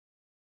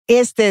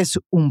Este es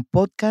un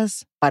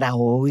podcast para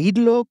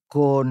oírlo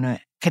con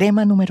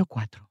crema número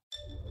 4.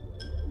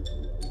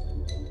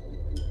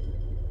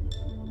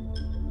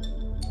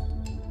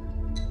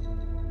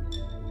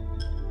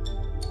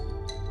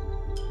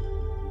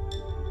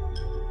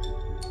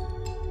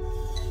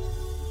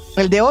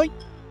 El de hoy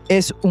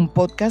es un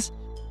podcast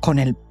con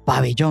el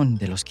pabellón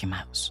de los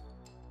quemados,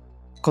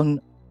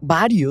 con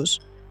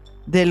varios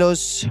de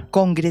los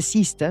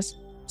congresistas,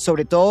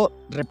 sobre todo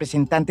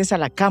representantes a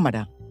la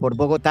Cámara por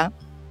Bogotá,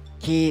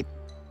 que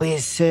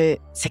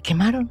se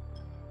quemaron,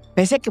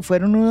 pese a que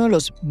fueron uno de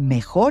los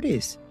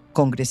mejores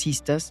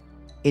congresistas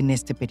en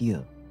este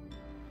periodo,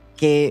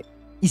 que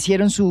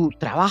hicieron su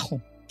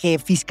trabajo, que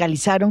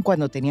fiscalizaron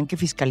cuando tenían que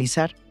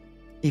fiscalizar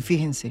y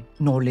fíjense,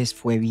 no les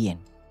fue bien.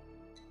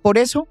 Por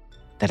eso,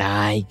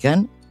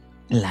 traigan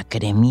la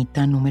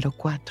cremita número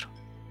 4,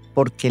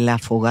 porque la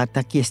fogata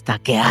aquí está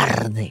que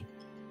arde.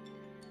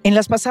 En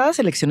las pasadas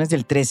elecciones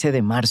del 13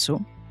 de marzo,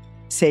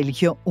 se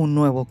eligió un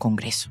nuevo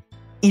Congreso.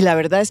 Y la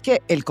verdad es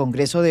que el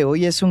Congreso de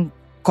hoy es un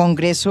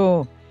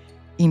Congreso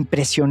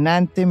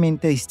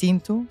impresionantemente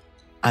distinto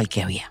al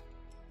que había.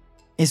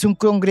 Es un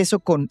Congreso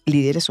con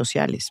líderes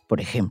sociales,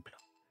 por ejemplo.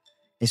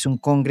 Es un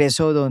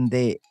Congreso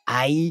donde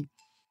hay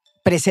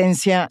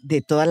presencia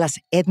de todas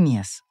las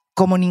etnias,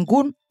 como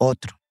ningún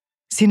otro.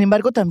 Sin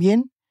embargo,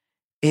 también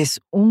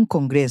es un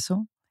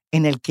Congreso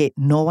en el que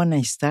no van a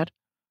estar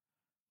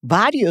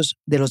varios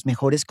de los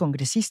mejores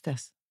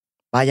congresistas.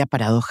 Vaya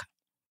paradoja.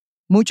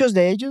 Muchos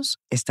de ellos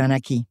están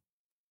aquí,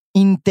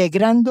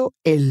 integrando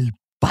el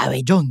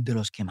pabellón de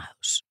los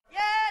quemados.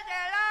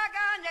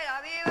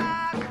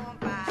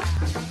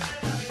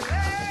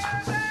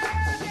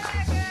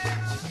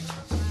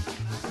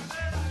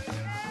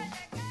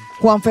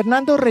 Juan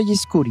Fernando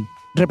Reyes Curi,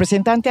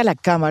 representante a la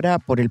Cámara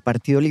por el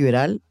Partido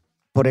Liberal,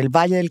 por el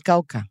Valle del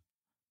Cauca,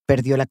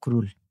 perdió la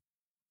curul.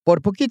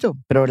 Por poquito,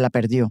 pero la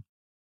perdió.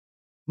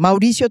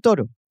 Mauricio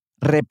Toro,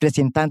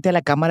 representante a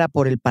la Cámara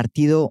por el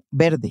Partido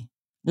Verde.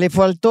 Le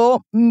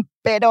faltó,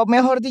 pero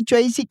mejor dicho,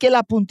 ahí sí que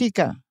la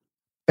puntica.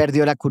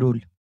 Perdió la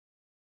curul.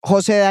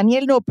 José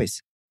Daniel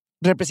López,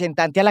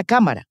 representante a la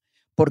Cámara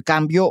por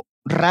Cambio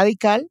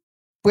Radical,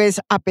 pues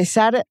a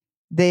pesar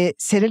de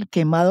ser el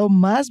quemado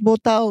más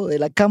votado de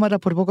la Cámara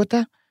por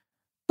Bogotá,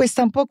 pues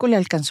tampoco le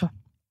alcanzó.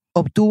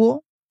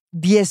 Obtuvo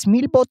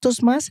 10,000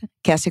 votos más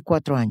que hace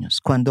 4 años,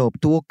 cuando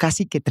obtuvo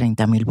casi que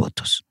 30,000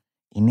 votos.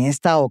 En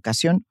esta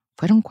ocasión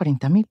fueron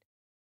 40,000,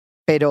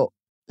 pero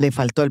le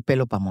faltó el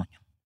pelo pa' moño.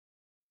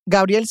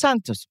 Gabriel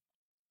Santos,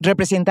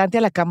 representante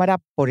a la Cámara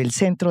por el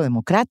Centro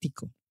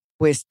Democrático,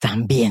 pues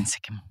también se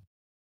quemó.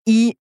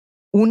 Y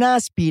una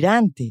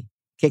aspirante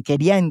que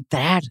quería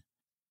entrar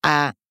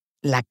a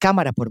la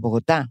Cámara por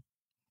Bogotá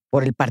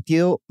por el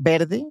Partido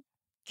Verde,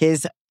 que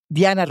es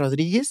Diana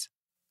Rodríguez,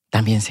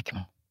 también se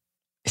quemó.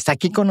 Está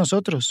aquí con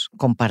nosotros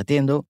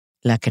compartiendo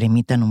la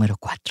cremita número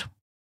 4.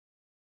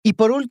 Y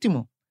por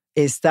último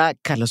está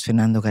Carlos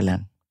Fernando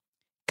Galán.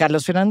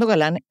 Carlos Fernando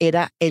Galán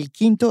era el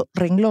 5º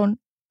renglón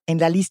en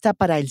la lista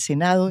para el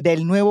Senado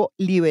del Nuevo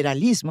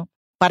Liberalismo,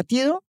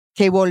 partido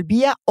que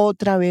volvía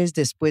otra vez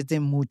después de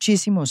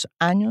muchísimos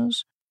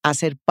años a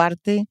ser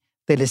parte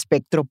del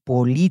espectro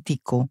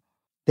político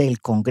del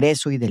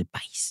Congreso y del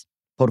país,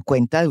 por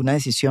cuenta de una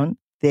decisión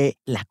de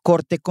la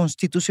Corte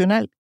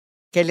Constitucional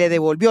que le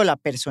devolvió la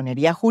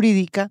personería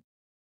jurídica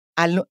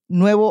al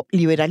Nuevo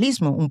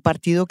Liberalismo, un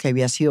partido que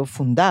había sido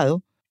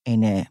fundado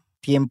en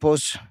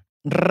tiempos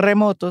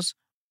remotos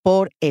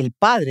por el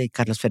padre de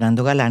Carlos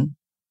Fernando Galán,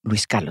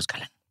 Luis Carlos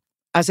Galán,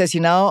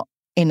 asesinado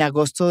en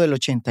agosto del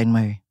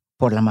 89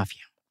 por la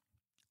mafia.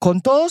 Con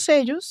todos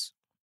ellos,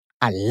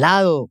 al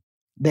lado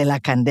de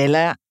la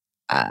candela,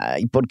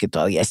 y porque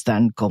todavía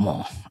están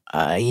como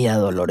ahí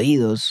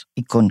adoloridos,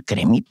 y con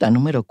cremita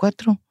número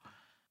 4,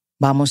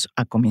 vamos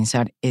a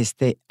comenzar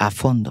a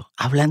fondo,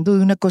 hablando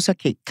de una cosa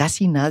que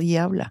casi nadie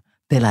habla,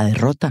 de la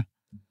derrota.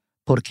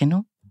 ¿Por qué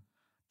no?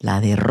 La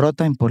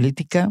derrota en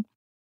política,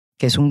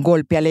 que es un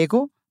golpe al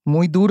ego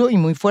muy duro y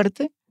muy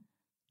fuerte,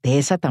 de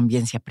esa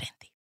también se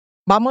aprende.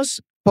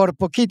 Vamos por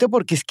poquito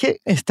porque es que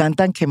están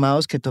tan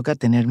quemados que toca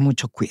tener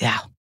mucho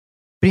cuidado.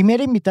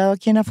 Primer invitado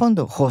aquí en A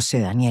Fondo,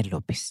 José Daniel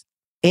López.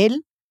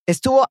 Él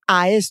estuvo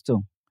a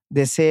esto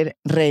de ser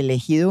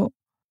reelegido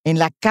en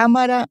la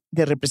Cámara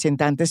de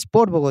Representantes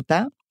por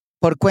Bogotá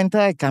por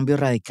cuenta de Cambio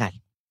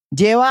Radical.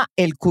 Lleva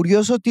el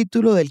curioso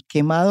título del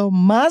quemado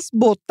más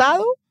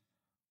votado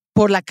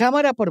por la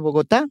Cámara por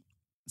Bogotá.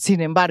 Sin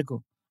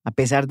embargo, a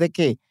pesar de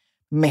que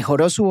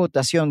mejoró su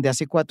votación de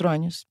hace 4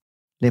 años,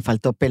 le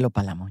faltó pelo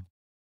para la moña.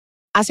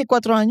 Hace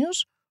 4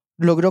 años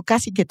logró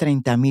casi que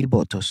 30,000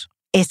 votos.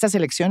 Estas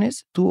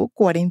elecciones tuvo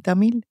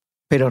 40,000,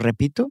 pero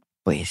repito,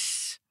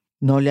 pues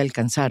no le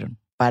alcanzaron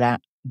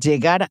para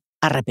llegar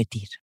a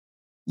repetir.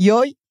 Y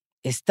hoy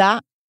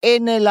está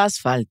en el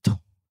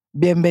asfalto.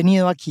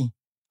 Bienvenido aquí,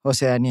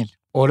 José Daniel.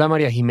 Hola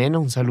María Jimena,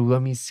 un saludo a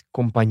mis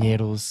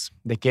compañeros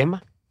de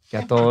Quema y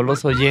a todos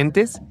los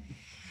oyentes.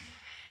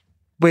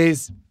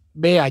 Pues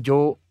vea,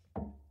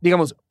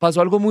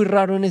 pasó algo muy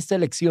raro en esta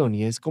elección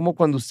y es como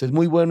cuando usted es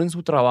muy bueno en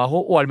su trabajo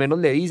o al menos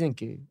le dicen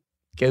que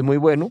que es muy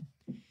bueno.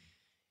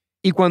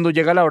 Y cuando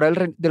llega la hora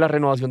de la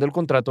renovación del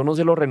contrato, no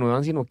se lo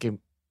renuevan, sino que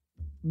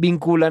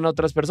vinculan a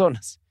otras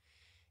personas.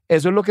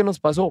 Eso es lo que nos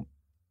pasó.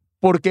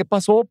 ¿Por qué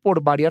pasó?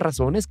 Por varias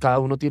razones. Cada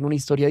uno tiene una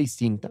historia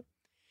distinta.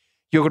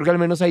 Yo creo que al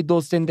menos hay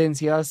dos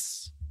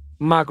tendencias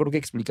macro que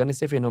explican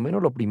este fenómeno.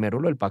 Lo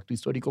primero, lo del pacto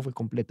histórico fue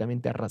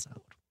completamente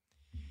arrasador.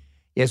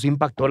 Y eso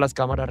impactó a las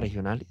cámaras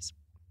regionales.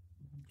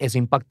 Eso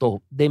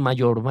impactó de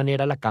mayor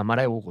manera a la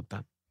Cámara de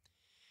Bogotá.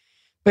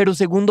 Pero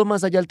segundo,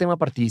 más allá del tema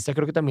partidista,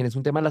 creo que también es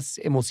un tema de las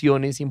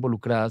emociones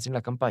involucradas en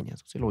la campaña.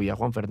 Eso se lo vi a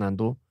Juan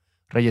Fernando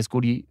Reyes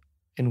Curi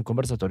en un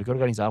conversatorio que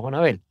organizaba Juan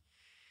Abel.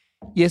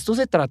 Y esto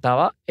se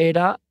trataba,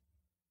 era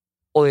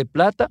o de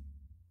plata,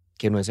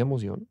 que no es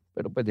emoción,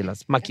 pero pues de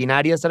las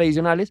maquinarias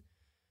tradicionales,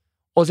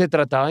 o se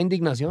trataba de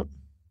indignación.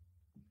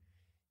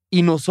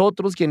 Y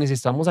nosotros, quienes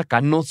estamos acá,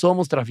 no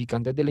somos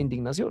traficantes de la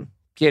indignación.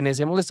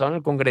 Quienes hemos estado en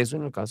el Congreso,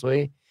 en el caso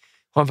de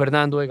Juan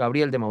Fernando, de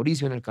Gabriel, de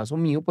Mauricio, en el caso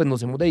mío, pues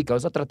nos hemos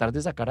dedicado a tratar de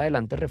sacar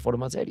adelante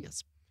reformas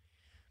serias.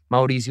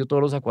 Mauricio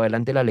todo lo sacó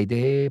adelante la ley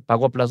de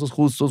pago a plazos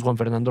justos. Juan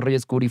Fernando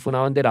Reyes Curi fue un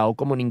abanderado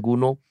como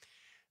ninguno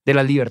de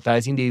las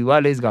libertades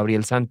individuales.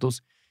 Gabriel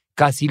Santos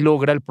casi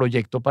logra el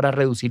proyecto para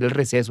reducir el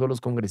receso de los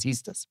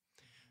congresistas.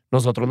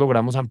 Nosotros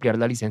logramos ampliar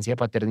la licencia de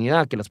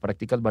paternidad, que las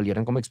prácticas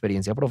valieran como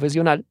experiencia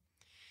profesional.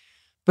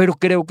 Pero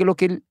creo que lo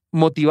que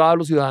motivaba a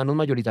los ciudadanos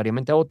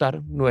mayoritariamente a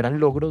votar no eran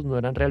logros, no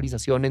eran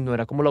realizaciones, no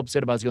era como la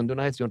observación de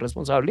una gestión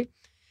responsable,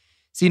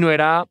 sino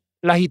era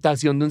la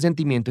agitación de un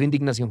sentimiento de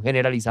indignación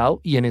generalizado,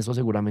 y en eso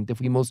seguramente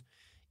fuimos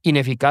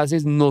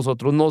ineficaces.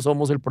 Nosotros no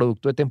somos el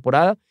producto de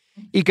temporada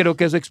y creo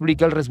que eso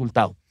explica el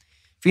resultado.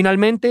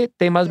 Finalmente,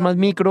 temas más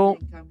micro.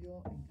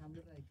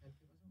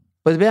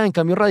 Pues vea, en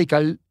cambio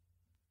radical,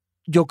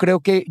 yo creo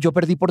que yo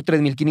perdí por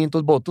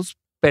 3.500 votos.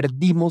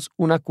 Perdimos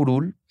una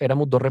curul,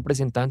 éramos 2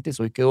 representantes,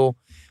 hoy quedó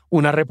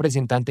una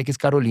representante que es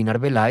Carolina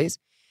Arbeláez,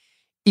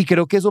 y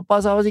creo que eso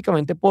pasa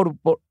básicamente por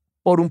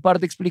un par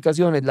de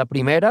explicaciones. La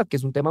primera, que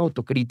es un tema de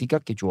autocrítica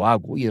que yo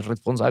hago y es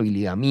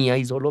responsabilidad mía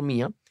y solo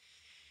mía,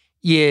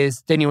 y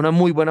tenía una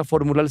muy buena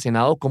fórmula al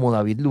Senado como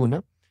David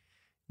Luna.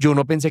 Yo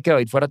no pensé que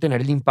David fuera a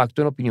tener el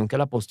impacto en opinión que a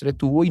la postre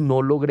tuvo y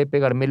no logré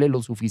pegármele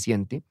lo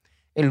suficiente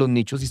en los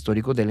nichos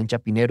históricos de él en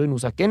Chapinero, en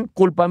Usaquén,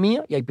 culpa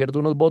mía, y ahí pierdo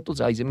unos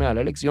votos, ahí se me da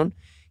la elección.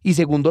 Y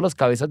segundo, las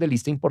cabezas de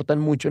lista importan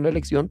mucho en la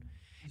elección.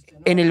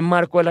 En el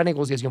marco de la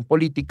negociación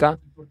política,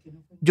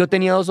 yo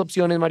tenía 2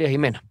 opciones, María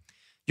Jimena.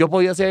 Yo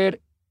podía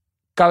ser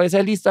cabeza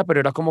de lista, pero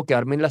era como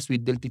quedarme en la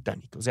suite del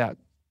Titanic. O sea,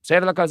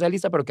 ser la cabeza de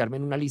lista, pero quedarme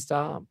en una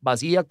lista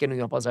vacía que no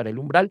iba a pasar el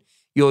umbral.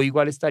 Yo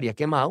igual estaría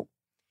quemado,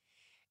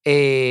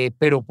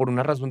 pero por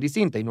una razón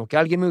distinta. Y no que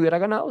alguien me hubiera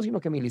ganado, sino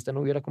que mi lista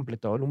no hubiera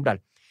completado el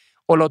umbral.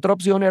 O la otra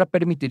opción era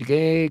permitir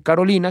que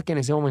Carolina, que en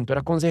ese momento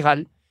era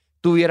concejal,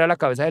 tuviera la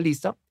cabeza de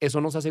lista.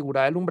 Eso nos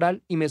aseguraba el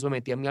umbral y me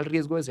sometía a mí al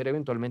riesgo de ser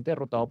eventualmente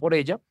derrotado por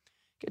ella,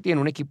 que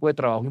tiene un equipo de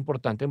trabajo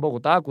importante en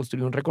Bogotá,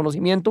 construyó un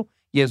reconocimiento,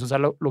 y eso es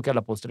lo que a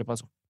la postre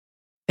pasó.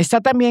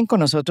 Está también con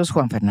nosotros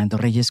Juan Fernando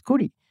Reyes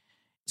Curi.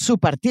 Su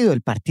partido,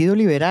 el Partido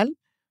Liberal,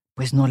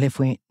 pues no le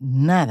fue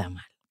nada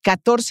mal.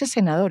 14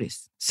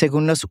 senadores,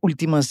 según las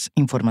últimas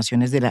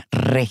informaciones de la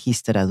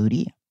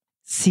registraduría.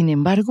 Sin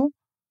embargo,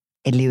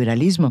 el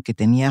liberalismo que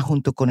tenía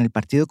junto con el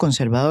Partido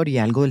Conservador y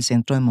algo del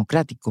Centro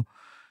Democrático,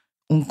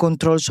 un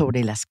control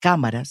sobre las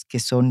cámaras, que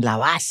son la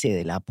base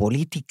de la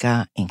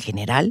política en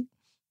general,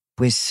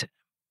 pues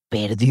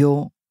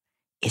perdió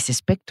ese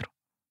espectro,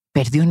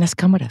 perdió en las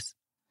cámaras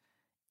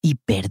y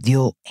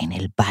perdió en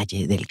el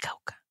Valle del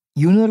Cauca.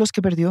 Y uno de los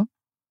que perdió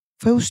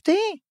fue usted.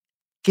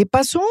 ¿Qué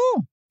pasó?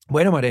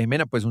 Bueno, María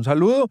Jimena, pues un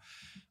saludo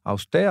a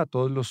usted, a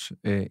todos los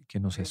que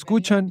nos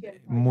escuchan.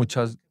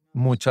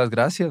 Muchas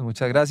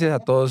gracias a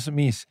todos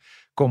mis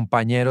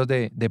compañeros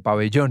de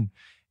pabellón.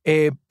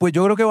 Pues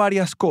yo creo que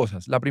varias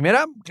cosas. La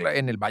primera,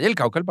 en el Valle del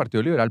Cauca el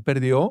Partido Liberal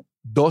perdió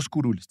 2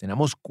 curules.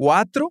 Teníamos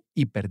 4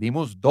 y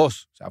perdimos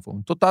 2. O sea, fue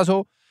un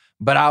totazo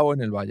bravo en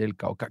el Valle del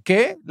Cauca,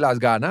 que las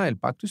gana el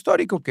pacto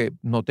histórico, que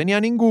no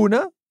tenía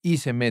ninguna, y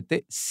se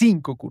mete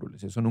 5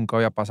 curules. Eso nunca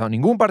había pasado.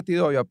 Ningún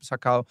partido había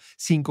sacado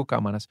 5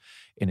 cámaras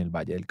en el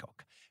Valle del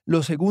Cauca.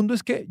 Lo segundo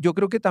es que yo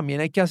creo que también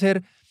hay que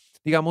hacer,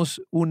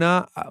 digamos,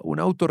 una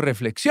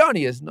autorreflexión,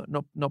 y es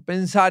no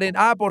pensar en,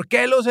 ¿por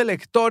qué los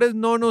electores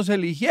no nos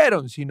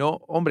eligieron? Sino,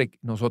 hombre,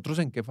 ¿nosotros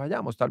en qué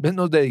fallamos? Tal vez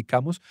nos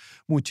dedicamos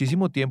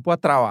muchísimo tiempo a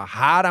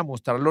trabajar, a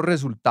mostrar los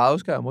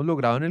resultados que habíamos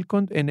logrado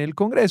en el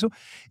Congreso,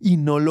 y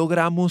no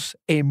logramos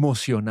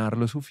emocionar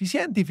lo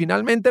suficiente. Y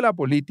finalmente la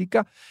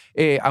política,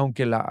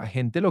 aunque la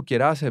gente lo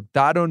quiera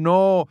aceptar o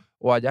no,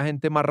 o haya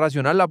gente más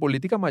racional, la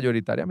política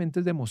mayoritariamente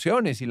es de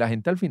emociones, y la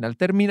gente al final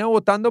termina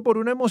votando por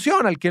una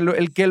emoción, el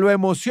que lo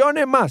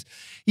emocione más.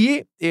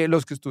 Y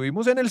los que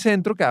estuvimos en el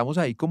centro quedamos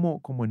ahí como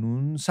en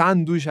un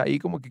sándwich, ahí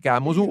como que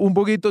quedamos un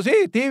poquito, sí,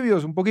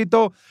 tibios, un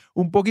poquito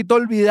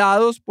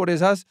olvidados por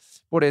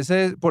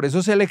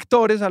esos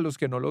electores a los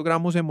que no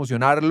logramos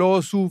emocionar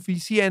lo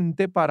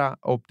suficiente para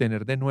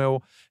obtener de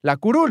nuevo la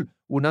curul.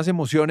 Unas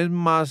emociones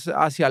más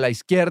hacia la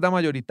izquierda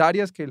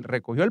mayoritarias que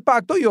recogió el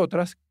pacto, y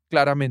otras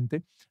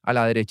claramente a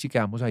la derecha y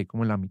quedamos ahí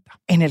como en la mitad.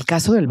 En el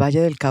caso del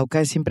Valle del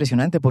Cauca es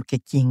impresionante porque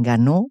quien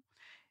ganó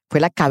fue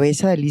la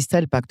cabeza de lista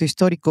del Pacto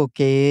Histórico,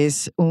 que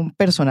es un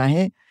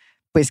personaje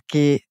pues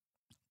que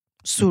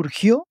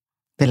surgió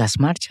de las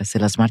marchas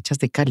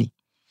de Cali.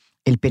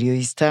 El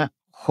periodista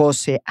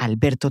José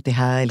Alberto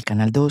Tejada del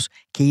Canal 2,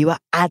 que iba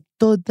a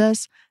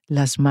todas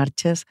las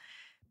marchas,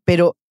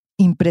 pero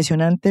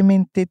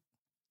impresionantemente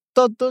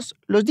todos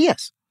los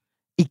días,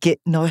 y que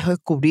no dejó de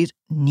cubrir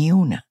ni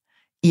una.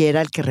 Y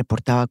era el que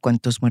reportaba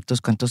cuántos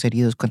muertos, cuántos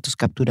heridos, cuántos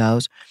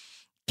capturados,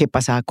 qué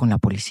pasaba con la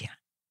policía.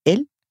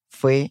 Él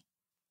fue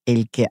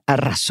el que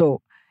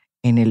arrasó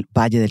en el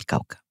Valle del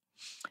Cauca.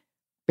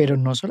 Pero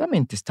no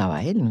solamente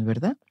estaba él, ¿no es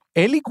verdad?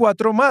 Él y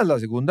 4 más, la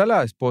segunda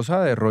la esposa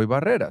de Roy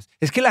Barreras.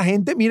 Es que la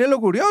gente, mire lo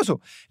curioso,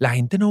 la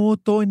gente no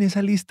votó en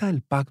esa lista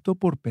del pacto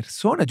por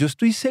personas. Yo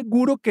estoy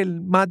seguro que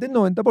más del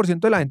 90%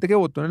 de la gente que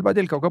votó en el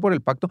Valle del Cauca por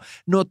el pacto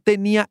no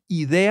tenía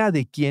idea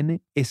de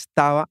quién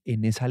estaba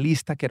en esa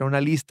lista, que era una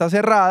lista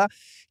cerrada,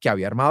 que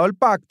había armado el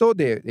pacto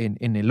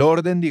en el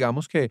orden,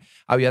 digamos, que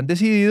habían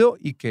decidido,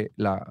 y que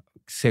la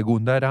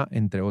segunda era,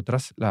 entre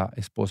otras, la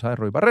esposa de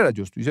Roy Barreras.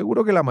 Yo estoy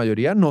seguro que la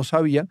mayoría no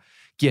sabía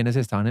quiénes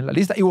estaban en la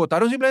lista y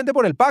votaron simplemente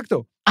por el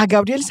pacto. A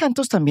Gabriel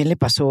Santos también le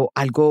pasó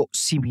algo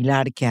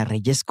similar que a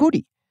Reyes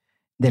Curi,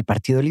 del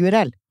Partido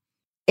Liberal.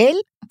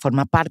 Él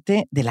forma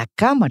parte de la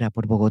Cámara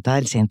por Bogotá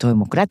del Centro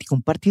Democrático,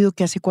 un partido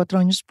que hace 4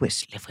 años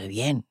pues le fue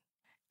bien.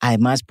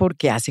 Además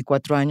porque hace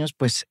 4 años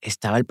pues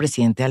estaba el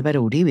presidente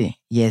Álvaro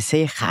Uribe y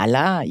ese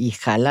jala y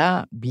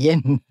jala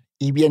bien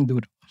y bien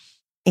duro.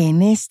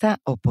 En esta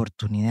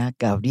oportunidad,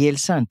 Gabriel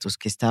Santos,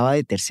 que estaba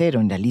de tercero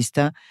en la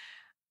lista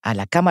a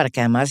la Cámara, que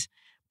además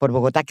por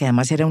Bogotá, que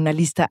además era una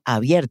lista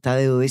abierta,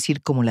 debo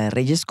decir, como la de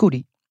Reyes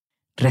Curi,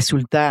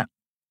 resulta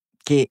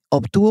que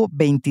obtuvo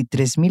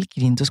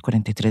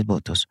 23.543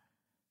 votos,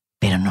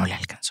 pero no le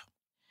alcanzó.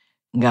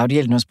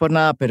 Gabriel, no es por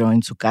nada, pero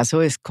en su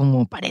caso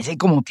parece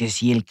como que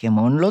si el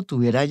quemón lo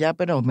tuviera ya,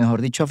 pero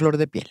mejor dicho, a flor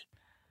de piel.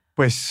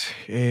 Pues,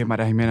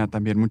 María Jimena,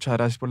 también muchas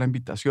gracias por la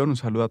invitación. Un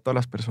saludo a todas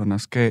las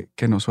personas que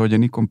nos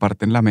oyen y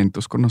comparten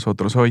lamentos con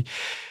nosotros hoy.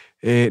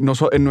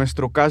 En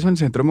nuestro caso, en el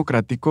Centro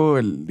Democrático,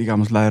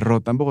 la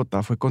derrota en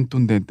Bogotá fue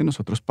contundente.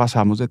 Nosotros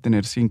pasamos de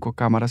tener 5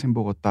 cámaras en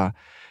Bogotá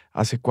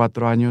hace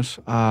 4 años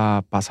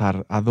a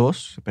pasar a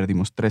 2.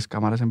 Perdimos 3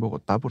 cámaras en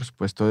Bogotá. Por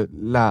supuesto,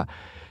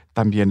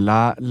 también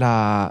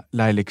la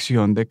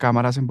elección de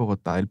cámaras en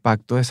Bogotá, del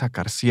pacto de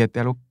sacar 7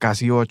 a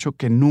casi 8,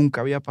 que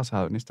nunca había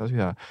pasado en esta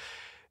ciudad,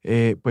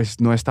 pues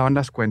no estaban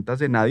las cuentas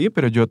de nadie,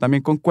 pero yo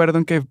también concuerdo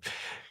en que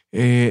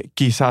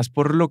quizás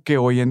por lo que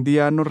hoy en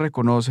día nos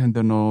reconocen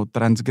de no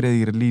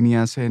transgredir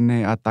líneas en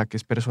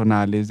ataques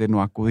personales, de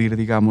no acudir,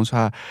 digamos,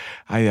 a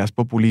ideas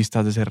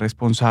populistas, de ser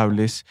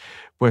responsables,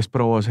 pues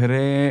probó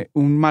ser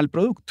un mal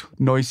producto.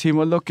 No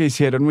hicimos lo que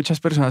hicieron muchas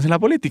personas en la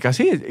política,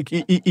 sí,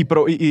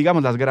 y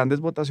digamos, las grandes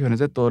votaciones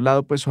de todo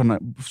lado, pues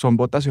son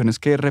votaciones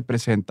que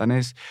representan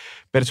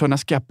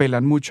personas que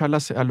apelan mucho a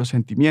los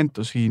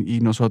sentimientos,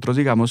 y nosotros,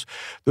 digamos,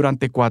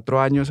 durante 4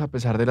 años, a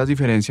pesar de las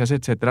diferencias,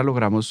 etcétera,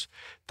 logramos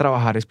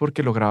trabajar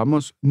porque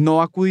lográbamos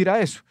no acudir a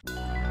eso.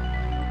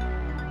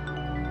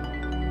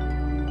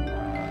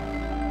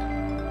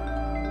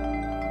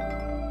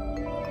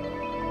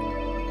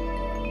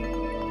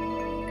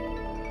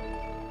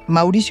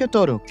 Mauricio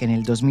Toro, que en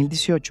el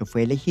 2018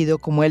 fue elegido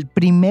como el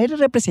primer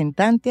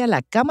representante a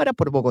la Cámara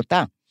por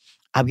Bogotá,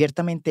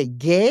 abiertamente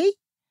gay,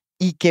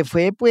 y que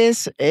fue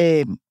pues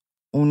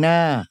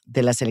una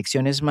de las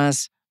elecciones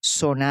más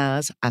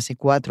sonadas hace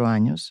 4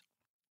 años,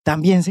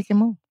 también se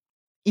quemó.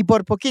 Y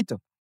por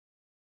poquito.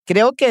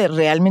 Creo que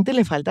realmente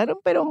le faltaron,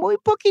 pero muy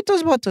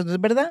poquitos votos, ¿no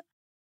es verdad?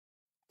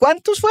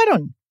 ¿Cuántos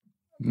fueron?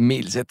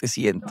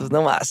 1.700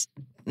 nomás.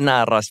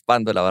 Nada,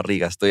 raspando la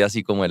barriga. Estoy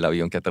así como el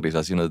avión que aterrizó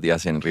hace unos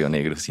días en Río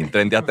Negro, sin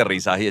tren de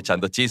aterrizaje y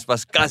echando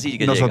chispas, casi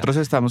que Nosotros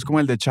llega. estamos como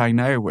el de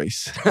China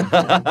Airways.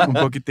 Un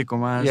poquitico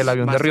más. Y el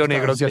avión más de Río tostado.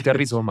 Negro se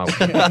aterrizó, Mau.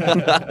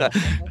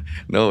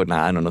 No,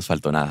 nada, no nos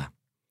faltó nada.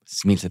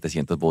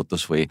 1.700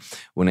 votos fue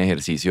un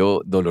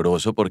ejercicio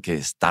doloroso porque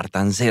estar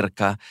tan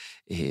cerca,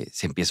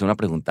 se empieza uno a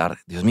preguntar,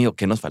 Dios mío,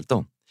 ¿qué nos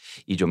faltó?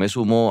 Y yo me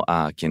sumo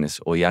a quienes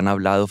hoy han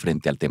hablado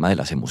frente al tema de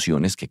las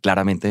emociones, que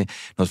claramente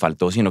nos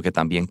faltó, sino que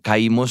también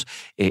caímos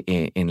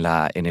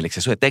en el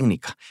exceso de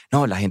técnica.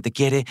 No, la gente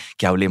quiere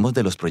que hablemos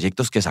de los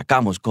proyectos que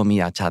sacamos,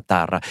 comida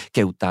chatarra,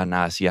 que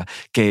eutanasia,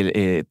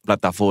 que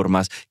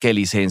plataformas, que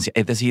licencia,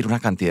 es decir, una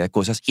cantidad de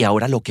cosas. Y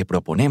ahora lo que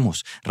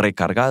proponemos,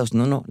 recargados.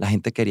 No, la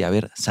gente quería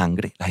ver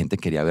sangre, la gente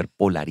quería ver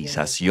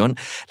polarización,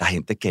 la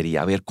gente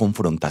quería ver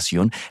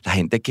confrontación, la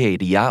gente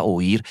quería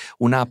oír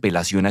una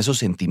apelación a esos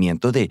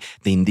sentimientos de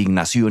indignación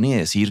y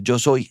decir yo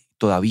soy.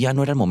 Todavía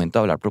no era el momento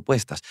de hablar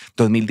propuestas.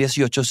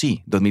 2018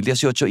 sí,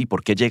 2018. ¿Y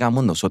por qué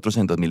llegamos nosotros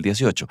en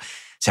 2018?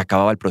 Se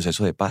acababa el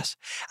proceso de paz.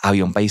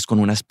 Había un país con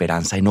una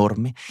esperanza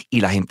enorme y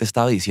la gente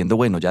estaba diciendo,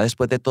 bueno, ya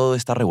después de toda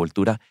esta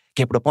revoltura,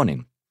 ¿qué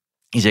proponen?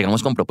 y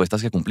llegamos con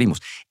propuestas que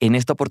cumplimos. En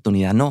esta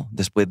oportunidad no,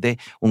 después de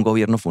un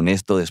gobierno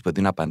funesto, después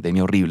de una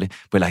pandemia horrible,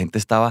 pues la gente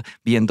estaba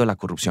viendo la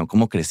corrupción,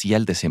 cómo crecía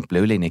el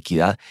desempleo y la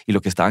inequidad, y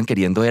lo que estaban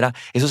queriendo era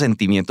esos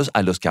sentimientos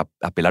a los que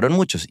apelaron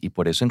muchos, y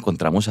por eso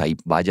encontramos ahí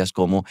vallas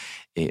como,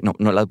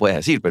 no las voy a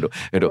decir, pero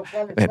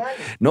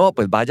no,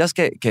 pues vallas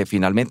que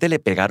finalmente le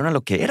pegaron a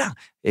lo que era.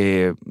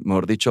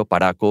 Mejor dicho,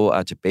 Paraco,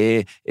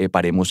 HP,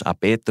 paremos a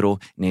Petro,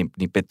 ni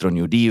Petro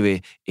ni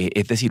Uribe,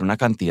 es decir, una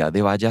cantidad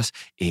de vallas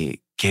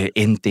que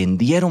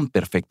entendieron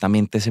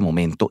perfectamente ese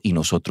momento y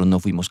nosotros no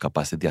fuimos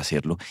capaces de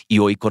hacerlo. Y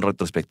hoy con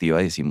retrospectiva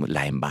decimos,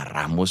 la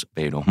embarramos,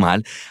 pero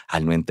mal,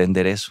 al no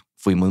entender eso.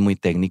 Fuimos muy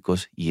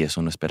técnicos y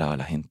eso no esperaba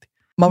la gente.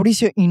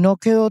 Mauricio, ¿y no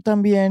quedó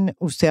también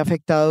usted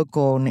afectado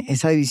con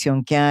esa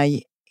división que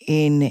hay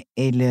en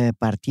el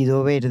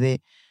Partido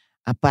Verde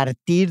a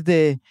partir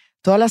de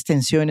todas las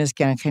tensiones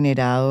que han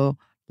generado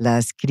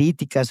las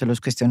críticas o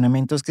los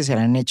cuestionamientos que se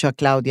le han hecho a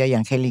Claudia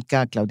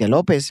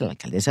López, la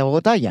alcaldesa de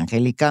Bogotá, y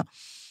Angélica,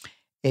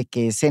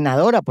 que es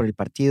senadora por el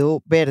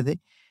Partido Verde,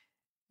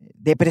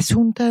 de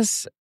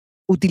presuntas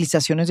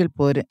utilizaciones del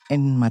poder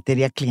en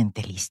materia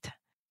clientelista?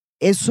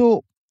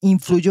 ¿Eso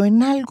influyó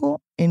en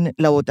algo en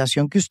la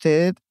votación que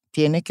usted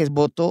tiene, que es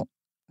voto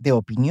de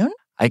opinión?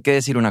 Hay que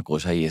decir una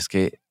cosa, y es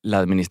que la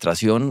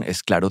administración,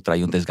 es claro,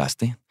 trae un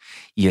desgaste,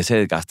 y ese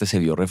desgaste se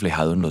vio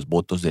reflejado en los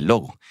votos del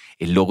Logo.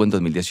 El Logo en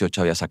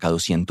 2018 había sacado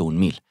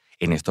 101.000.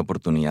 En esta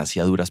oportunidad, sí,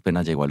 a duras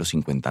penas llegó a los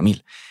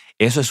 50.000.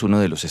 Eso es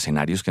uno de los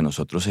escenarios que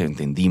nosotros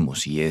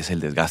entendimos y es el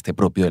desgaste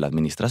propio de la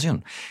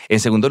administración. En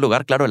segundo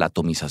lugar, claro, la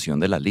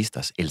atomización de las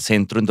listas. El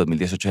centro en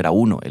 2018 era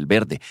uno, el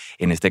verde.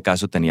 En este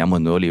caso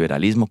teníamos Nuevo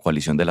Liberalismo,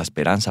 Coalición de la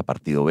Esperanza,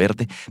 Partido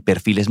Verde,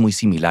 perfiles muy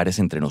similares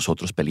entre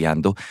nosotros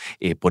peleando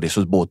por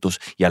esos votos,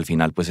 y al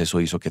final pues eso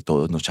hizo que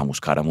todos nos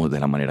chamuscáramos de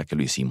la manera que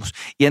lo hicimos.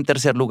 Y en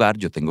tercer lugar,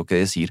 yo tengo que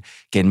decir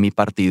que en mi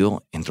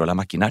partido entró la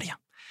maquinaria.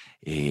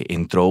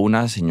 Entró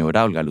una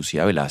señora, Olga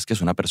Lucía Velázquez,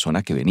 una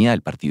persona que venía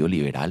del Partido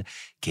Liberal,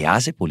 que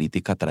hace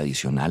política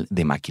tradicional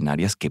de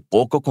maquinarias, que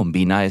poco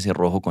combina ese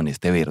rojo con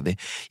este verde,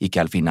 y que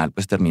al final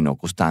pues terminó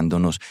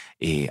costándonos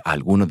a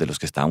algunos de los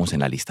que estábamos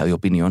en la lista de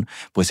opinión,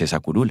 pues esa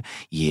curul.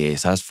 Y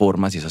esas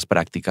formas y esas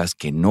prácticas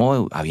que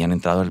no habían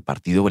entrado al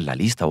partido o en la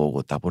lista,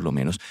 Bogotá por lo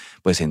menos,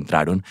 pues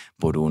entraron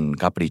por un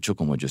capricho,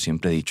 como yo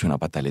siempre he dicho, una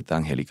pataleta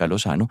de Angélica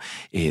Lozano,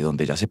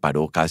 donde ella se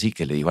paró casi,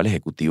 que le dijo al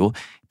Ejecutivo,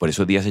 por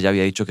esos días ella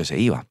había dicho que se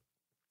iba.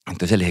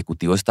 Entonces el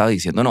Ejecutivo estaba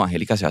diciendo, no,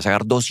 Angélica se va a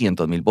sacar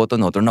 200.000 votos,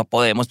 nosotros no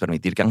podemos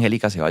permitir que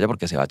Angélica se vaya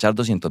porque se va a echar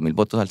 200.000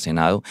 votos al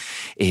Senado,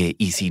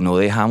 y si no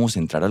dejamos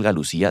entrar a Olga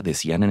Lucía,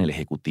 decían en el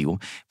Ejecutivo,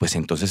 pues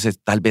entonces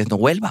tal vez no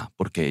vuelva,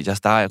 porque ella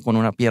está con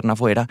una pierna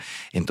afuera,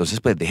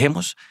 entonces pues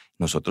dejemos.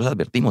 Nosotros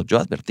advertimos, yo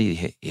advertí,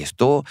 dije,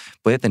 esto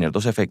puede tener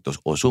dos efectos,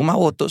 o suma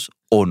votos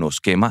o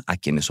nos quema a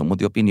quienes somos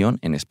de opinión,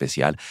 en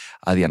especial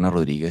a Diana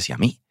Rodríguez y a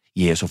mí,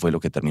 y eso fue lo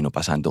que terminó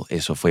pasando,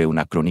 eso fue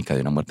una crónica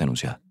de una muerte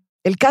anunciada.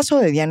 El caso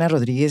de Diana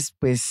Rodríguez,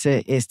 pues,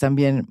 es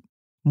también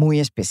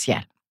muy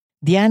especial.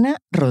 Diana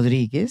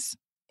Rodríguez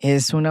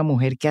es una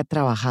mujer que ha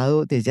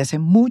trabajado desde hace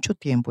mucho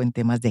tiempo en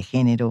temas de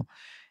género,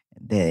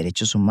 de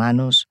derechos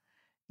humanos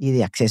y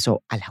de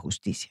acceso a la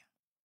justicia.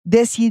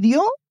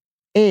 Decidió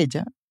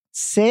ella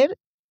ser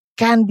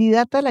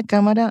candidata a la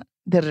Cámara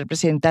de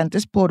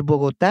Representantes por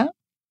Bogotá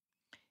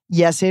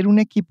y hacer un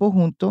equipo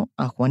junto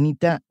a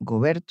Juanita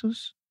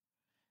Gobertus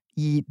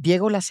y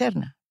Diego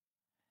Lacerna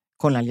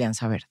con la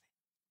Alianza Verde.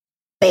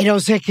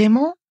 Pero se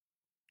quemó.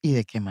 ¿Y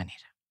de qué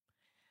manera?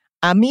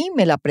 A mí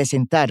me la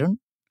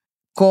presentaron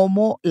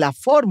como la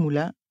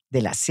fórmula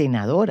de la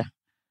senadora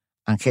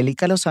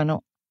Angélica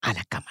Lozano a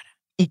la Cámara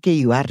y que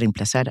iba a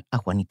reemplazar a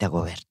Juanita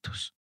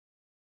Gobertus.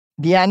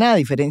 Diana, a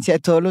diferencia de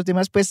todos los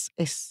demás, pues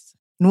es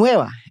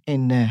nueva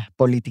en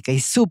política y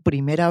su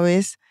primera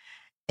vez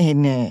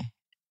en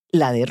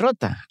la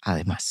derrota,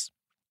 además.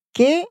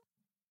 ¿Qué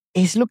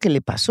es lo que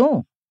le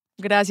pasó?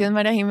 Gracias,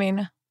 María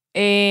Jimena.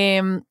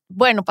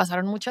 Bueno,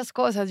 pasaron muchas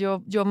cosas.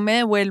 Yo me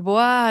devuelvo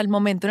al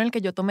momento en el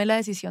que yo tomé la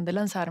decisión de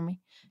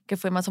lanzarme, que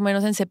fue más o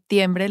menos en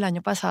septiembre del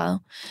año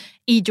pasado.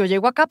 Y yo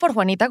llego acá por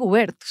Juanita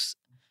Gubertus,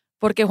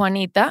 porque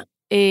Juanita,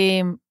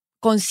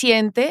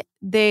 consciente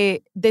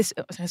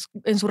o sea,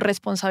 en su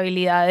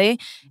responsabilidad de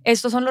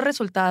estos son los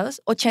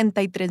resultados,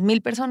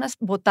 83.000 personas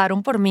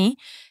votaron por mí.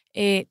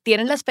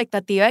 Tienen la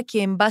expectativa de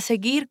quién va a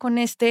seguir con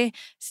este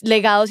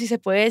legado, si se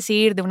puede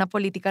decir, de una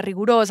política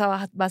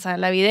rigurosa, basada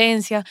en la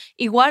evidencia,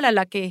 igual a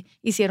la que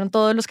hicieron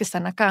todos los que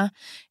están acá.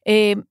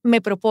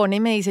 Me propone y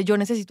me dice, yo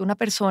necesito una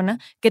persona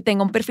que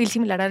tenga un perfil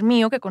similar al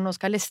mío, que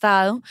conozca el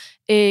Estado,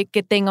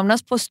 que tenga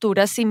unas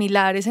posturas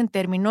similares en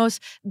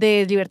términos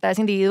de libertades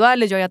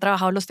individuales. Yo había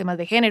trabajado los temas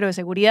de género, de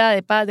seguridad,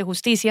 de paz, de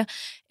justicia.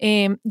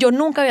 Yo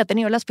nunca había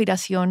tenido la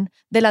aspiración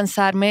de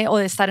lanzarme o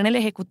de estar en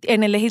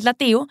el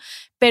legislativo,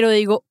 pero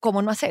digo,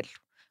 ¿cómo no hacerlo?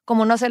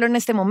 ¿Cómo no hacerlo en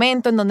este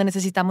momento en donde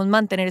necesitamos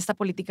mantener esta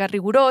política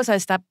rigurosa,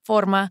 esta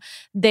forma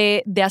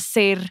de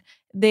hacer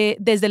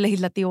desde el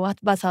legislativo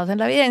basados en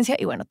la evidencia?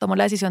 Y bueno, tomo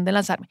la decisión de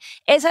lanzarme.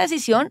 Esa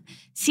decisión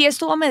sí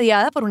estuvo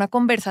mediada por una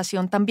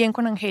conversación también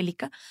con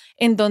Angélica,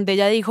 en donde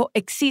ella dijo,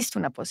 existe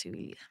una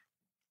posibilidad.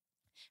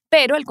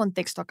 pero el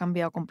contexto ha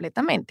cambiado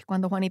completamente.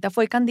 Cuando Juanita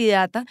fue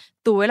candidata,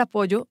 tuvo el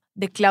apoyo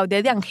de Claudia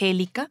y de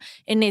Angélica.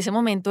 En ese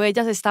momento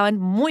ellas estaban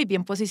muy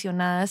bien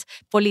posicionadas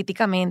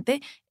políticamente,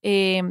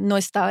 no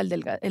estaba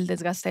el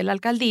desgaste de la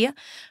alcaldía.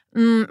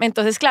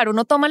 Entonces, claro,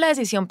 uno toma la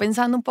decisión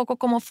pensando un poco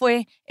cómo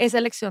fue esa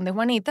elección de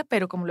Juanita,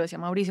 pero como lo decía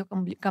Mauricio,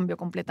 cambió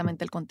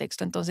completamente el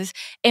contexto. Entonces,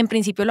 en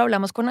principio lo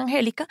hablamos con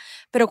Angélica,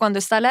 pero cuando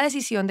está la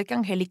decisión de que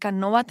Angélica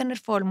no va a tener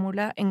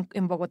fórmula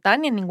en Bogotá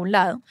ni en ningún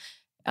lado,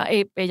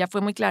 ella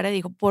fue muy clara y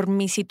dijo, por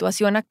mi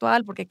situación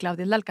actual, porque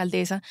Claudia es la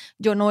alcaldesa,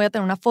 yo no voy a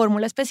tener una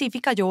fórmula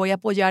específica, yo voy a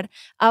apoyar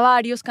a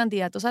varios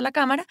candidatos a la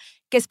Cámara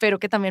que espero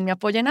que también me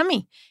apoyen a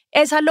mí.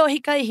 Esa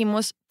lógica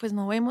dijimos, pues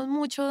no vemos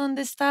mucho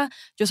dónde está.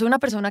 Yo soy una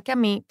persona que a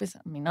mí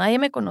nadie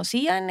me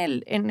conocía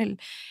en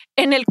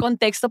el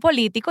contexto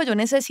político, yo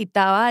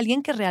necesitaba a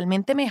alguien que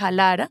realmente me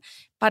jalara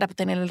para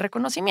obtener el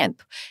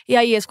reconocimiento. Y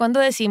ahí es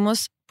cuando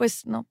decimos,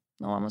 pues no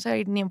vamos a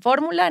ir ni en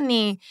fórmula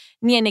ni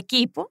en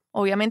equipo.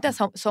 Obviamente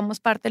somos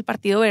parte del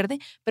Partido Verde,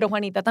 pero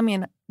Juanita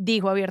también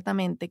dijo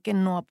abiertamente que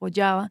no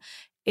apoyaba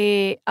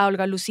a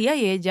Olga Lucía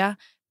y ella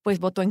pues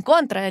votó en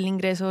contra del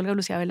ingreso de Olga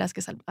Lucía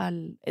Velázquez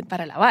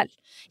para el aval.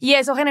 Y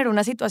eso generó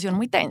una situación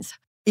muy tensa.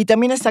 Y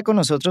también está con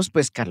nosotros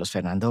pues Carlos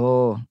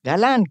Fernando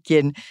Galán,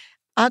 quien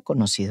ha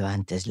conocido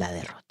antes la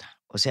derrota.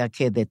 O sea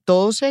que de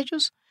todos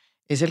ellos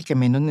es el que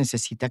menos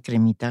necesita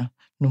cremita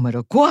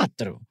número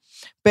 4.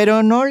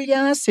 Pero no le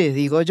hace,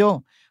 digo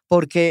yo,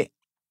 porque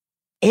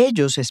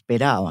ellos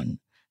esperaban,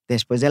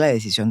 después de la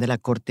decisión de la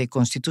Corte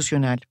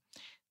Constitucional,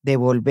 de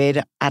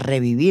volver a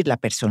revivir la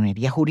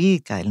personería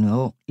jurídica del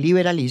nuevo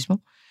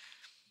liberalismo,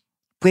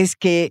 pues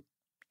que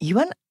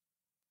iban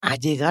a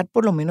llegar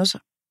por lo menos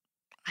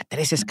a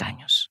 3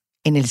 escaños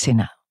en el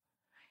Senado.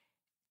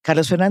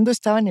 Carlos Fernando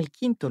estaba en el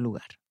 5º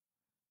lugar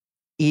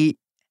y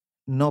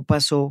no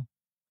pasó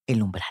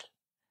el umbral.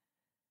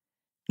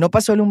 No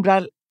pasó el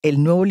umbral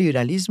el nuevo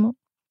liberalismo,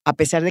 a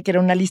pesar de que era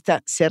una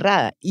lista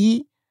cerrada.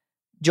 Y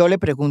yo le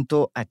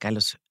pregunto a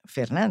Carlos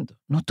Fernando,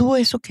 ¿no tuvo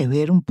eso que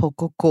ver un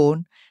poco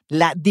con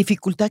la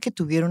dificultad que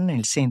tuvieron en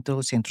el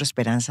Centro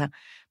Esperanza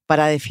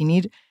para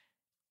definir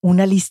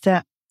una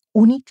lista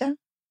única,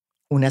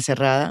 una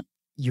cerrada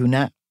y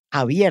una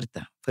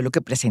abierta? Fue lo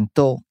que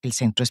presentó el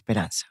Centro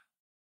Esperanza.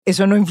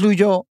 ¿Eso no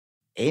influyó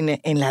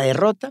en la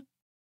derrota?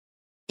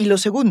 Y lo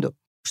segundo,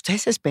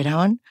 ¿ustedes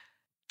esperaban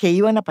que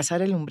iban a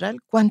pasar el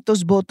umbral?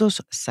 ¿Cuántos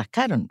votos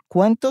sacaron?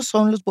 ¿Cuántos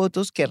son los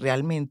votos que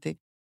realmente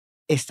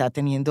está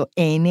teniendo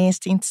en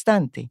este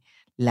instante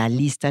la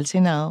lista al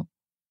Senado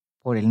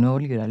por el nuevo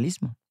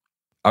liberalismo?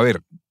 A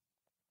ver,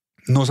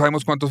 no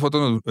sabemos cuántos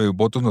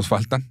votos nos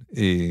faltan.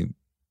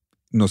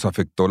 Nos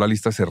afectó la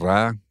lista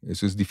cerrada.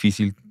 Eso es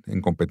difícil en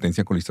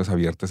competencia con listas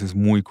abiertas, es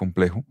muy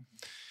complejo.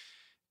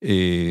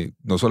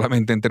 No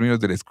solamente en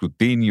términos del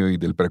escrutinio y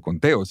del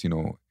preconteo,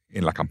 sino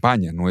en la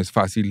campaña. No es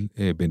fácil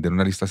vender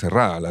una lista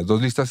cerrada. Las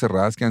 2 listas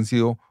cerradas que han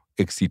sido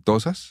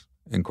exitosas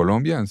en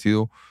Colombia han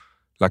sido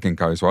la que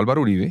encabezó Álvaro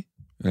Uribe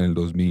en el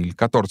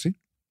 2014,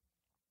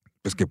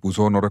 pues que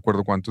puso, no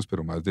recuerdo cuántos,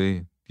 pero más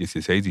de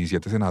 16,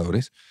 17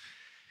 senadores,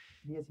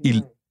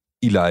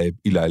 y la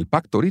del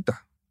pacto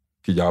ahorita,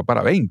 que ya va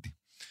para 20,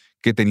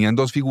 que tenían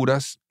 2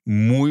 figuras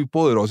muy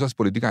poderosas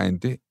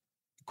políticamente,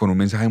 con un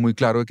mensaje muy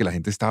claro de que la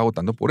gente estaba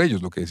votando por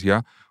ellos. Lo que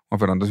decía Juan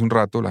Fernando hace un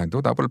rato, la gente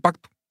votaba por el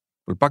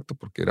pacto,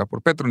 porque era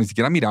por Petro, ni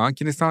siquiera miraban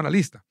quién estaba en la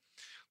lista.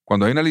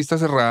 Cuando hay una lista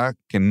cerrada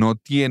que no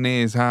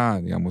tiene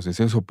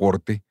ese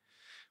soporte,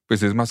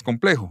 pues es más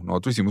complejo.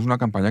 Nosotros hicimos una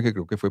campaña que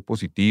creo que fue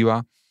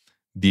positiva,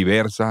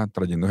 diversa,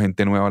 trayendo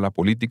gente nueva a la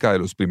política. De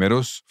los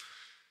primeros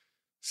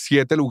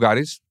 7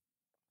 lugares,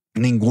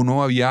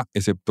 ninguno había,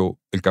 excepto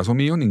el caso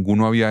mío,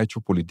 ninguno había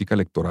hecho política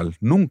electoral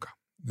nunca.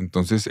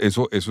 Entonces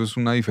eso es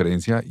una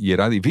diferencia y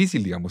era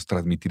difícil,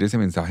 transmitir ese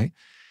mensaje.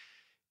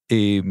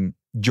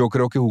 Yo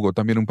creo que jugó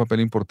también un papel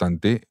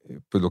importante,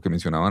 pues lo que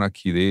mencionaban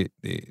aquí de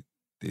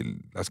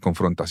las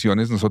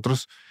confrontaciones.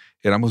 Nosotros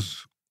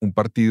éramos un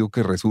partido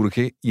que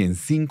resurge y en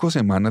 5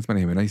 semanas,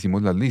 María Jimena,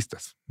 hicimos las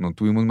listas. No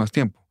tuvimos más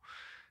tiempo.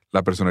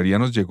 La personería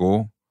nos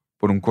llegó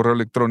por un correo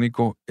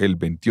electrónico el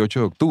 28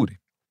 de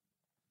octubre.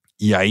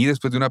 Y ahí,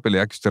 después de una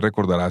pelea que usted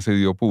recordará se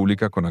dio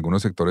pública con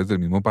algunos sectores del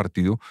mismo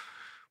partido,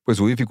 pues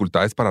hubo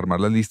dificultades para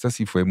armar las listas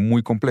y fue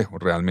muy complejo.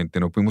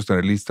 Realmente no pudimos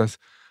tener listas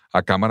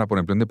a Cámara, por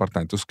ejemplo, en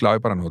departamentos clave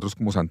para nosotros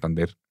como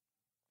Santander.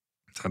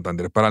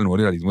 Santander para el nuevo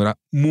liberalismo era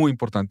muy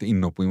importante y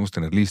no pudimos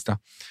tener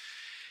lista.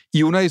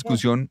 Y una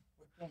discusión,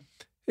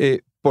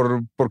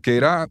 porque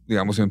era,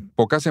 en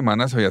pocas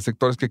semanas había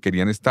sectores que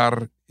querían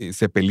estar,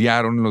 se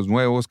pelearon los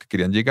nuevos, que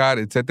querían llegar,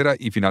 etcétera,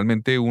 y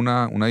finalmente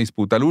una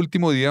disputa al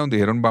último día donde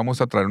dijeron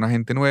vamos a traer una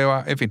gente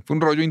nueva. En fin, fue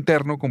un rollo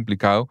interno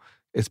complicado.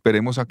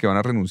 Esperemos a que van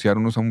a renunciar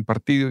unos a un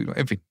partido.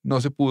 En fin, no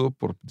se pudo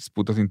por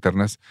disputas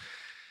internas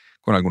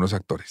con algunos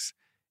actores.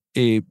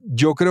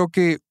 Yo creo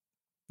que,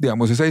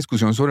 esa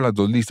discusión sobre las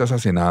 2 listas a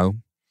Senado,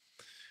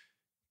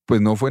 pues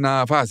no fue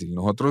nada fácil.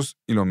 Nosotros,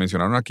 y lo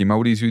mencionaron aquí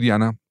Mauricio y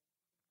Diana,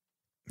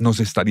 nos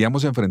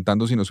estaríamos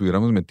enfrentando si nos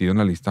hubiéramos metido en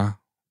la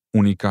lista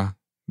única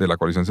de la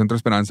coalición Centro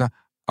Esperanza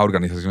a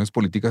organizaciones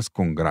políticas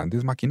con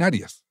grandes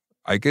maquinarias.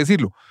 Hay que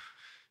decirlo.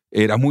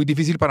 Era muy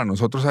difícil para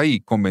nosotros ahí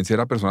convencer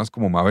a personas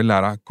como Mabel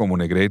Lara, como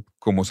Negret,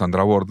 como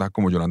Sandra Borda,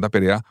 como Yolanda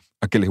Perea,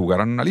 a que le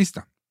jugaran una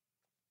lista.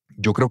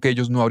 Yo creo que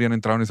ellos no habrían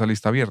entrado en esa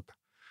lista abierta,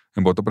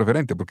 en voto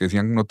preferente, porque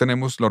decían no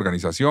tenemos la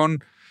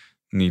organización,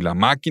 ni la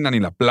máquina, ni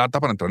la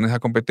plata para entrar en esa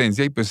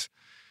competencia, y pues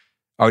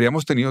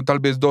habríamos tenido tal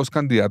vez 2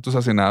 candidatos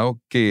a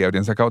Senado que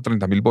habrían sacado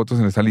 30,000 votos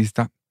en esa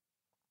lista,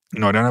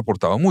 no habrían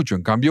aportado mucho.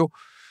 En cambio,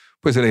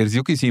 pues el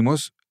ejercicio que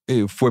hicimos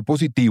fue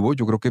positivo.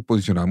 Yo creo que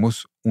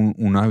posicionamos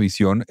una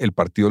visión. El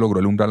partido logró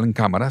el umbral en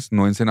cámaras,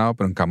 no en Senado,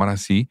 pero en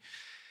cámaras sí.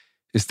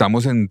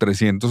 Estamos en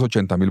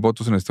 380,000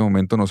 votos en este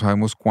momento. No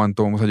sabemos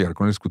cuánto vamos a llegar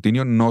con el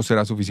escrutinio. No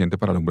será suficiente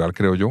para el umbral,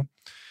 creo yo.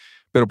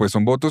 Pero pues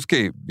son votos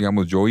que,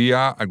 digamos, yo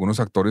oía a algunos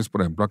actores,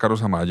 por ejemplo a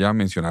Carlos Amaya,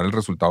 mencionar el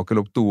resultado que él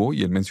obtuvo,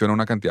 y él menciona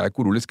una cantidad de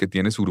curules que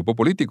tiene su grupo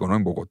político, ¿no?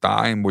 En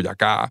Bogotá, en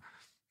Boyacá,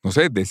 no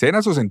sé,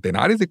 decenas o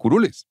centenares de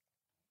curules.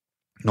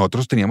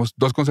 Nosotros teníamos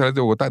 2 concejales de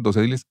Bogotá, 2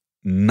 ediles,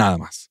 nada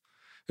más.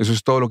 Eso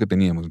es todo lo que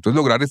teníamos. Entonces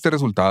lograr este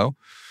resultado,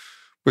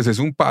 pues es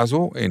un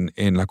paso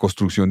en la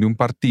construcción de un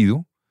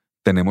partido.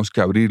 Tenemos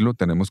que abrirlo,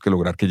 tenemos que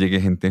lograr que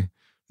llegue gente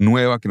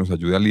nueva que nos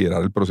ayude a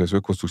liderar el proceso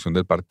de construcción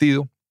del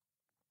partido.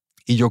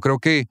 Y yo creo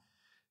que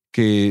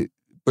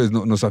pues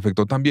nos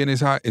afectó también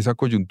esa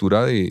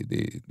coyuntura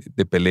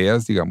de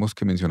peleas, digamos,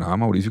 que mencionaba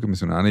Mauricio, que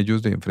mencionaban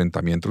ellos, de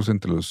enfrentamientos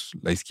entre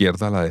la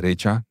izquierda, la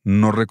derecha.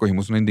 No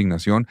recogimos una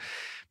indignación.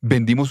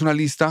 Vendimos una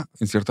lista,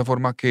 en cierta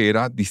forma, que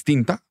era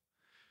distinta,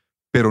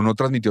 pero no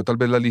transmitió tal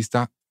vez la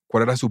lista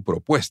cuál era su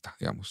propuesta,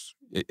 digamos.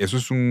 Eso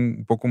es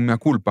un poco una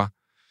culpa,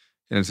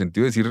 en el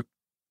sentido de decir,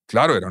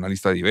 claro, era una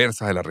lista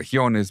diversa de las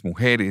regiones,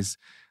 mujeres,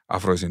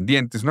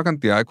 afrodescendientes, una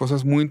cantidad de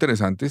cosas muy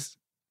interesantes,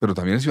 pero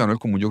también el ciudadano del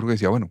común yo creo que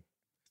decía, bueno,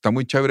 está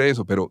muy chévere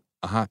eso, pero,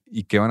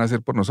 ¿y qué van a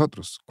hacer por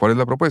nosotros? ¿Cuál es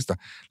la propuesta?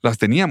 Las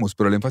teníamos,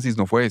 pero el énfasis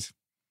no fue ese.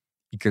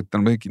 Y que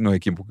tal vez nos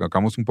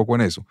equivocamos un poco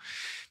en eso.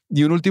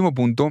 Y un último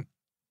punto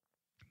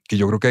que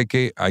yo creo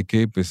que hay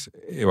que pues,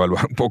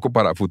 evaluar un poco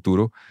para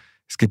futuro,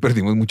 es que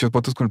perdimos muchos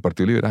votos con el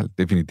Partido Liberal,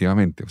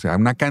 definitivamente. O sea,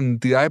 una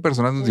cantidad de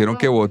personas nos dijeron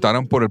que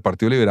votaron por el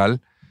Partido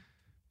Liberal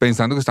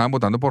pensando que estaban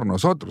votando por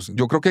nosotros.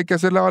 Yo creo que hay que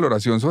hacer la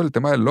valoración sobre el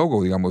tema del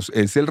logo, digamos,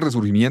 es el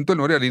resurgimiento del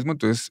neoliberalismo.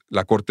 Entonces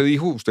la Corte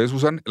dijo, ustedes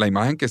usan la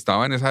imagen que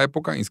estaba en esa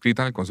época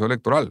inscrita en el Consejo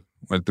Electoral,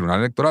 o el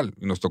Tribunal Electoral,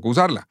 y nos tocó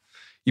usarla.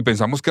 Y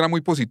pensamos que era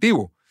muy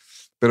positivo.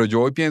 Pero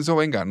yo hoy pienso,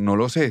 venga, no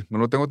lo sé, no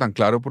lo tengo tan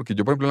claro, porque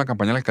yo, por ejemplo, en la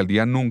campaña de la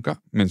alcaldía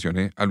nunca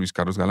mencioné a Luis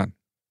Carlos Galán.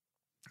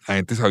 La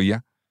gente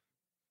sabía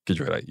que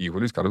yo era hijo de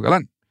Luis Carlos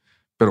Galán,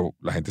 pero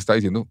la gente está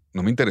diciendo,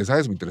 no me interesa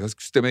eso, me interesa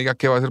que usted me diga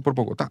qué va a hacer por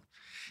Bogotá.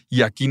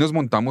 Y aquí nos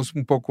montamos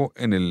un poco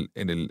en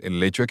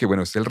el hecho de que,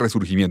 bueno, este es el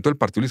resurgimiento del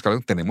partido Luis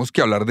Carlos, tenemos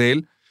que hablar de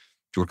él.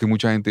 Yo creo que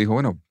mucha gente dijo,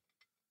 bueno,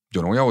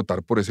 yo no voy a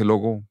votar por ese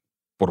logo,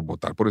 por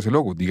votar por ese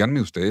logo.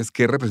 Díganme ustedes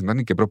qué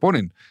representan y qué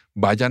proponen.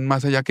 Vayan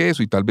más allá que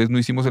eso. Y tal vez no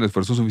hicimos el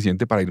esfuerzo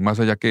suficiente para ir más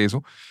allá que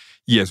eso.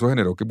 Y eso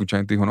generó que mucha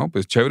gente dijo, no,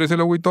 pues chévere ese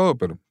logo y todo,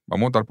 pero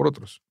vamos a votar por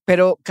otros.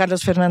 Pero,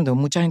 Carlos Fernando,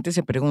 mucha gente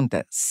se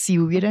pregunta, si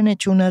hubieran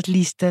hecho unas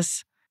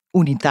listas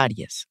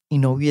unitarias y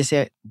no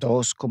hubiese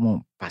 2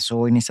 como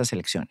pasó en estas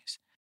elecciones,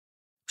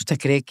 ¿usted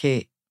cree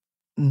que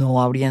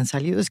no habrían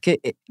salido? Es que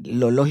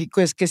lo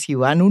lógico es que si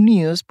van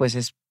unidos, pues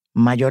es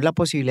mayor la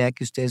posibilidad de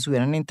que ustedes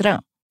hubieran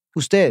entrado.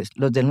 Ustedes,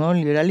 los del nuevo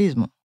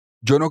liberalismo.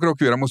 Yo no creo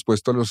que hubiéramos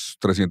puesto los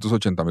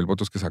 380,000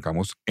 votos que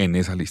sacamos en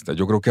esa lista.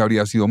 Yo creo que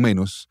habría sido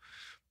menos,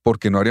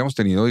 porque no habríamos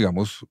tenido,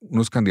 digamos,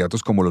 unos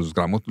candidatos como los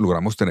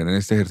logramos tener en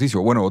este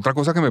ejercicio. Bueno, otra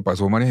cosa que me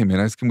pasó, María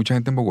Jimena, es que mucha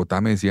gente en Bogotá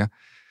me decía,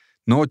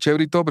 no,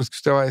 chévere y todo, pero es que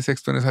usted va de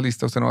sexto en esa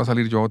lista, usted no va a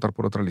salir, yo voy a votar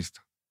por otra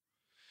lista.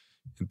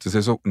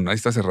 Entonces eso, una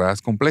lista cerrada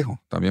es complejo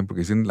también,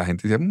 porque la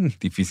gente dice,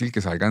 difícil que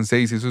salgan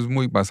 6, eso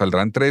es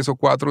saldrán 3 o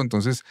 4,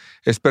 entonces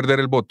es perder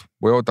el voto,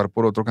 voy a votar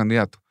por otro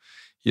candidato.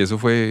 Y eso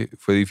fue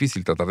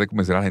difícil, tratar de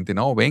convencer a la gente,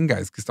 no, venga,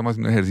 es que estamos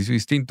haciendo un ejercicio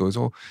distinto.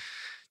 Eso,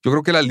 yo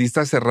creo que las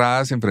listas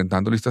cerradas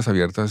enfrentando listas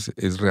abiertas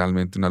es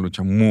realmente una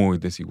lucha muy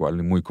desigual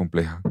y muy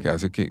compleja, que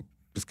hace que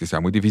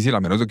sea muy difícil,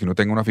 a menos de que uno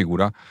tenga una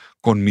figura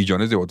con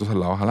millones de votos al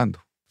lado jalando.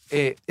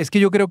 Es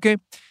que yo creo que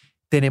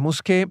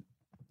tenemos que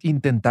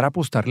intentar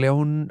apostarle a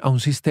un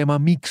sistema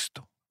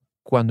mixto.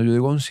 Cuando yo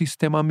digo un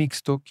sistema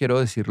mixto, quiero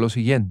decir lo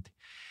siguiente.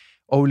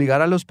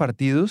 Obligar a los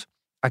partidos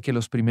a que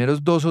los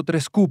primeros 2 o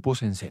 3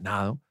 cupos en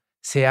Senado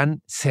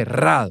sean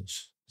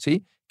cerrados,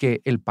 ¿sí? Que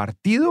el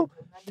partido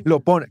lo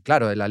pone,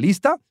 claro, de la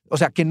lista, o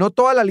sea, que no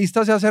toda la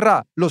lista sea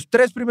cerrada. Los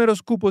 3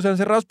 primeros cupos sean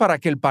cerrados para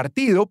que el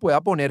partido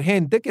pueda poner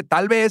gente que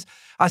tal vez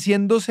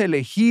haciéndose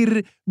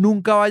elegir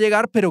nunca va a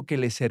llegar, pero que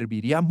le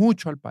serviría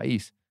mucho al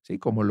país. ¿Sí?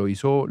 Como lo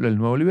hizo el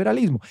nuevo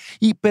liberalismo.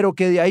 Pero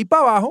que de ahí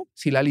para abajo,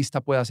 sí la lista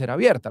pueda ser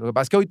abierta. Lo que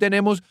pasa es que hoy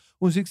tenemos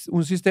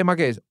un sistema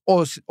que es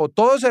o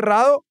todo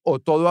cerrado o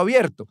todo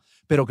abierto.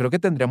 Pero creo que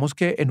tendríamos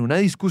que, en una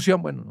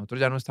discusión, bueno,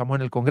 nosotros ya no estamos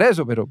en el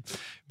Congreso,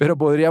 pero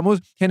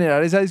podríamos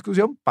generar esa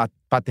discusión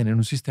para tener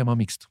un sistema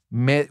mixto.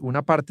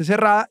 Una parte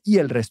cerrada y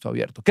el resto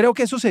abierto. Creo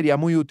que eso sería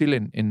muy útil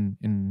en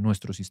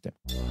nuestro sistema.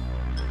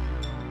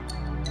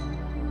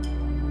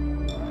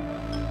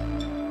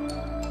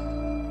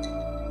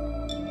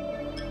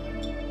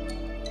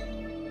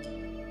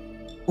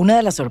 Una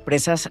de las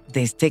sorpresas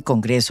de este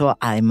Congreso,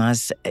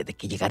 además de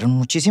que llegaron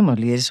muchísimos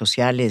líderes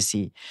sociales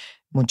y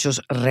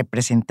muchos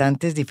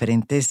representantes de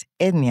diferentes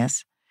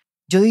etnias,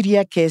 yo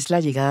diría que es la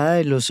llegada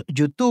de los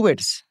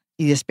youtubers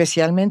y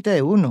especialmente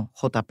de uno,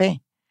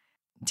 JP.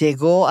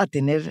 Llegó a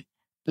tener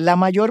la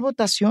mayor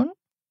votación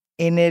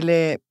en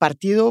el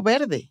Partido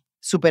Verde,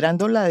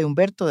 superando la de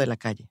Humberto de la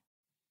Calle,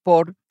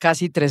 por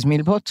casi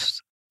 3.000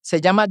 votos.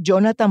 Se llama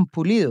Jonathan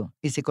Pulido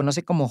y se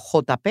conoce como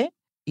JP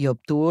y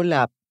obtuvo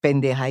la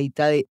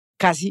pendejadita de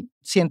casi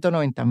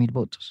 190.000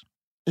 votos.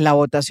 La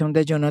votación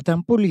de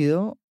Jonathan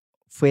Pulido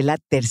fue la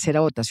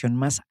tercera votación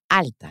más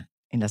alta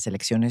en las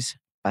elecciones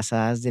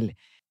pasadas del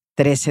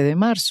 13 de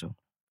marzo,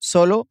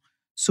 solo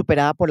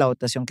superada por la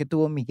votación que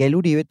tuvo Miguel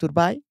Uribe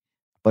Turbay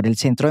por el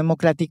Centro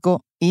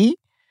Democrático y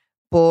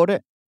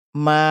por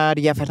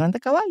María Fernanda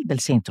Cabal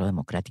del Centro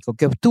Democrático,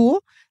 que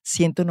obtuvo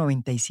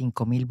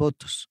 195.000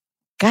 votos,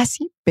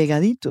 casi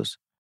pegaditos.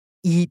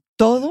 Y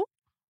todo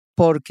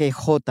porque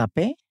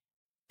JP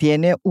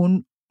tiene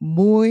un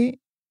muy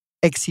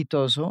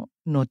exitoso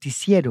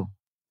noticiero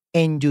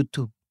en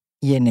YouTube.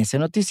 Y en ese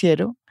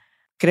noticiero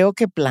creo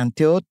que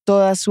planteó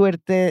toda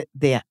suerte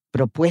de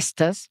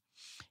propuestas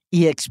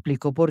y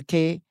explicó por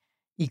qué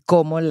y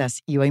cómo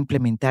las iba a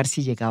implementar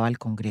si llegaba al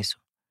Congreso.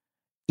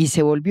 Y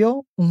se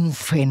volvió un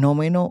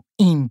fenómeno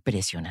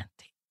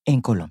impresionante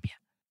en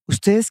Colombia.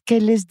 ¿Ustedes qué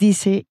les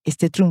dice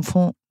este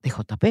triunfo de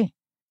JP?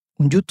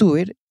 Un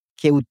youtuber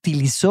que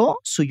utilizó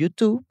su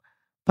YouTube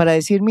para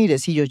decir, mire,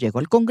 si yo llego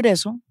al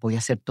Congreso, voy a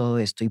hacer todo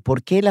esto. ¿Y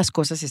por qué las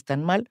cosas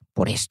están mal?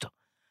 Por esto.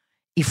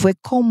 Y fue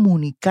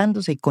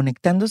comunicándose y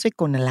conectándose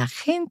con la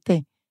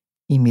gente.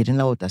 Y miren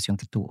la votación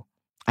que tuvo.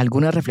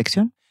 ¿Alguna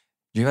reflexión?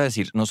 Yo iba a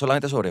decir, no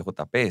solamente sobre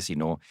JP,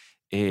 sino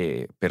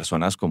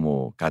personas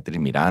como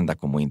Catherine Miranda,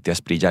 como Inti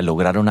Asprilla,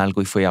 lograron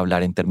algo y fue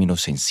hablar en términos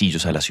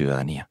sencillos a la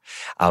ciudadanía.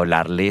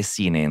 Hablarle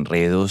sin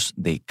enredos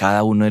de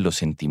cada uno de los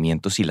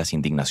sentimientos y las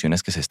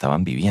indignaciones que se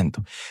estaban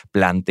viviendo.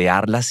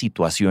 Plantear las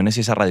situaciones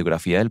y esa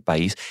radiografía del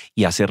país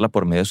y hacerla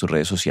por medio de sus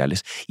redes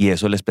sociales. Y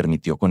eso les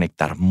permitió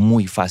conectar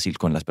muy fácil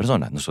con las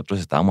personas. Nosotros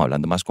estábamos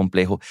hablando más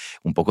complejo,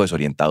 un poco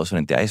desorientados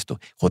frente a esto.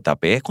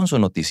 JP con su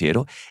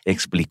noticiero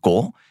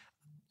explicó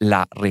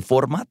la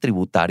reforma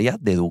tributaria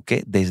de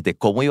Duque, desde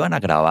cómo iban a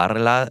grabar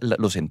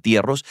los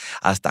entierros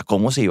hasta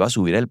cómo se iba a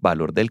subir el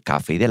valor del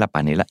café y de la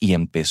panela, y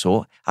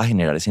empezó a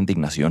generar esa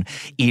indignación.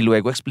 Y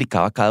luego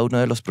explicaba cada uno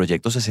de los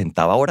proyectos, se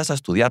sentaba horas a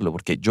estudiarlo,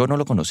 porque yo no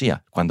lo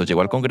conocía. Cuando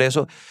llegó al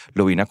Congreso,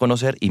 lo vine a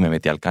conocer y me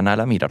metí al canal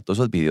a mirar todos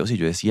esos videos y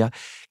yo decía,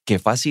 qué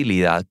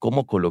facilidad,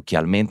 como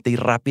coloquialmente y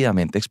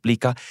rápidamente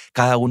explica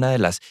cada una de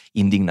las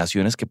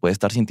indignaciones que puede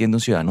estar sintiendo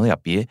un ciudadano de a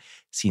pie,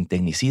 sin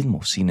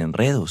tecnicismo, sin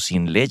enredos,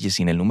 sin leyes,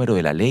 sin el número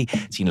de la ley,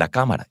 sin la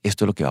Cámara.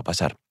 Esto es lo que va a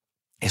pasar.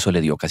 Eso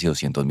le dio casi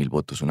 200.000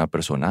 votos. Una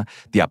persona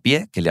de a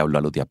pie que le habló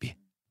a los de a pie.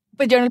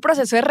 Pues yo en el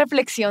proceso de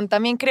reflexión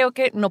también creo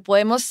que no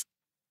podemos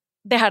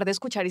dejar de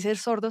escuchar y ser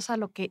sordos a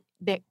lo que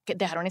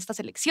dejaron estas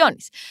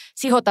elecciones.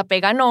 Si JP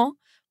ganó,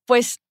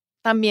 pues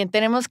también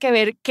tenemos que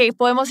ver qué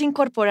podemos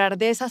incorporar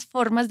de esas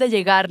formas de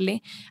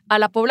llegarle a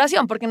la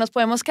población, porque nos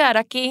podemos quedar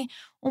aquí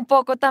un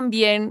poco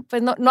también,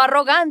 pues no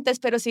arrogantes,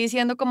 pero sí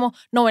diciendo como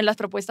no ven las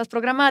propuestas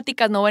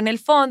programáticas, no ven el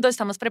fondo,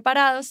 estamos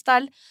preparados,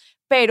 tal,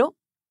 pero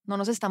no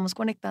nos estamos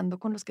conectando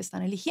con los que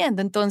están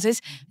eligiendo.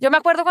 Entonces, yo me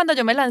acuerdo cuando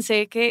yo me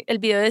lancé que el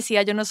video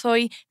decía, yo no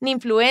soy ni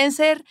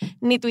influencer,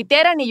 ni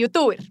tuitera, ni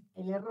youtuber.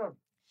 El error.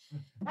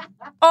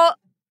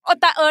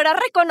 Ahora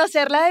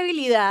reconocer la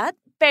debilidad,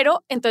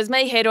 pero entonces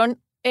me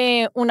dijeron,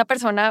 una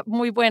persona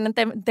muy buena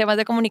en temas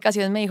de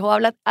comunicación me dijo,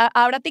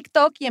 abra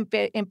TikTok y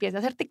empieza a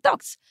hacer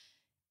TikToks.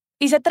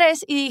 Hice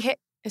 3 y dije,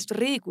 esto es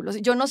ridículo.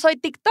 Yo no soy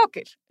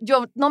TikToker.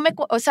 Yo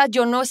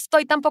no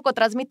estoy tampoco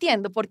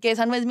transmitiendo porque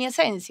esa no es mi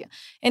esencia.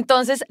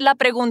 Entonces, la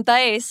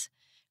pregunta es,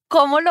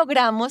 ¿cómo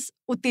logramos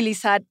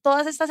utilizar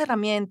todas estas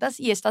herramientas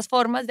y estas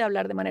formas de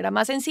hablar de manera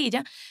más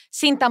sencilla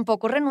sin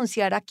tampoco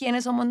renunciar a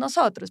quiénes somos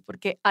nosotros?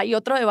 Porque hay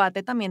otro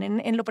debate también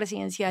en lo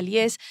presidencial y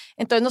es,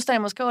 entonces nos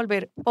tenemos que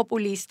volver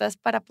populistas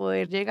para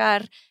poder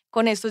llegar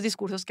con estos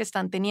discursos que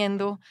están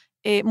teniendo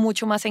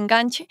mucho más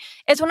enganche.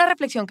 Es una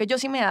reflexión que yo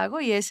sí me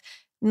hago y es,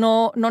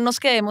 no nos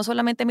quedemos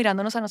solamente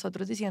mirándonos a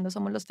nosotros diciendo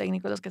somos los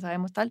técnicos los que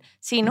sabemos tal,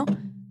 sino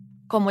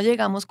cómo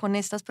llegamos con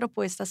estas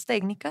propuestas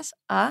técnicas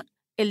a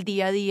el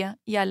día a día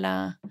y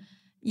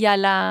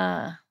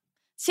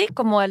sí,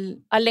 como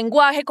al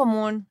lenguaje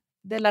común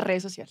de las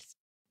redes sociales.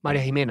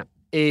 María Jimena,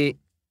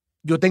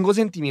 yo tengo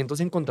sentimientos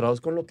encontrados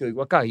con lo que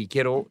oigo acá y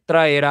quiero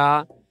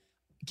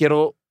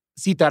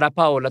citar a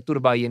Paola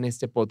Turbay en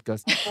este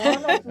podcast.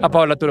 A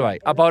Paola Turbay.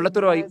 A Paola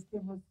Turbay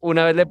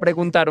una vez le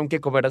preguntaron que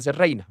cómo era ser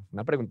reina.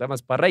 Una pregunta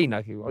más para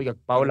reina. Oiga,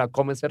 Paola,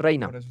 ¿cómo es ser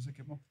reina? Por eso se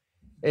quemó.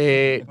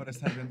 Por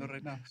estar viendo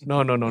reinados.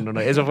 No.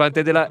 Eso fue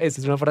antes esta es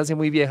una frase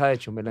muy vieja, de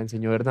hecho, me la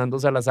enseñó Hernando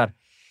Salazar.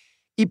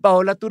 Y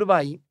Paola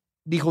Turbay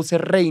dijo,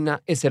 ser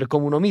reina es ser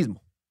como uno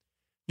mismo.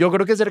 Yo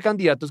creo que ser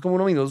candidato es como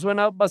uno mismo.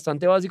 Suena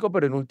bastante básico,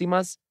 pero en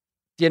últimas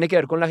tiene que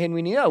ver con la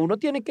genuinidad. Uno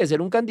tiene que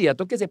ser un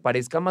candidato que se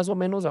parezca más o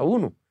menos a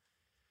uno.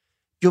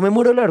 yo me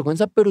muero de la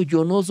vergüenza, pero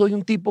yo no soy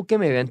un tipo que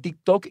me vea en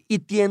TikTok y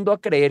tiendo a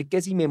creer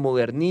que si me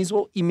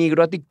modernizo y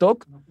migro a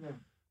TikTok,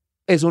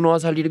 eso no va a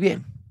salir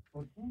bien.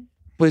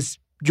 Pues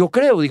yo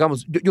creo,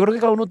 digamos, yo creo que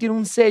cada uno tiene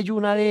un sello,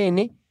 un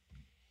ADN,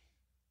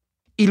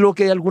 y lo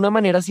que de alguna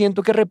manera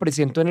siento que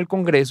represento en el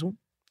Congreso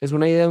es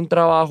una idea de un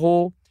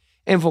trabajo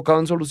enfocado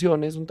en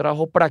soluciones, un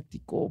trabajo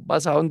práctico,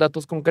 basado en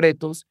datos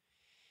concretos,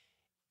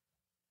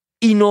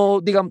 y no,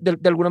 digamos,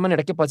 de alguna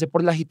manera que pase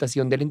por la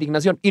agitación de la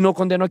indignación. Y no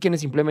condeno a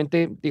quienes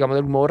simplemente, digamos, de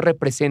algún modo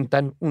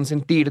representan un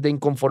sentir de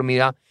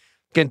inconformidad,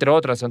 que entre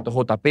otras, tanto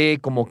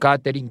JP como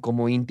Catering,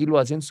 como Inti lo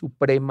hacen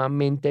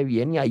supremamente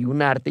bien y hay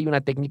un arte y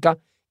una técnica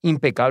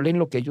impecable en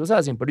lo que ellos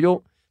hacen. Pero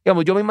yo,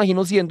 digamos, yo me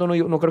imagino siendo, no,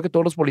 yo no creo que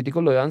todos los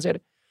políticos lo deban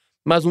ser,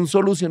 más un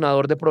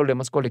solucionador de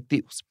problemas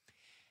colectivos.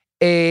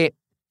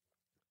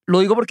 Lo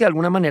digo porque de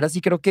alguna manera sí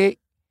creo que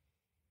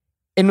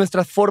en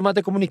nuestras formas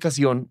de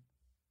comunicación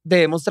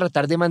debemos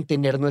tratar de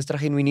mantener nuestra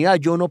genuinidad.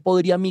 Yo no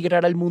podría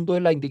migrar al mundo de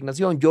la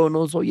indignación. Yo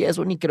no soy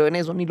eso, ni creo en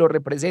eso, ni lo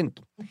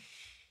represento.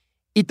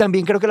 Y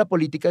también creo que la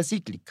política es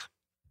cíclica.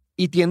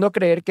 Y tiendo a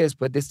creer que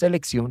después de esta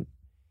elección,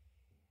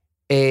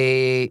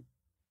 y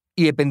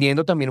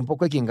dependiendo también un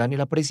poco de quién gane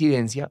la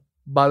presidencia,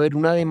 va a haber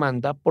una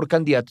demanda por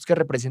candidatos que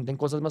representen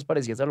cosas más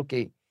parecidas a lo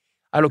que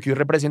hoy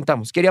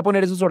representamos. Quería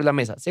poner eso sobre la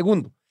mesa.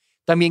 Segundo,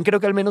 también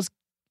creo que al menos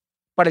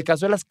para el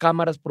caso de las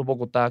cámaras por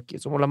Bogotá, que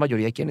somos la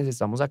mayoría de quienes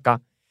estamos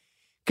acá,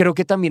 creo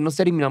que también nos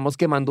terminamos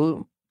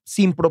quemando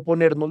sin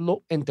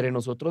proponérnoslo entre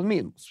nosotros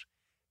mismos.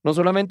 No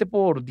solamente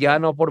por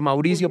Diana o por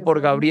Mauricio, por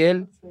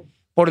Gabriel,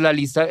 por en la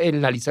lista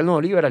del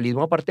nuevo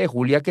liberalismo, aparte de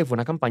Julia, que fue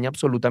una campaña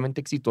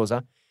absolutamente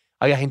exitosa,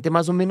 había gente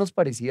más o menos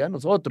parecida a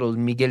nosotros,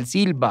 Miguel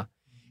Silva,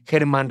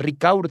 Germán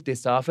Ricaurte,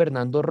 estaba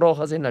Fernando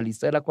Rojas en la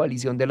lista de la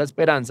coalición de la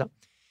esperanza.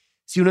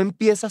 Si uno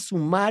empieza a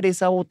sumar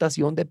esa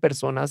votación de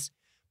personas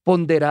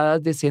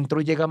ponderadas de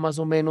centro, llega más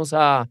o menos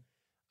a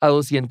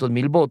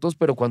 200,000 votos,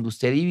 pero cuando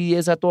usted divide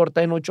esa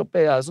torta en 8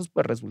 pedazos,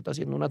 pues resulta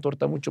siendo una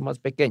torta mucho más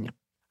pequeña.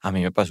 A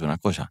mí me pasó una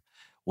cosa.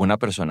 Una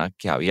persona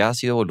que había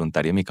sido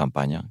voluntaria en mi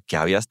campaña, que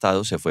había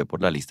estado, se fue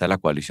por la lista de la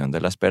coalición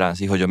de la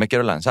esperanza y dijo, yo me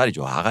quiero lanzar. Y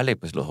yo, hágale,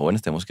 pues los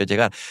jóvenes tenemos que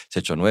llegar.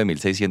 Se echó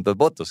 9,600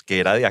 votos, que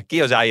era de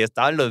aquí. O sea, ahí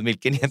estaban los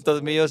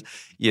 1,500 míos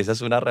y esa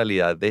es una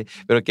realidad de...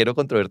 Pero quiero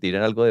controvertir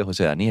en algo de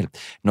José Daniel.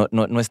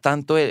 No es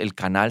tanto el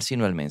canal,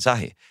 sino el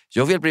mensaje.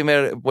 Yo fui el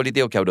primer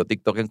político que abrió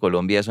TikTok en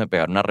Colombia, eso me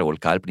pegaron una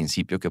revolcada al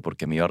principio, que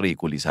porque me iba a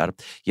ridiculizar,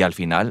 y al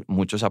final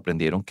muchos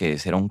aprendieron que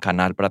ese era un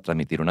canal para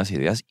transmitir unas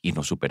ideas y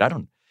nos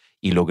superaron.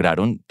 Y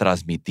lograron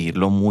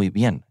transmitirlo muy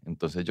bien.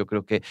 Entonces yo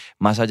creo que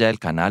más allá del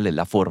canal es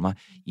la forma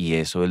y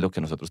eso es lo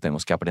que nosotros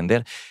tenemos que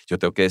aprender. Yo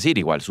tengo que decir,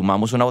 igual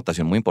sumamos una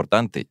votación muy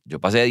importante. Yo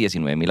pasé de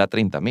 19,000 a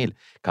 30,000.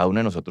 Cada uno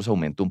de nosotros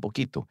aumentó un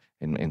poquito,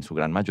 en su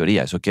gran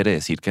mayoría. Eso quiere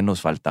decir que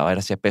nos faltaba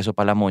ese peso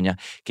para la moña,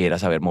 que era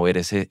saber mover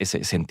ese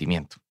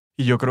sentimiento.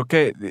 Y yo creo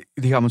que,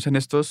 digamos, en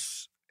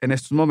estos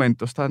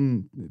momentos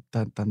tan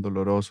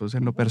dolorosos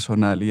en lo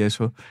personal y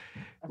eso,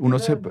 uno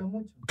se...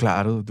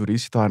 Claro,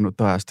 durísimo,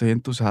 todavía estoy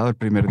entusado. El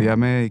primer día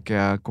me dediqué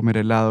a comer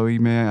helado y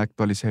me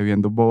actualicé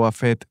viendo Boba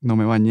Fett, no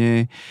me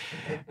bañé,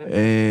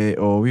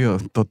 obvio,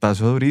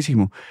 totazo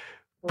durísimo.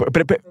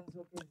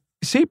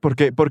 Sí,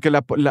 porque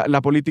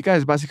la política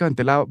es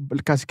básicamente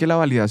casi que la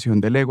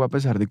validación del ego, a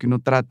pesar de que uno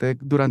trate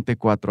durante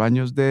 4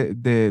 años de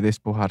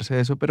despojarse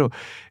de eso, pero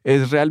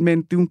es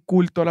realmente un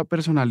culto a la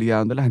personalidad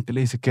donde la gente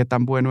le dice qué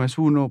tan bueno es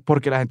uno,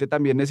 porque la gente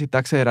también necesita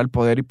acceder al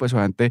poder y pues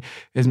obviamente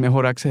es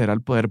mejor acceder al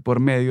poder por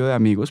medio de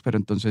amigos, pero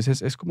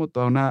entonces es como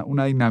toda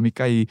una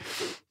dinámica ahí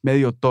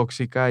medio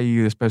tóxica y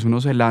después uno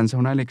se lanza a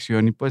una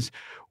elección y pues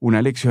una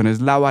elección es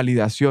la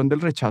validación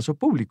del rechazo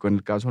público. En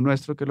el caso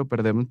nuestro que lo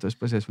perdemos, entonces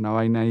pues es una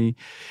vaina ahí,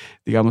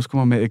 digamos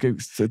como...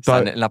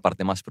 Están en la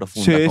parte más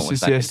profunda, sí, como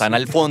sí, están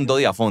al fondo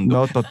y a fondo.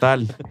 No,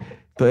 total.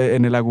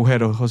 En el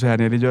agujero, José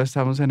Daniel y yo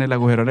estamos en el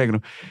agujero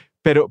negro.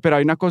 Pero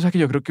hay una cosa que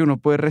yo creo que uno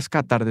puede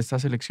rescatar de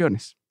estas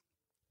elecciones.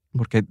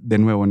 Porque, de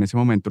nuevo, en ese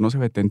momento uno se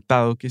ve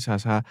tentado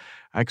quizás a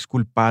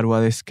exculpar o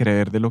a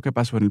descreer de lo que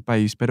pasó en el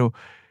país, pero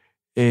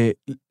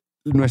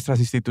nuestras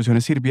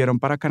instituciones sirvieron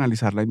para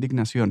canalizar la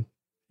indignación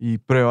y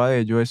prueba de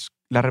ello es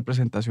la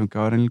representación que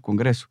va a haber en el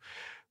Congreso,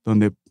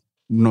 donde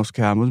nos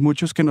quedamos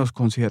muchos que nos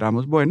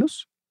consideramos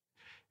buenos,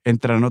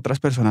 entraron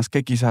otras personas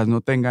que quizás no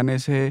tengan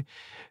esa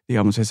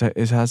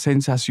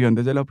sensación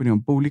desde la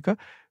opinión pública,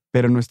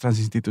 pero nuestras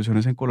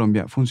instituciones en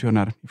Colombia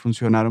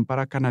funcionaron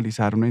para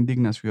canalizar una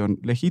indignación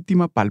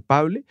legítima,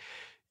 palpable,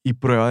 y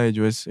prueba de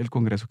ello es el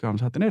Congreso que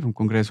vamos a tener, un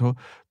Congreso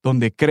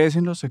donde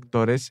crecen los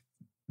sectores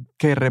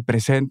que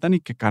representan y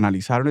que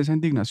canalizaron esa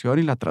indignación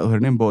y la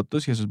tradujeron en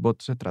votos y esos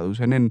votos se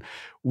traducen en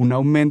un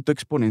aumento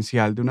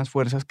exponencial de unas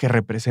fuerzas que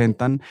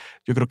representan,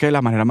 yo creo que de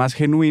la manera más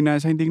genuina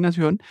esa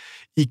indignación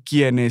y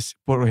quienes,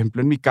 por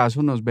ejemplo, en mi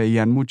caso, nos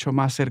veían mucho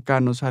más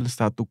cercanos al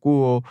statu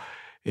quo,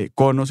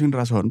 con o sin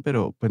razón,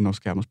 pero pues nos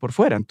quedamos por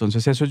fuera.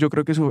 Entonces eso yo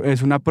creo que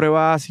es una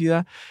prueba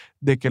ácida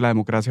de que la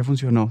democracia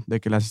funcionó, de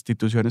que las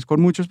instituciones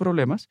con muchos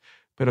problemas,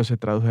 pero se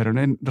tradujeron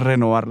en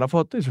renovar la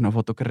foto. Es una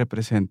foto que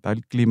representa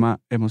el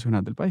clima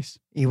emocional del país.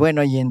 Y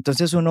bueno, y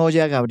entonces uno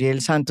oye a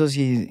Gabriel Santos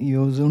y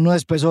uno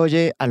después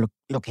oye a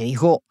lo que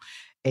dijo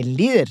el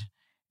líder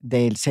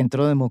del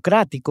Centro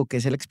Democrático, que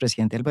es el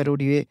expresidente Álvaro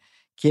Uribe,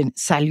 quien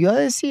salió a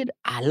decir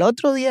al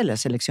otro día de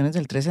las elecciones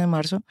del 13 de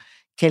marzo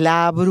que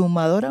la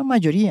abrumadora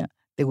mayoría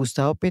de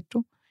Gustavo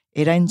Petro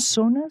era en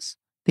zonas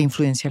de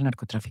influencia del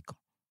narcotráfico,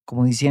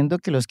 como diciendo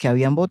que los que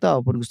habían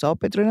votado por Gustavo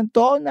Petro eran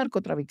todos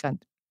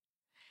narcotraficantes.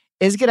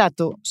 Es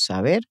grato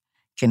saber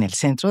que en el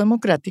Centro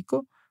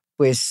Democrático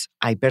pues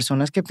hay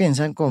personas que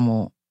piensan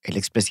como el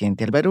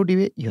expresidente Álvaro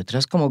Uribe y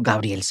otras como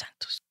Gabriel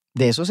Santos.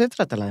 De eso se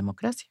trata la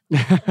democracia.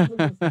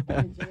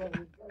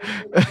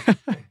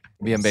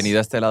 Bienvenido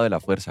a este lado de la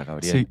fuerza,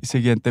 Gabriel. Sí,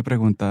 siguiente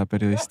pregunta,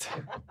 periodista.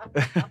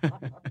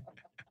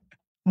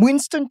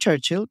 Winston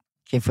Churchill,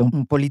 que fue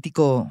un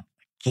político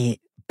que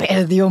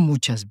perdió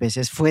muchas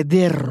veces, fue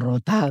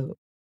derrotado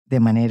de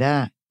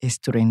manera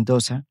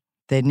estruendosa,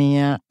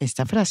 tenía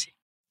esta frase: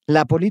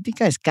 la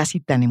política es casi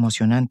tan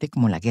emocionante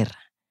como la guerra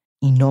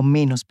y no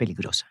menos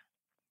peligrosa.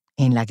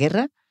 En la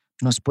guerra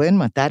nos pueden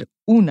matar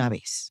una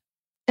vez,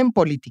 en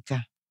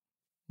política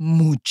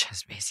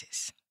muchas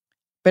veces.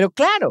 Pero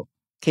claro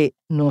que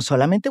no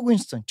solamente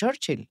Winston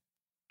Churchill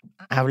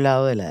ha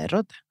hablado de la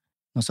derrota.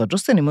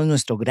 Nosotros tenemos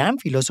nuestro gran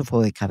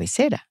filósofo de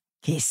cabecera,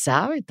 que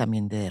sabe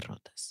también de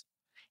derrotas,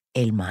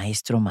 el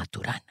maestro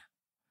Maturana.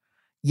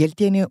 Y él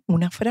tiene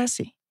una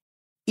frase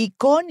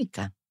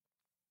icónica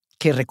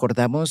que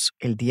recordamos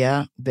el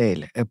día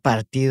del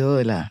partido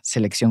de la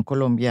Selección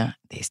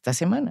Colombia de esta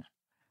semana.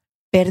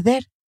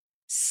 Perder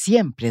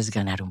siempre es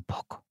ganar un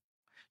poco.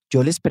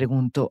 Yo les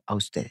pregunto a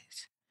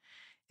ustedes,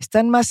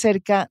 ¿están más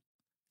cerca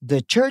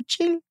de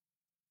Churchill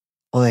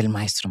o del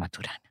maestro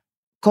Maturana?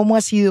 ¿Cómo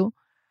ha sido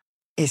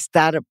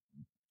estar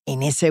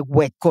en ese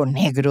hueco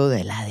negro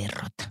de la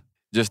derrota?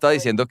 Yo estaba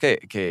diciendo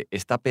que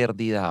esta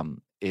pérdida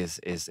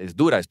es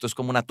dura. Esto es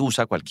como una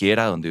tusa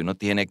cualquiera donde uno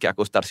tiene que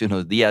acostarse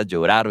unos días,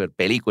 llorar, ver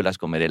películas,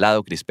 comer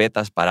helado,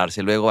 crispetas,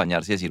 pararse luego,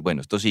 bañarse y decir,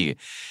 bueno, esto sigue.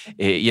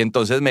 Y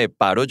entonces me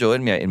paro yo,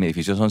 en mi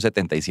edificio son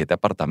 77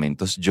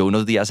 apartamentos. Yo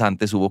unos días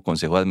antes hubo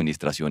consejo de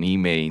administración y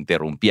me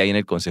interrumpí ahí en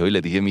el consejo y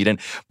les dije, miren,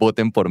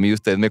 voten por mí,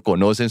 ustedes me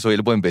conocen, soy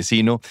el buen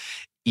vecino.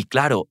 Y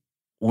claro,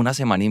 una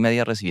semana y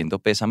media recibiendo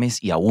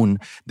pésames y aún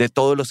de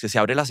todos los que se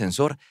abre el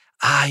ascensor,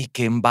 ¡ay,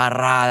 qué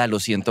embarrada! Lo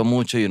siento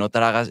mucho. Y uno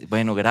traga,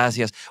 bueno,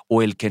 gracias.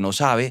 O el que no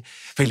sabe,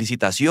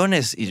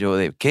 felicitaciones. Y yo,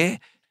 ¿de qué?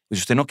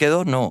 Pues usted no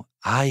quedó, no.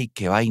 Ay,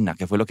 qué vaina,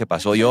 ¿qué fue lo que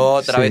pasó? Yo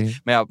otra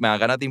vez me da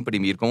ganas de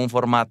imprimir como un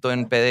formato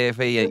en PDF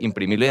y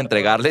imprimirlo y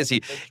entregarles.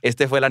 Y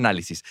este fue el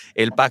análisis.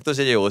 El pacto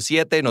se llevó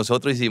 7,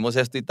 nosotros hicimos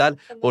esto y tal,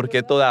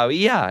 porque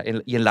todavía,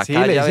 y en la calle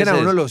le dicen a veces, a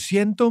uno, lo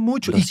siento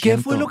mucho. ¿Y qué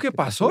fue lo que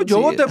pasó?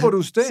 Yo voté por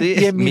usted. Sí,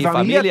 y en mi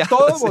familia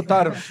todos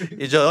votaron.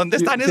 Y yo, ¿dónde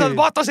están esos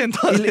votos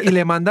entonces? Y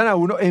le mandan a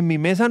uno, en mi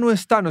mesa no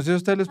está, no sé si a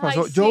ustedes les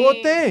pasó. Ay, yo sí.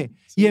 voté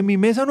y en mi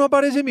mesa no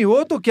aparece mi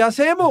voto. ¿Qué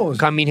hacemos?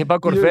 Camine para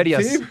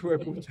Corferias. Sí,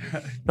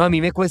 No, a mí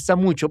me cuesta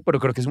mucho,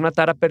 pero creo que es una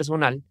tara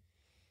personal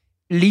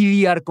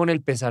lidiar con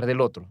el pesar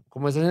del otro.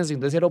 Como esa sensación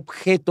de ser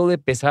objeto de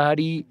pesar,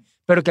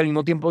 pero que al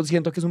mismo tiempo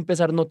siento que es un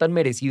pesar no tan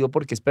merecido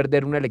porque es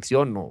perder una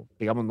elección. No,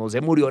 digamos, no se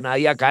murió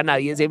nadie acá,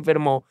 nadie se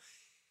enfermó.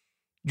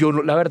 Yo,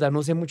 la verdad,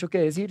 no sé mucho qué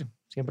decir.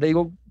 Siempre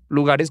digo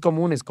lugares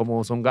comunes,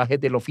 como son gajes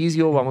del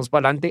oficio, vamos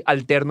para adelante,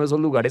 alterno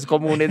esos lugares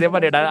comunes de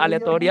manera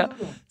aleatoria,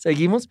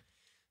 seguimos.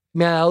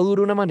 Me ha dado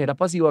duro de una manera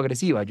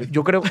pasivo-agresiva.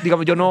 Yo creo,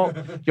 digamos,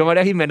 yo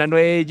María Jimena no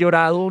he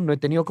llorado, no he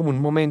tenido como un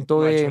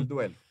momento de...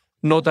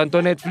 No tanto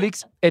en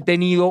Netflix, he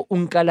tenido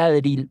un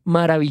caladril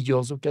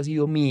maravilloso que ha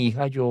sido mi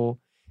hija. Yo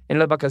en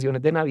las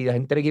vacaciones de Navidad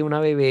entregué una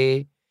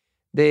bebé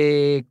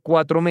de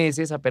 4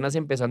 meses, apenas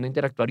empezando a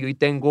interactuar, y hoy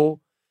tengo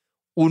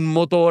un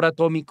motor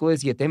atómico de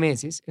 7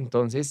 meses.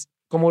 Entonces,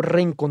 como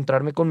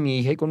reencontrarme con mi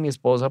hija y con mi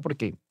esposa,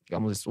 porque,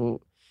 digamos,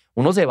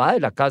 uno se va de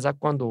la casa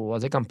cuando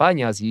hace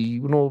campaña, así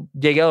uno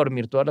llegue a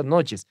dormir todas las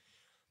noches.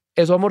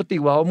 Eso ha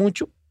amortiguado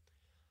mucho,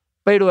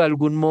 pero de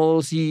algún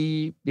modo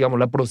sí, digamos,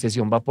 la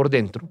procesión va por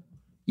dentro.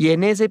 Y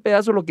en ese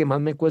pedazo lo que más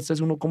me cuesta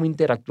es uno cómo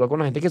interactúa con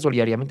la gente que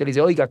solidariamente le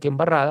dice, oiga, qué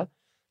embarrada.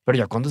 Pero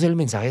ya cuando es el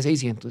mensaje de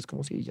 600, es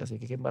como si ya sé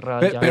que qué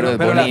embarrada. Pero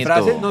las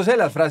frases, no sé,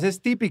 las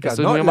frases típicas,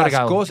 Estoy ¿no? muy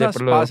amargado, Las cosas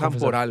te lo debo pasan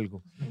confesar. por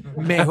algo.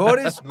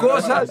 Mejores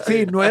cosas,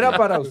 sí, no era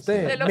para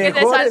usted. De lo que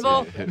te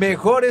salvó.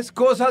 Mejores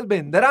cosas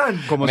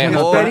vendrán. Como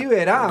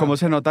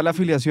se nota la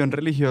afiliación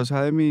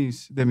religiosa de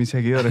mis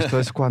seguidores. Esto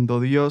es cuando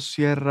Dios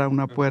cierra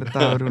una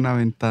puerta, abre una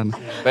ventana.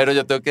 Pero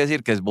yo tengo que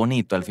decir que es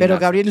bonito al final. Pero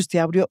Gabriel, usted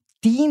abrió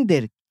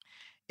Tinder,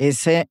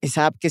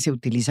 esa app que se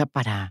utiliza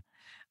para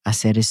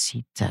hacer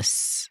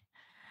citas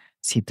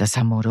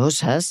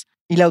amorosas,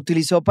 y la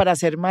utilizó para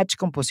hacer match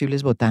con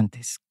posibles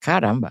votantes.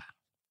 Caramba,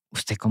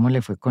 ¿usted cómo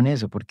le fue con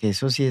eso? Porque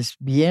eso sí es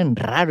bien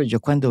raro. Yo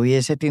cuando vi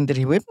ese Tinder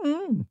dije,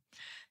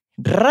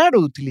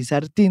 raro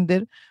utilizar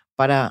Tinder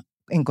para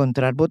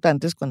encontrar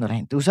votantes cuando la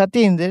gente usa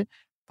Tinder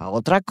para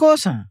otra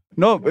cosa.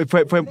 No,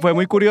 fue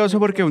muy curioso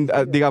porque,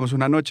 digamos,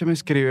 una noche me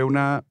escribe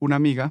una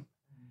amiga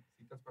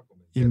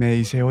y me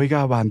dice,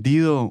 oiga,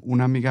 bandido,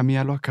 una amiga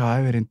mía lo acaba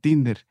de ver en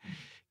Tinder.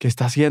 ¿Qué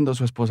está haciendo?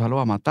 Su esposa lo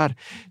va a matar.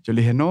 Yo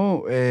le dije,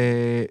 no,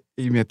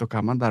 y me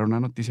tocaba mandar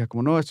una noticia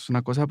como, no, esto es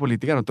una cosa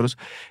política. Nosotros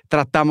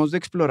tratamos de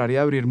explorar y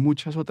abrir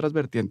muchas otras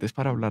vertientes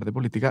para hablar de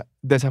política.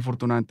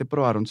 Desafortunadamente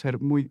probaron ser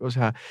muy, o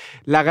sea,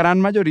 la gran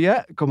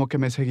mayoría como que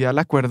me seguía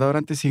la cuerda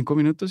durante 5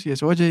 minutos y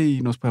es, oye,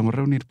 ¿y nos podemos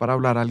reunir para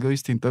hablar algo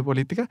distinto de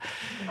política?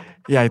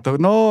 Y ahí todo,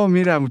 no,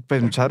 mira,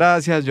 pues muchas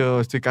gracias,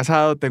 yo estoy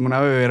casado, tengo una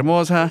bebé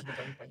hermosa.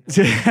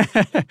 Sí,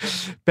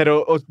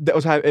 pero,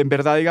 o sea, en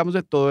verdad, digamos,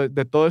 de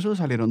todo eso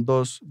salieron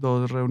dos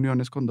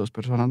reuniones con 2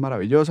 personas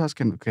maravillosas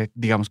que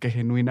digamos que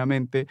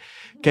genuinamente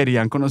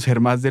querían conocer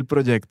más del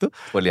proyecto.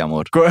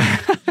 Poliamor.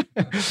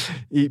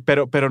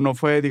 Pero no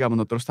fue, digamos,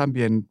 nosotros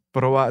también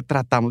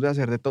tratamos de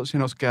hacer de todo, se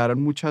nos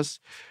quedaron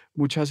muchas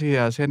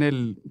ideas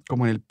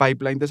como en el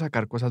pipeline de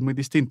sacar cosas muy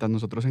distintas.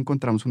 Nosotros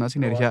encontramos una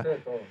sinergia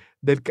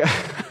del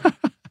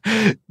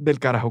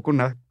carajo con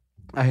una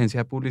agencia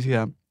de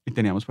publicidad. Y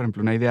teníamos, por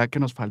ejemplo, una idea que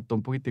nos faltó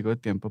un poquitico de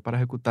tiempo para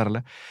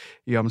ejecutarla.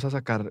 Y vamos a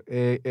sacar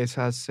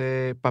esas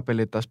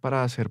papeletas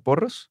para hacer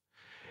porros.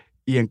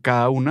 Y en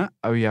cada una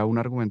había un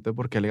argumento de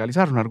por qué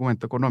legalizar, un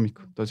argumento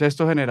económico. Entonces,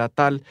 esto genera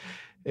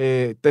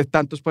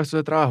tantos puestos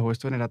de trabajo,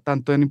 esto genera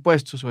tanto en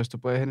impuestos, o esto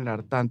puede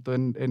generar tanto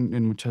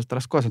en muchas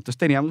otras cosas. Entonces,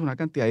 teníamos una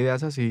cantidad de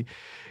ideas así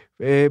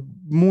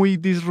muy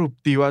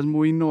disruptivas,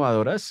 muy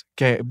innovadoras,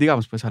 que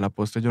digamos, pues a la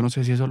postre yo no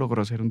sé si eso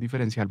logró ser un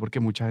diferencial, porque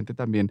mucha gente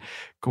también,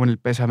 como en el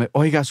pésame,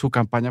 oiga, su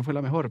campaña fue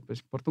la mejor,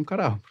 pues importa un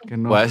carajo, porque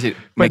no, Voy a decir,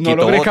 pues me no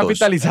quitó logré votos.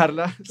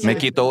 capitalizarla. Me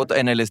quitó votos.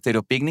 En el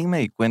Estéreo Picnic me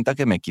di cuenta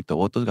que me quitó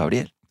votos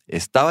Gabriel.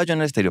 Estaba yo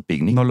en el Estéreo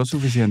Picnic. No lo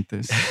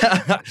suficientes.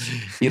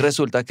 Y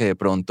resulta que de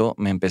pronto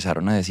me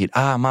empezaron a decir,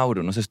 Mauro,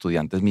 unos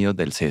estudiantes míos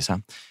del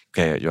CESA,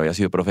 que yo había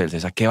sido profe del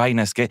CESA, qué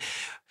vaina, es que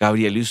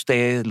Gabriel y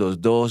ustedes,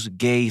 los dos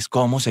gays,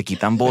 ¿cómo se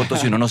quitan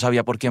votos? Y uno no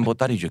sabía por quién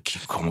votar. Y yo,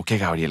 ¿cómo que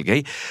Gabriel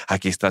gay?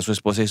 Aquí está su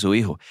esposa y su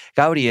hijo.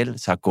 Gabriel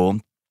sacó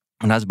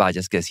unas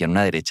vallas que decían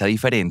una derecha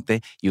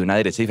diferente, y una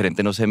derecha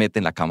diferente no se mete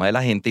en la cama de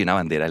la gente, y una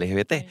bandera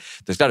LGBT.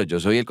 Entonces, claro, yo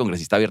soy el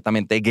congresista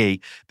abiertamente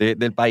gay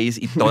del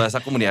país, y toda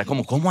esa comunidad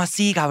como, ¿cómo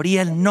así,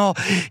 Gabriel? No.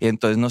 Y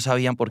entonces no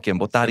sabían por quién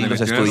votar, y los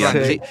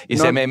estudiantes, sí, y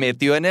no. Se me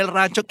metió en el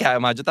rancho, que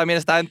además yo también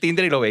estaba en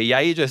Tinder y lo veía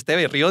ahí, yo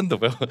berriondo.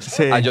 Pero,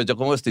 sí. Yo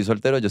como estoy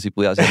soltero, yo sí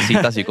pude hacer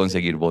citas y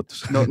conseguir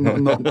votos.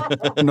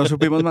 No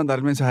supimos mandar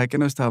el mensaje que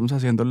nos estábamos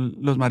haciendo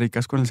los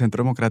maricas con el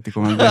Centro Democrático,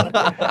 más bien.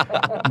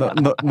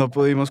 No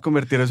pudimos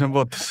convertir eso en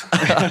votos.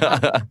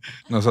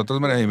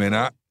 Nosotros, María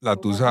Jimena, la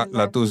tusa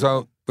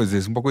pues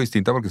es un poco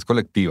distinta porque es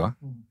colectiva.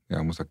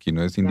 Digamos, aquí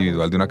no es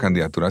individual de una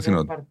candidatura,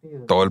 sino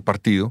todo el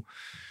partido.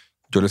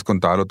 Yo les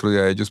contaba el otro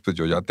día a ellos, pues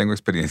yo ya tengo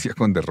experiencia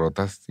con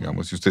derrotas.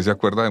 Digamos, si usted se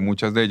acuerda de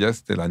muchas de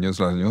ellas, de los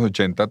años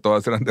 80,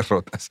 todas eran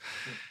derrotas.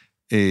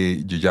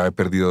 Yo ya he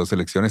perdido 2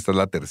 elecciones, esta es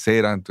la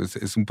tercera,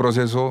 entonces es un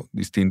proceso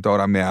distinto.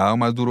 Ahora me ha dado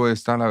más duro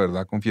esta, la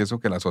verdad, confieso,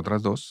 que las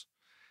otras 2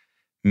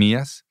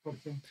 mías. ¿Por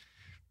qué?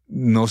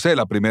 No sé,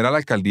 la primera, la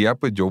alcaldía,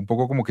 pues yo un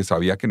poco como que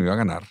sabía que no iba a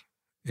ganar.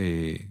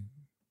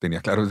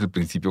 Tenía claro desde el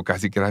principio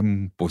casi que era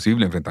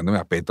imposible, enfrentándome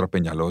a Petro, a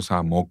Peñalosa,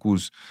 a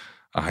Mocus,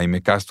 a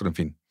Jaime Castro, en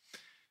fin.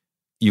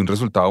 Y un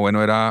resultado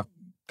bueno era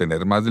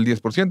tener más del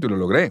 10%, y lo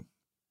logré.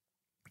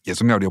 Y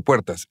eso me abrió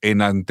puertas. En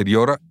la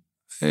anterior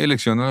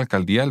elección a la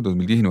alcaldía, el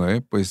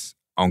 2019, pues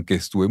aunque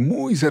estuve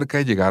muy cerca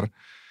de llegar,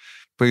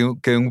 pues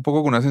quedé un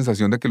poco con una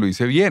sensación de que lo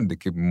hice bien, de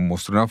que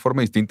mostré una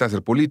forma distinta de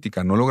hacer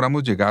política. No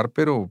logramos llegar,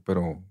 pero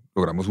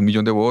logramos 1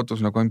 millón de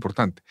votos, una cosa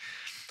importante.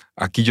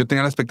 Aquí yo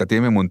tenía la expectativa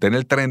y me monté en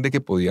el tren de que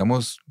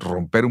podíamos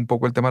romper un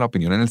poco el tema de la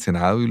opinión en el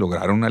Senado y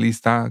lograr una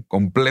lista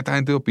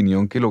completamente de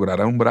opinión que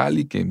lograra umbral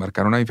y que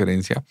marcara una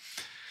diferencia.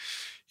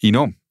 Y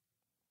no.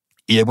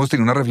 Y hemos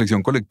tenido una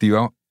reflexión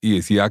colectiva, y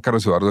decía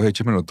Carlos Eduardo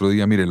Hecheme el otro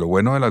día, mire, lo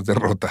bueno de las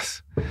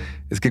derrotas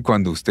es que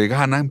cuando usted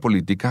gana en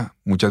política,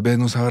 muchas veces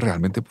no sabe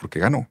realmente por qué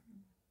ganó.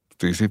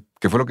 Usted dice,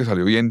 ¿qué fue lo que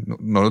salió bien?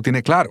 No lo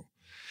tiene claro.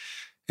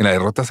 En la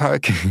derrota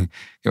sabe que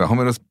más o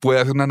menos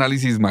puede hacer un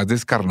análisis más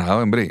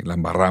descarnado. Hombre, la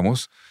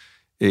embarramos.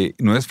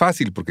 No es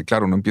fácil porque,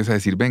 claro, uno empieza a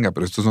decir, venga,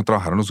 pero estos no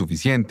trabajaron lo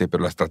suficiente,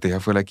 pero la estrategia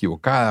fue la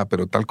equivocada,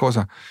 pero tal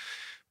cosa.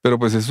 Pero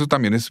pues eso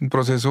también es un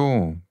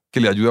proceso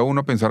que le ayuda a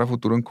uno a pensar a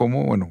futuro en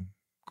cómo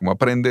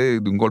aprende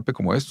de un golpe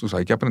como estos.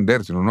 Hay que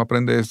aprender. Si uno no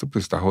aprende esto,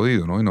 pues está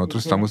jodido, ¿no? Y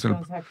nosotros estamos en...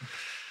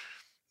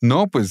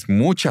 No, pues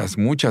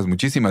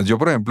muchísimas. Yo,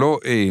 por ejemplo...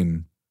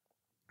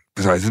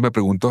 pues a veces me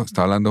pregunto,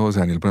 estaba hablando José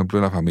Daniel, por ejemplo,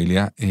 de la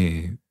familia,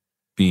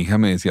 mi hija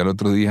me decía el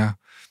otro día,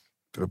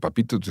 pero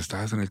papito, tú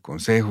estabas en el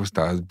consejo,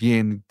 estabas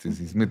bien, te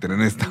hiciste meter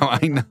en esta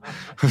vaina.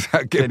 O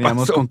sea, ¿qué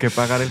Teníamos pasó? con qué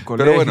pagar el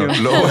colegio. Pero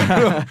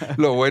bueno,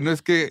 lo bueno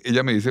es que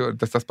ella me dice,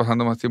 ahorita estás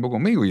pasando más tiempo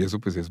conmigo, y eso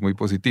pues es muy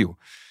positivo.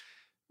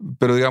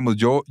 Pero digamos,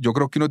 yo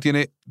creo que uno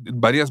tiene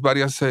varias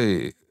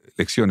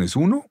lecciones.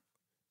 Uno,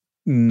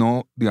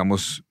 no,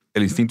 digamos,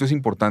 el instinto es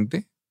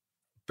importante,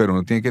 pero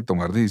uno tiene que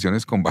tomar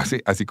decisiones con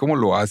base, así como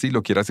lo hace y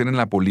lo quiere hacer en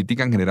la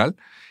política en general,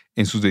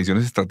 en sus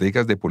decisiones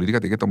estratégicas de política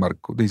tiene que tomar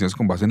decisiones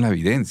con base en la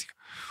evidencia.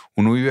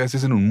 Uno vive a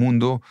veces en un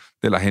mundo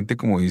de la gente,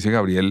 como dice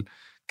Gabriel,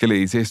 que le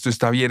dice esto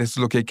está bien, esto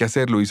es lo que hay que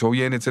hacer, lo hizo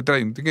bien, etcétera,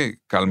 y uno tiene que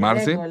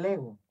calmarse,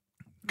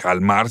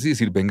 calmarse y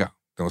decir, venga,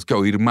 tenemos que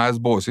oír más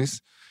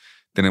voces,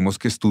 tenemos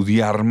que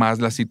estudiar más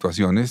las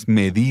situaciones,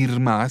 medir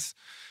más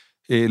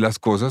las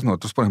cosas.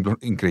 Nosotros, por ejemplo,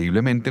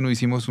 increíblemente no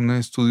hicimos un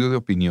estudio de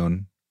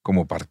opinión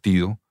como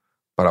partido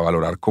para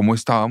valorar cómo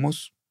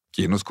estábamos,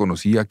 quién nos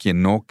conocía,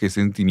 quién no, qué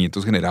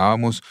sentimientos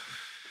generábamos.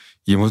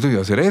 Y hemos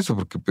debido hacer eso,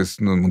 porque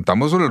pues nos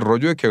montamos sobre el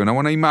rollo de que hay una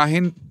buena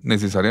imagen,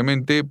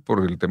 necesariamente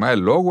por el tema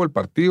del logo, el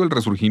partido, el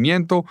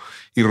resurgimiento,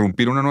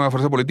 irrumpir una nueva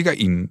fuerza política,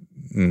 y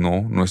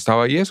no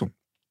estaba ahí eso.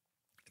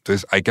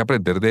 Entonces hay que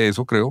aprender de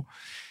eso, creo,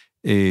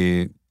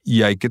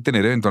 y hay que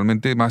tener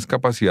eventualmente más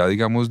capacidad,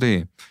 digamos,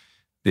 de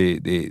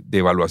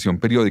evaluación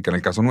periódica, en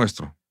el caso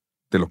nuestro,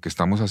 de lo que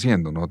estamos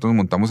haciendo. Nosotros nos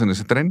montamos en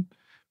ese tren,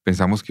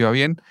 pensamos que iba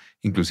bien,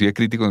 inclusive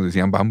críticos nos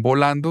decían van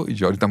volando, y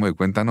yo ahorita me doy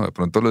cuenta, no, de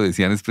pronto lo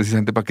decían es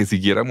precisamente para que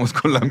siguiéramos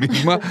con la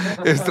misma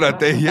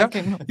estrategia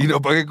y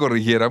no para que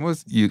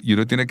corrigiéramos, y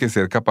uno tiene que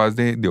ser capaz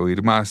de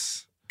oír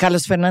más.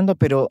 Carlos Fernando,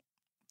 pero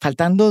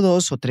faltando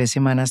 2 o 3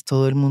 semanas,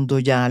 todo el mundo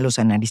ya, los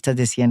analistas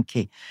decían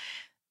que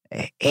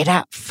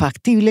era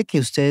factible que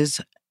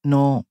ustedes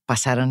no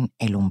pasaran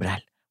el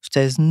umbral.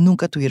 ¿Ustedes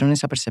nunca tuvieron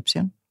esa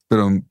percepción?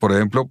 Pero, por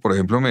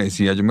ejemplo, me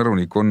decía, yo me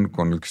reuní con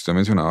el que usted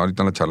mencionaba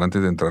ahorita en la charla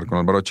antes de entrar con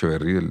Álvaro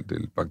Echeverry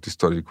del Pacto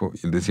Histórico,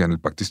 y él decía, en el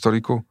Pacto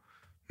Histórico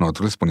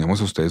nosotros les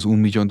poníamos a ustedes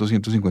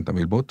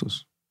 1.250.000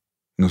 votos.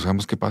 No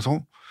sabemos qué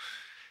pasó.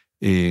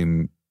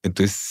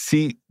 Entonces,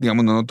 sí,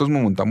 digamos, nosotros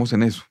nos montamos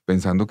en eso,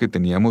 pensando que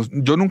teníamos,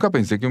 yo nunca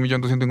pensé que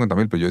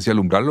 1.250.000, pero yo decía, el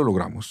umbral lo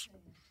logramos.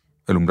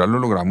 El umbral lo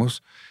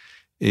logramos.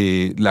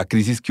 La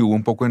crisis que hubo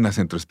un poco en la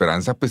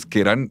Centroesperanza, pues que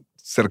eran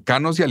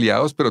cercanos y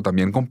aliados, pero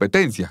también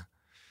competencia.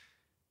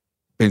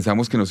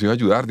 Pensamos que nos iba a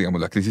ayudar, digamos,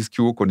 la crisis que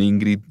hubo con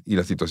Ingrid y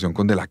la situación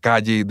con de la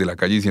calle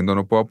diciendo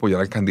no puedo apoyar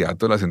al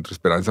candidato de la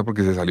Centroesperanza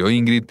porque se salió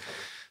Ingrid.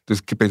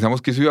 Entonces, que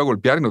pensamos que eso iba a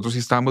golpear, y nosotros sí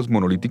estábamos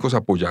monolíticos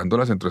apoyando a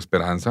la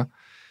Centroesperanza.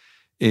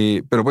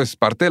 Pero pues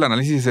parte del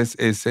análisis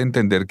es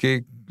entender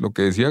que lo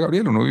que decía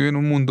Gabriel, uno vive en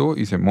un mundo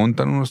y se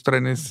montan unos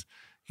trenes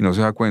y no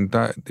se da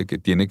cuenta de que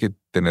tiene que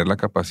tener la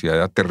capacidad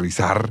de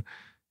aterrizar,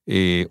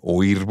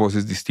 oír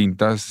voces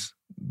distintas,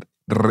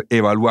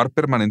 evaluar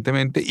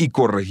permanentemente y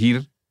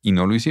corregir. Y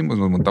no lo hicimos,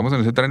 nos montamos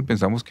en ese tren,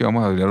 pensamos que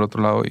íbamos a salir al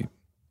otro lado y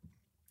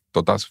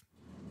totazo.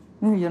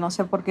 Yo no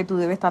sé por qué tú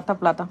debes tanta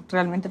plata,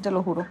 realmente te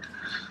lo juro.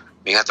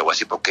 Mira, te voy a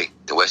decir por qué.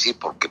 Te voy a decir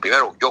porque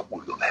primero,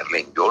 Julio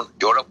Merlén,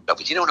 la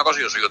oficina es una cosa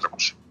y yo soy otra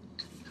cosa.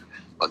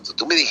 Cuando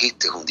tú me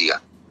dijiste un día,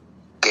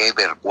 qué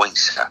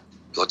vergüenza,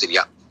 yo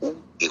tenía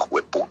un hijo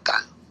de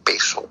puta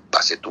peso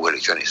para hacer tus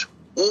elecciones.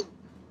 Un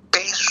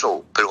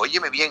peso, pero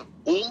óyeme bien,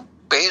 un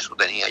peso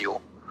tenía yo.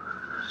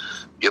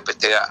 Yo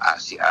empecé a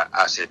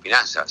hacer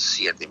finanzas,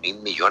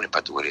 7.000 millones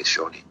para tus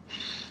elecciones.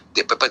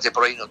 Después pensé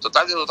por ahí, no,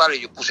 total,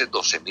 yo puse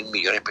 12.000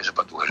 millones de pesos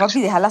para tus elecciones.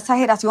 Papi, deja la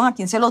exageración, ¿a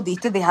quién se los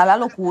diste? Deja la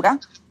locura.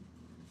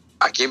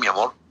 ¿A quién, mi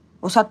amor?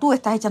 O sea, tú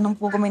estás echando un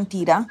poco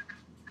mentira.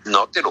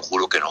 No, te lo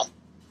juro que no.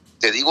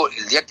 Te digo,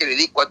 el día que le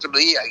di, 4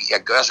 días, y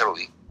a qué hora se lo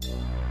di.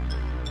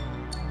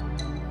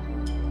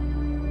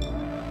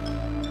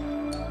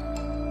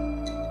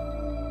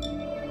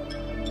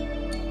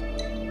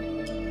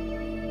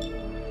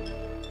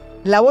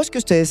 La voz que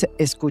ustedes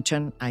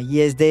escuchan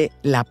ahí es de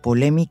la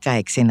polémica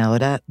ex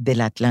senadora del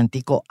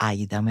Atlántico,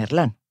 Aida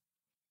Merlán.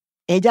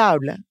 Ella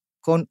habla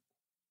con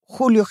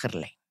Julio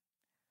Gerley,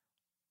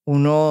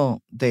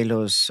 uno de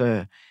los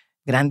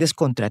grandes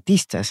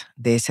contratistas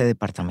de ese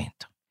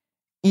departamento.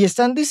 Y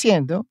están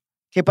diciendo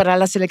que para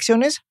las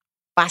elecciones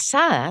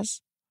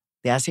pasadas,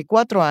 de hace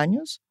 4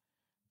 años,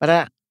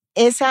 para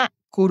esa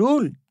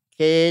curul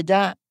que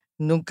ella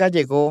nunca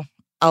llegó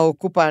a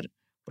ocupar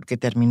porque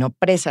terminó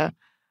presa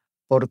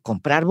por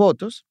comprar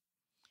votos,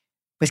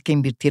 pues que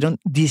invirtieron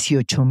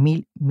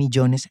 18.000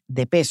 millones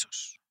de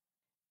pesos.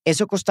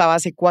 Eso costaba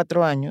hace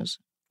 4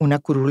 años una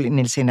curul en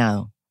el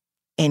Senado,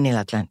 en el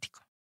Atlántico,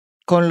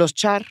 con los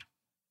char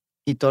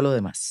y todo lo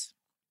demás.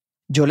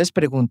 Yo les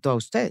pregunto a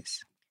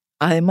ustedes,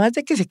 además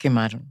de que se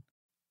quemaron,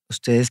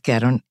 ¿ustedes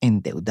quedaron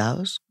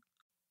endeudados?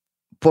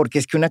 Porque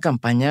es que una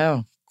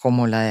campaña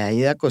como la de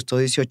Aida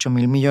costó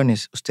 18.000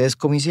 millones. ¿Ustedes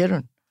cómo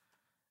hicieron?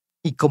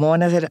 ¿Y cómo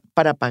van a hacer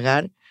para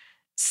pagar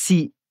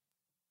si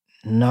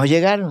no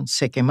llegaron,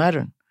 se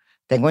quemaron?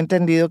 Tengo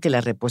entendido que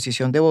la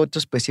reposición de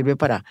votos pues sirve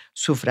para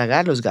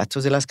sufragar los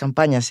gastos de las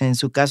campañas. En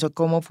su caso,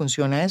 ¿cómo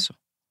funciona eso?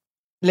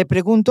 Le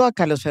pregunto a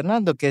Carlos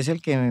Fernando, que es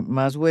el que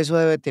más hueso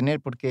debe tener,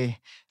 porque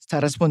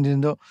está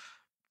respondiendo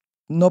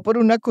no por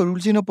una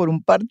curul, sino por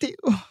un partido.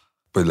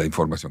 Pues la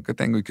información que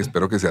tengo y que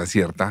espero que sea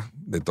cierta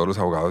de todos los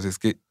abogados es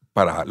que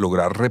para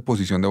lograr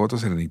reposición de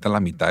votos se necesita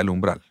la mitad del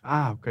umbral.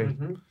 Ah, ok.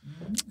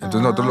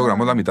 Entonces nosotros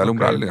logramos la mitad del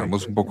umbral, le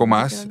damos un poco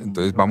más,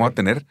 entonces vamos a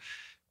tener,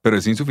 pero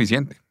es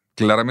insuficiente,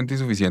 claramente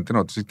insuficiente.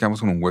 Nosotros sí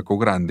quedamos con un hueco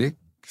grande,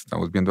 que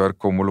estamos viendo a ver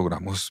cómo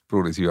logramos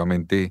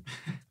progresivamente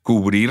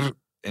cubrir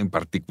en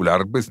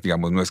particular, pues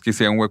digamos, no es que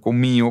sea un hueco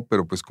mío,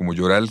 pero pues como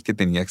yo era el que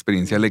tenía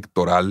experiencia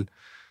electoral,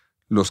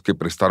 los que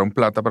prestaron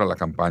plata para la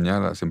campaña,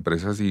 las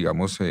empresas,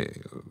 digamos,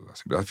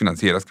 las empresas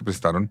financieras que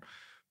prestaron,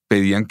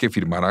 pedían que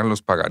firmaran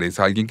los pagarés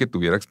a alguien que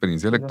tuviera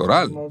experiencia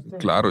electoral.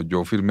 Claro,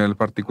 yo firmé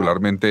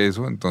particularmente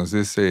eso,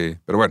 entonces,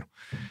 pero bueno,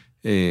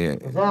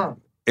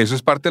 eso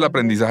es parte del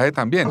aprendizaje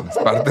también, es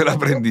parte del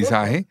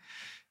aprendizaje,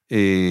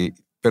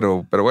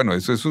 pero bueno,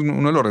 eso es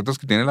uno de los retos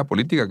que tiene la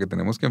política, que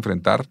tenemos que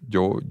enfrentar.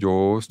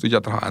 Yo estoy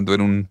ya trabajando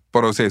en un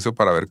proceso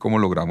para ver cómo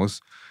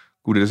logramos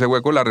cubrir ese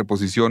hueco. La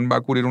reposición va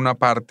a cubrir una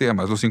parte,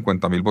 además los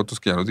 50,000 votos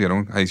que ya nos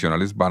dieron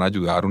adicionales van a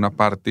ayudar una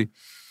parte,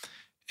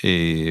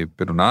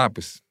 pero nada,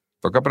 pues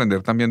toca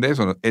aprender también de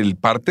eso, ¿no? El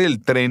parte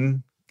del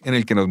tren en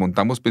el que nos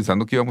montamos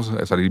pensando que íbamos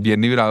a salir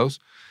bien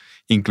librados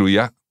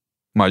incluía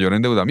mayor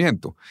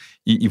endeudamiento.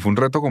 Y fue un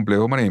reto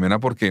complejo, María Jimena,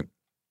 porque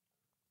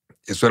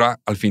eso era,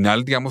 al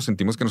final, digamos,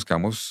 sentimos que nos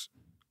quedamos,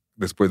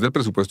 después del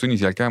presupuesto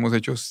inicial que habíamos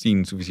hecho,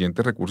 sin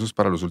suficientes recursos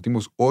para los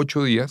últimos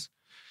 8 días,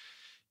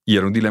 y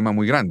era un dilema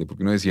muy grande,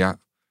 porque uno decía,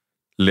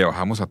 ¿le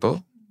bajamos a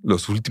todo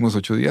los últimos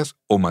 8 días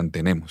o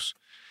mantenemos?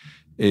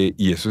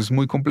 Y eso es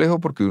muy complejo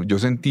porque yo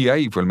sentía,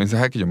 y fue el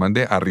mensaje que yo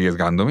mandé,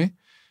 arriesgándome,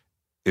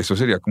 eso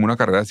sería como una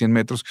carrera de 100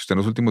 metros que usted en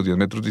los últimos 10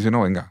 metros dice,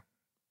 no, venga,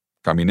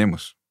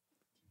 caminemos.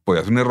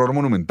 Podía ser un error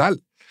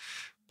monumental,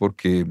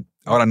 porque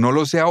ahora no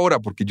lo sé ahora,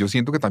 porque yo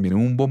siento que también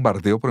hubo un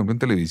bombardeo, por ejemplo, en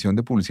televisión,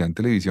 de publicidad en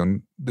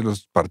televisión de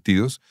los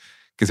partidos,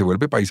 que se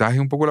vuelve paisaje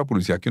un poco la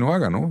publicidad que uno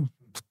haga, ¿no?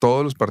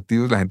 Todos los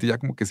partidos, la gente ya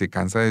como que se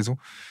cansa de eso.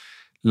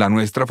 La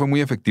nuestra fue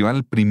muy efectiva en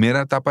la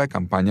primera etapa de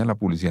campaña, la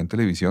publicidad en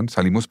televisión.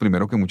 Salimos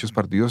primero que muchos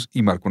partidos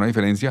y marcó una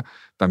diferencia.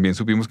 También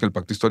supimos que el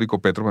Pacto Histórico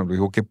Petro, por ejemplo,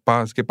 dijo, ¿qué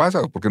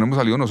pasa? ¿Por qué no hemos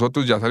salido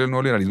nosotros? Ya salió el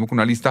nuevo liberalismo con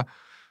una lista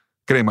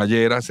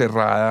cremallera,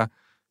 cerrada,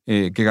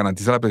 que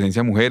garantiza la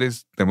presencia de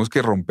mujeres. Tenemos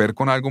que romper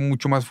con algo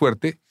mucho más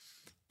fuerte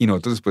y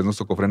nosotros después nos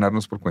tocó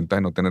frenarnos por cuenta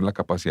de no tener la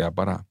capacidad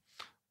para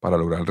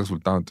lograr el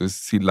resultado. Entonces,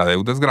 sí, la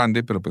deuda es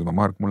grande, pero pues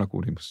vamos a ver cómo la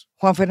cubrimos.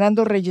 Juan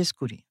Fernando Reyes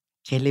Curi,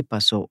 ¿qué le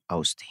pasó a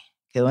usted?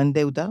 ¿Quedó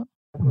endeudado?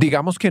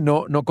 Digamos que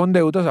no con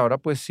deudas, ahora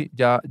pues sí,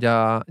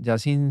 ya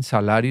sin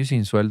salario y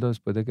sin sueldo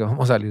después de que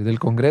vamos a salir del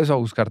Congreso a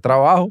buscar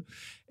trabajo.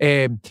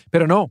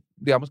 Pero no,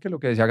 digamos que lo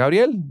que decía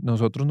Gabriel,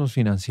 nosotros nos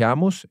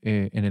financiamos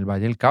en el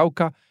Valle del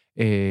Cauca,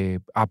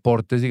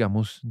 aportes,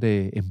 digamos,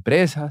 de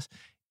empresas,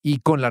 y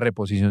con la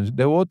reposición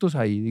de votos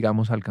ahí,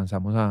 digamos,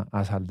 alcanzamos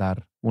a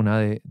saldar una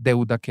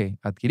deuda que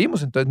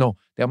adquirimos. Entonces, no,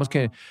 digamos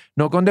que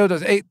no con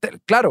deudas.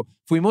 Claro,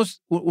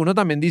 uno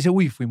también dice,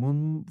 uy,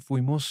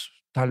 fuimos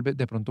tal vez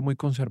de pronto muy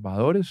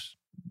conservadores,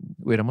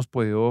 hubiéramos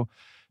podido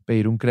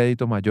pedir un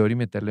crédito mayor y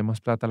meterle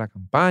más plata a la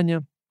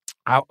campaña.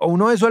 A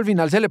uno eso al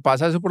final se le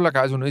pasa eso por la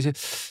cabeza, uno dice,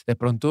 de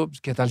pronto,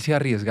 ¿qué tal si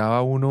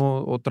arriesgaba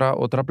uno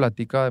otra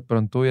plática? De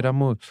pronto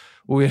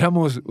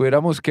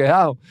hubiéramos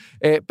quedado.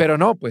 Pero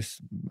no,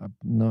 pues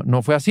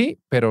no fue así,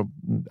 pero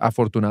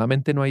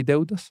afortunadamente no hay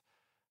deudas.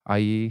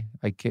 Hay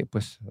que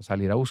pues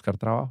salir a buscar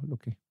trabajo, lo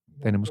que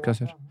tenemos que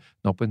hacer.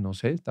 No, pues no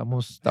sé,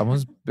 estamos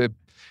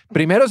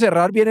primero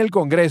cerrar bien el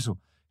Congreso.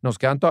 Nos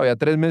quedan todavía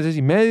 3 meses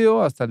y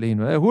medio hasta el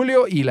 19 de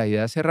julio y la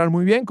idea es cerrar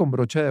muy bien con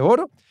broche de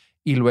oro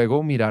y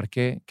luego mirar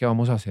qué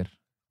vamos a hacer.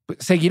 Pues,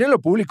 seguir en lo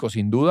público,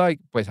 sin duda, y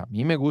pues a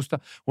mí me gusta.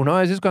 Uno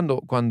a veces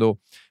cuando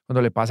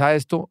le pasa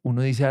esto,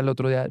 uno dice al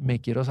otro día, me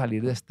quiero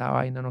salir de esta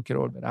vaina, no quiero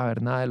volver a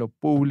ver nada de lo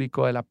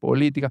público, de la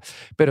política,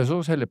 pero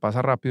eso se le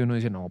pasa rápido y uno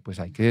dice, no, pues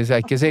hay que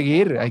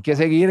seguir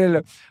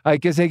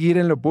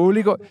en lo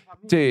público.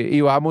 Sí,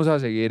 y vamos a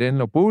seguir en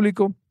lo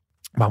público.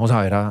 Vamos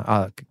a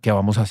ver qué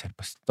vamos a hacer.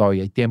 Pues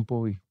todavía hay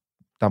tiempo y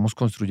estamos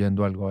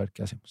construyendo algo, a ver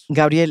qué hacemos.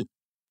 Gabriel,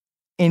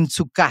 en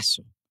su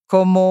caso,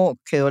 ¿cómo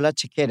quedó la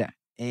chequera?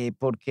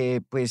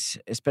 Porque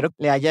pues espero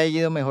que le haya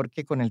ido mejor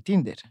que con el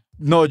Tinder.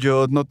 No,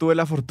 yo no tuve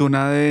la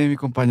fortuna de mi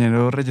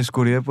compañero Reyes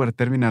Curi de poder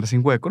terminar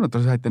sin hueco.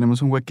 Nosotros ahí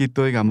tenemos un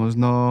huequito, digamos,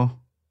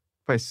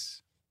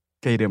 pues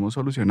que iremos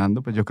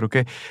solucionando. Pues yo creo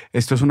que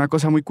esto es una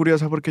cosa muy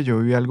curiosa porque yo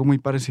viví algo muy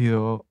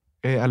parecido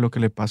a lo que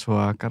le pasó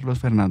a Carlos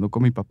Fernando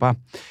con mi papá.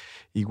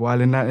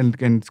 Igual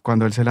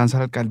cuando él se lanza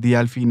a la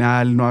alcaldía, al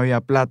final no había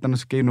plata, no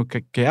sé qué, uno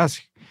qué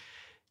hace.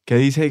 ¿Qué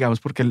dice,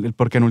 digamos? Porque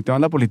en última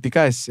la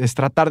política es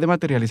tratar de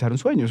materializar un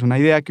sueño. Es una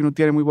idea que uno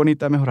tiene muy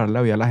bonita, mejorar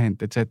la vida de la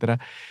gente, etcétera.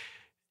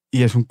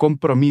 Y es un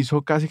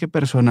compromiso casi que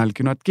personal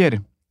que uno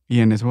adquiere.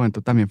 Y en ese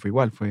momento también fue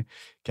igual,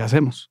 ¿qué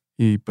hacemos?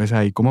 Y pues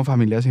ahí como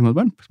familia decimos,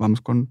 bueno, pues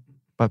vamos con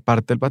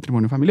parte del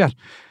patrimonio familiar.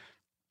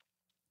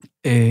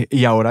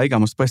 Y ahora,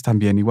 digamos, pues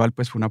también igual,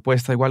 pues fue una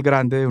apuesta igual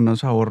grande de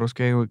unos ahorros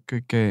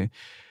que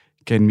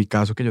en mi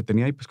caso que yo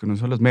tenía y pues que uno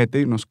se los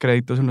mete y unos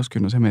créditos en los que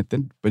uno se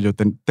mete, pues yo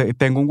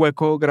tengo un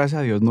hueco,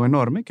 gracias a Dios, no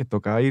enorme, que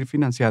toca ir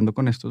financiando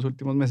con estos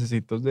últimos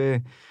mesecitos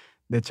de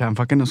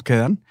chanfa que nos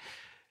quedan.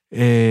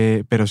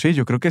 Pero sí,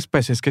 yo creo que es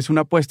que es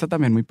una apuesta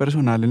también muy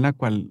personal en la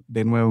cual,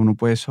 de nuevo, uno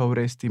puede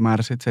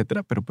sobreestimarse,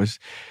 etcétera, pero pues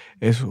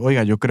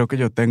oiga, yo creo que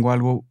yo tengo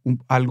algo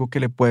que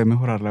le puede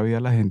mejorar la vida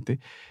a la gente.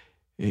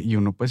 y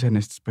uno pues en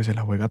esto pues se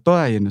la juega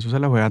toda y en eso se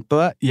la juega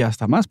toda y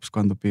hasta más, pues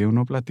cuando pide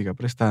uno plática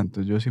prestada.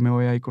 Entonces yo sí me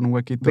voy ahí con un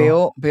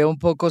huequito. Veo un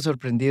poco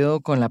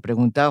sorprendido con la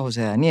pregunta de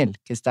José Daniel,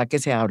 que está que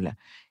se habla.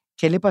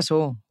 ¿Qué le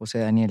pasó, José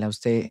Daniel, a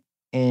usted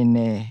en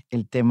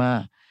el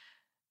tema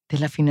de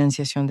la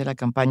financiación de la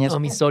campaña? No,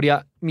 mi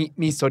historia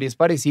es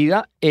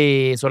parecida,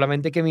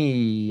 solamente que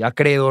mi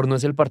acreedor no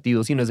es el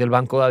partido, sino es el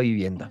Banco de la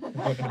Vivienda,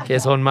 que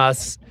son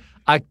más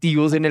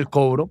activos en el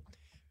cobro.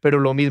 Pero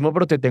lo mismo,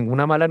 pero te tengo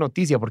una mala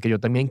noticia, porque yo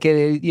también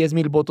quedé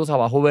 10.000 votos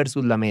abajo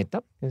versus la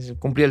meta.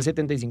 Cumplí el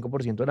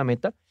 75% de la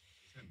meta.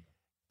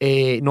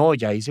 No,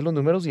 ya hice los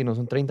números y no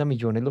son 30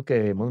 millones lo que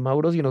debemos,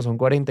 Mauro, sino son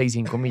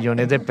 45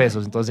 millones de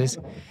pesos. Entonces,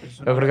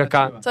 yo creo que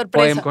acá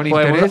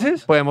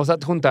podemos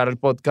adjuntar al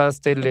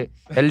podcast el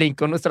link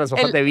con nuestras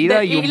hojas de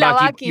vida y un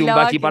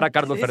vaqui para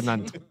Carlos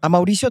Fernando. ¿A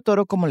Mauricio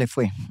Toro cómo le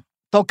fue?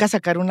 ¿Toca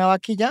sacar una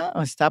vaquilla?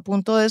 ¿Está a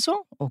punto de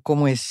eso? ¿O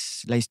cómo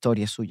es la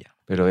historia suya?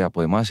 Pero ya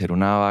podemos hacer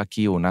una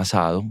vaqui o un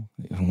asado,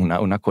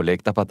 una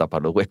colecta para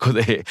tapar los huecos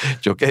de...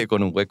 Yo quedé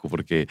con un hueco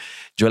porque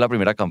yo la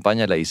primera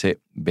campaña la hice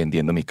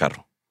vendiendo mi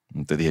carro.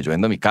 Entonces dije, yo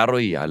vendo mi carro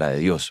y a la de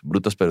Dios,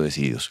 brutos pero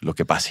decididos, lo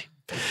que pase.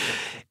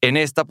 En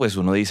esta, pues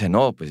uno dice,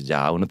 no, pues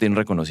ya uno tiene un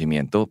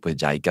reconocimiento, pues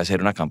ya hay que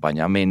hacer una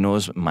campaña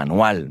menos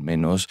manual,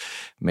 menos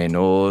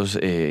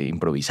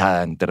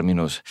improvisada en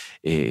términos,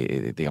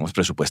 digamos,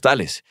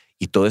 presupuestales.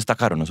 Y todo está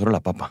caro, no solo la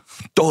papa,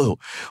 todo.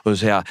 O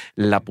sea,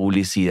 la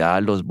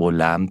publicidad, los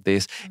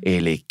volantes,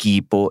 el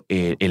equipo,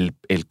 el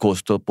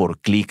costo por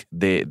clic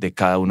de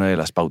cada una de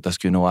las pautas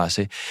que uno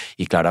hace.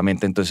 Y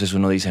claramente entonces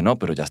uno dice, no,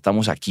 pero ya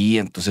estamos aquí,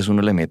 entonces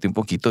uno le mete un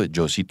poquito.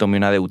 Yo sí tomé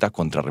una deuda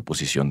contra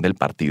reposición del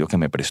partido que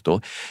me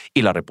prestó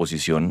y la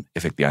reposición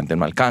efectivamente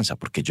no alcanza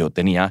porque yo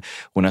tenía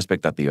una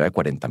expectativa de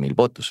 40.000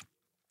 votos.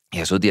 Y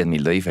esos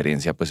 10.000 de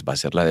diferencia, pues va a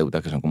ser la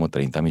deuda, que son como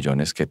 30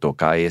 millones, que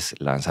toca es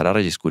lanzar a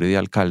Reyescuri de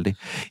alcalde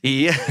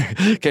y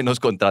que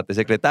nos contrate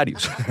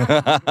secretarios.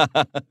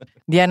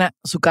 Diana,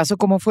 ¿su caso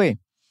cómo fue?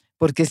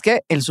 Porque es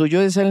que el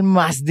suyo es el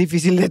más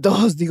difícil de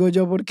todos, digo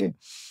yo, porque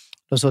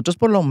los otros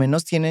por lo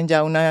menos tienen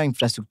ya una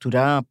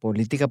infraestructura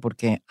política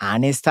porque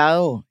han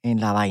estado en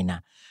la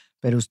vaina.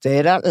 Pero usted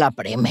era la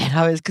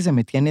primera vez que se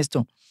metía en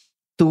esto.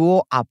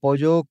 ¿Tuvo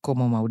apoyo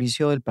como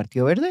Mauricio del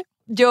Partido Verde?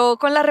 Yo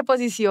con la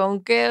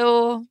reposición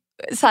quedo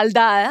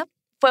saldada.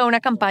 Fue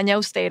una campaña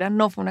austera,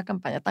 no fue una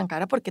campaña tan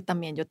cara porque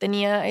también yo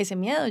tenía ese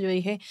miedo. Yo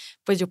dije,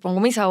 pues yo pongo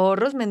mis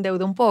ahorros, me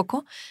endeudo un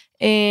poco,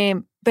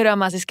 pero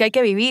además es que hay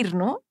que vivir,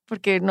 ¿no?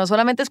 Porque no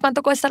solamente es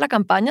cuánto cuesta la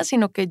campaña,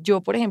 sino que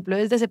yo, por ejemplo,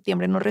 desde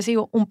septiembre no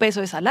recibo un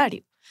peso de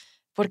salario.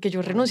 Porque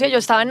yo renuncié, yo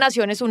estaba en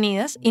Naciones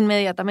Unidas,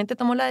 inmediatamente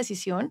tomo la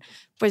decisión,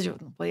 pues yo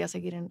no podía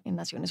seguir en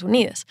Naciones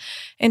Unidas.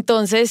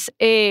 Entonces,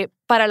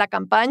 para la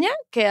campaña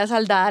queda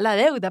saldada la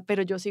deuda,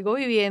 pero yo sigo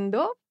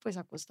viviendo pues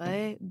a costa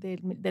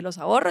de los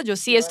ahorros. Yo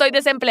sí estoy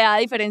desempleada a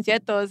diferencia de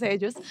todos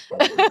ellos.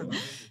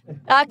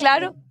 Ah,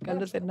 claro,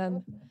 Carlos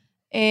Fernando.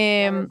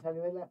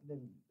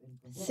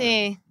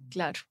 Sí,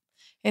 claro.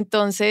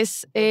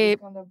 Entonces,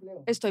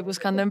 estoy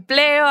buscando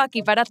empleo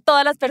aquí para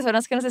todas las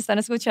personas que nos están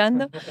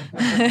escuchando.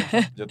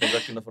 Yo tengo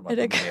aquí una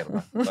formación de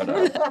mierda.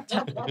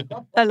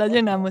 Ya la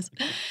llenamos.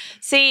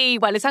 Sí,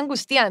 igual es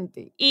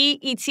angustiante.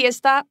 Y si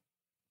está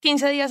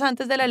 15 días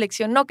antes de la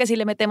elección, no, que si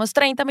le metemos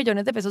 30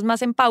 millones de pesos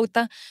más en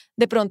pauta,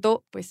 de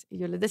pronto, pues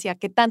yo les decía,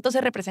 ¿qué tanto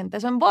se representa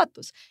eso en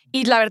votos?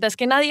 Y la verdad es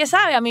que nadie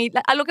sabe. A mí,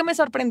 algo que me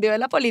sorprendió de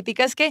la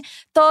política es que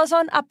todos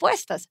son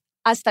apuestas,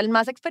 hasta el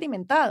más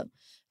experimentado.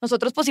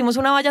 Nosotros pusimos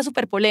una valla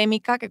súper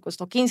polémica que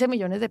costó 15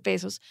 millones de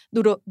pesos,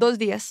 duró 2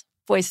 días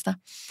puesta.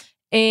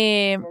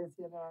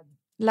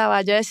 La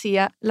valla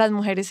decía, las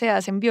mujeres se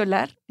hacen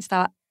violar,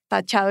 estaba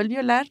tachado el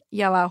violar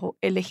y abajo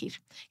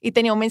elegir. Y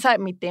tenía un mensaje,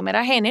 mi tema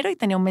era género y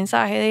tenía un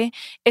mensaje de,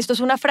 esto es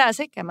una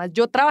frase que además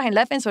yo trabajé en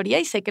la defensoría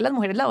y sé que las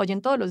mujeres la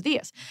oyen todos los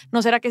días.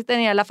 ¿No será que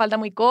tenía la falda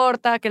muy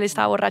corta, que él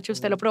estaba borracho,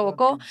 usted lo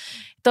provocó?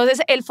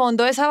 Entonces el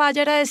fondo de esa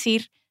valla era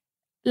decir,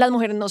 las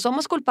mujeres no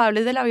somos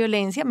culpables de la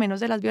violencia,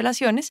 menos de las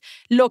violaciones.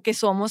 Lo que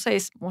somos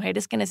es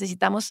mujeres que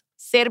necesitamos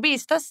ser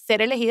vistas,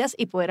 ser elegidas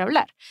y poder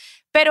hablar.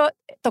 Pero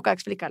toca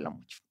explicarlo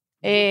mucho.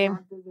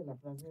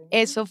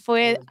 Eso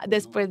fue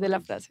después de la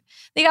frase.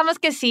 Digamos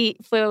que sí,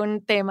 fue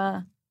un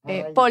tema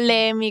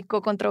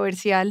polémico,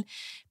 controversial.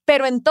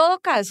 Pero en todo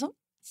caso,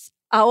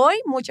 a hoy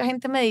mucha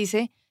gente me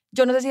dice,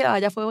 yo no sé si la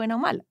valla fue buena o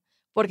mala.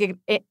 Porque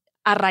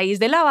a raíz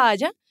de la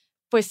valla,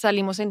 pues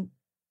salimos en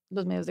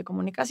los medios de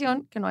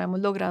comunicación, que no habíamos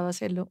logrado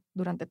hacerlo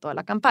durante toda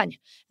la campaña.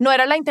 No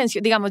era la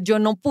intención, digamos, yo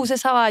no puse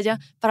esa valla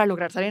para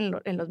lograr salir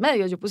en los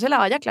medios, yo puse la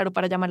valla, claro,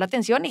 para llamar la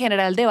atención y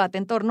generar el debate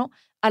en torno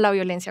a la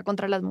violencia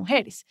contra las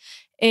mujeres.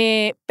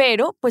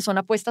 Pero, pues son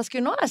apuestas que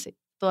uno hace,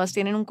 todas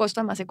tienen un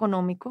costo más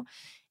económico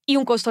y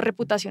un costo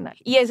reputacional.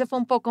 Y ese fue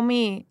un poco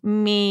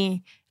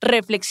mi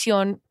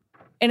reflexión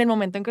en el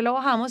momento en que lo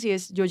bajamos, y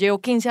es, yo llevo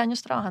 15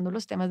 años trabajando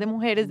los temas de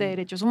mujeres, de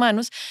derechos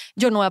humanos,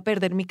 yo no voy a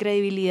perder mi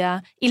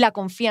credibilidad y la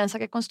confianza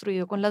que he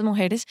construido con las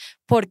mujeres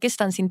porque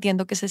están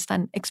sintiendo que se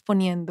están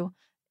exponiendo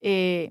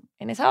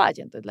en esa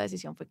valla. Entonces la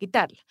decisión fue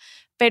quitarla.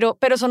 Pero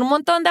son un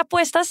montón de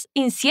apuestas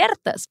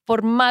inciertas,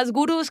 por más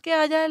gurús que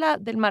haya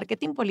del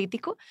marketing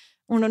político,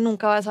 uno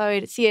nunca va a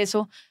saber si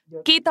eso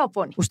quita o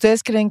pone.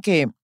 ¿Ustedes creen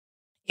que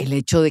el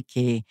hecho de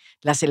que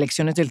las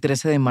elecciones del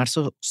 13 de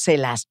marzo se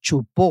las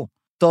chupó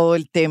todo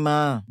el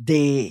tema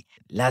de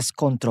las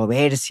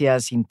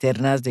controversias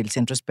internas del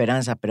Centro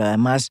Esperanza, pero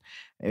además,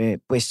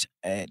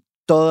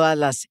 todas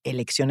las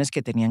elecciones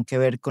que tenían que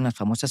ver con las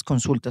famosas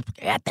consultas,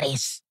 porque había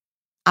 3,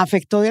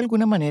 afectó de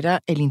alguna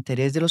manera el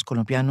interés de los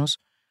colombianos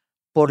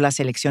por las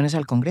elecciones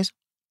al Congreso?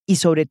 Y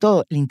sobre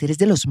todo, el interés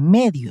de los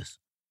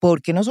medios,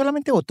 porque no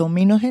solamente votó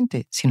menos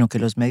gente, sino que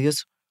los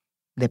medios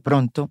de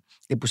pronto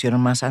le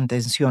pusieron más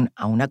atención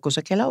a una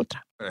cosa que a la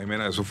otra.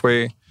 Jimena, eso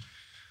fue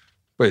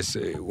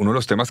uno de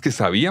los temas que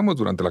sabíamos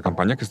durante la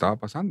campaña que estaba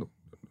pasando.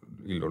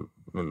 Y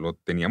lo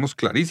teníamos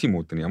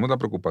clarísimo. Teníamos la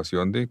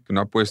preocupación de que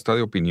una apuesta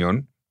de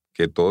opinión,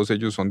 que todos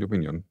ellos son de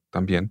opinión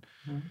también,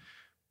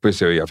 pues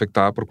se veía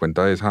afectada por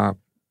cuenta de esa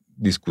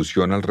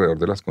discusión alrededor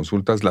de las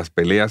consultas, las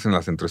peleas en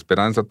la Centro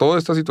Esperanza. Toda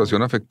esta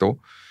situación afectó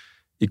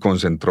y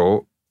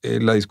concentró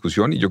la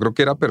discusión, y yo creo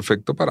que era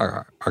perfecto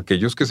para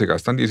aquellos que se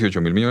gastan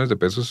 18.000 millones de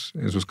pesos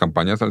en sus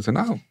campañas al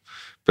Senado.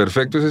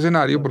 Perfecto ese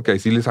escenario, porque ahí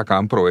sí le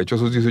sacaban provecho a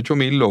esos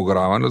 18.000,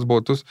 lograban los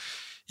votos,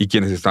 y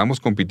quienes estábamos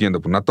compitiendo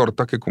por una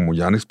torta que, como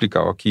ya han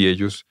explicado aquí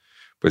ellos,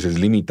 pues es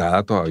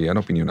limitada todavía en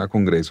opinión al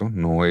Congreso,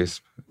 no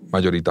es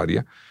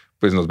mayoritaria,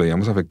 pues nos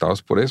veíamos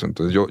afectados por eso.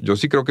 Entonces yo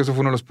sí creo que eso fue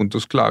uno de los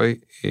puntos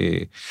clave.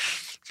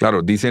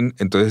 Claro, dicen,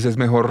 entonces es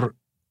mejor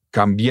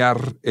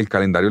cambiar el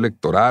calendario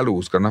electoral o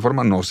buscar una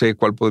forma. No sé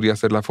cuál podría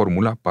ser la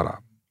fórmula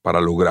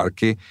para lograr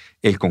que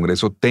el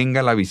Congreso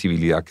tenga la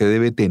visibilidad que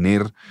debe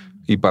tener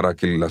y para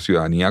que la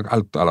ciudadanía a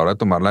la hora de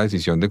tomar la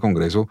decisión de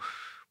Congreso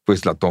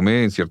pues la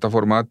tome en cierta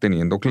forma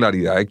teniendo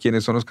claridad de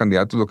quiénes son los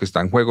candidatos, lo que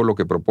está en juego, lo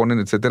que proponen,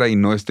 etcétera, y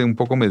no esté un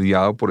poco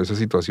mediado por esa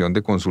situación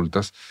de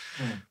consultas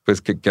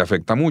pues que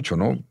afecta mucho,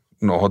 ¿no?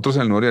 Nosotros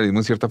en el nuevo liberalismo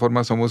en cierta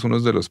forma somos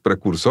unos de los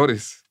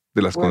precursores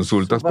de las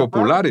consultas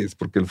populares,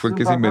 porque él fue el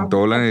que se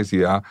inventó la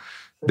necesidad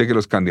de que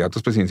los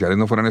candidatos presidenciales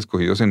no fueran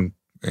escogidos en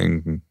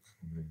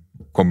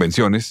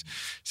convenciones,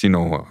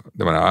 sino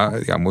de manera,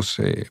 digamos,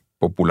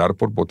 popular,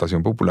 por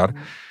votación popular.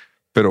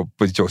 Pero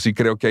pues yo sí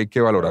creo que hay que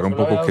valorar un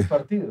poco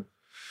que...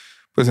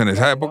 Pues en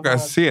esa época,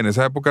 sí, en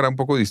esa época era un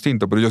poco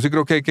distinto, pero yo sí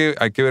creo que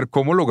hay que ver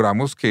cómo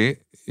logramos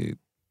que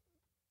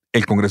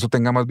el Congreso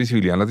tenga más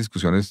visibilidad en las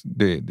discusiones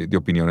de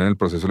opinión en el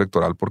proceso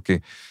electoral,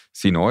 porque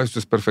si no, esto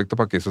es perfecto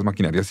para que esas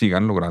maquinarias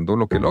sigan logrando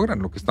lo que logran,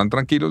 lo que están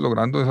tranquilos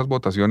logrando esas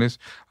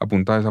votaciones a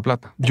punta de esa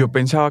plata. Yo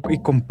pensaba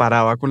y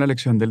comparaba con la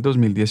elección del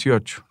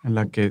 2018, en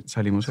la que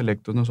salimos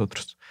electos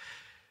nosotros,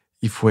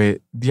 y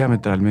fue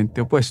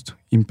diametralmente opuesto,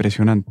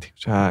 impresionante. O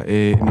sea,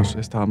 nos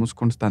estábamos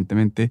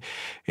constantemente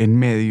en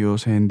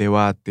medios, en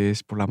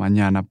debates, por la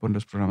mañana, por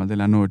los programas de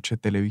la noche,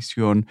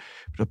 televisión,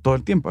 pero todo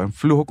el tiempo, en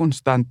flujo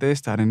constante de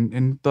estar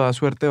en toda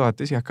suerte de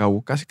debates, y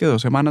acabó casi que 2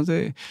 semanas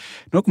de...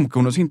 No, como que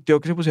uno sintió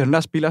que se pusieron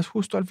las pilas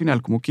justo al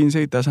final, como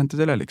 15 días antes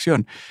de la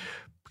elección.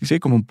 Sí,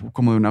 como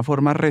de una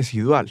forma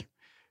residual.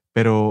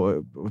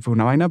 Pero fue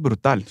una vaina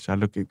brutal, o sea,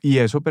 y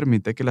eso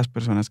permite que las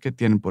personas que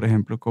tienen, por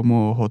ejemplo,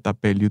 como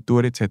JP, el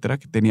youtuber, etcétera,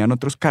 que tenían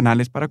otros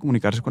canales para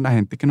comunicarse con la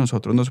gente que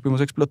nosotros no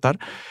supimos explotar,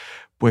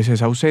 pues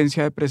esa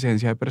ausencia de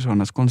presencia de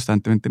personas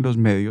constantemente en los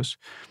medios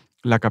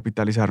la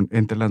capitalizaron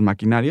entre las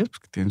maquinarias,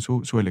 pues, que tienen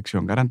su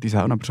elección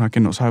garantizada. Una persona que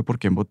no sabe por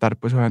quién votar,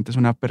 pues obviamente es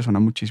una persona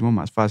muchísimo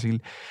más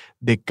fácil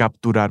de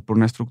capturar por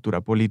una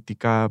estructura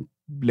política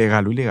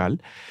legal o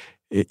ilegal.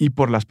 Y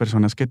por las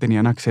personas que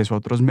tenían acceso a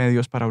otros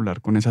medios para hablar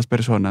con esas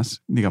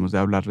personas, digamos, de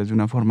hablarles de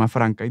una forma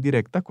franca y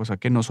directa, cosa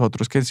que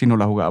nosotros, que si nos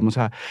la jugábamos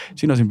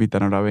si nos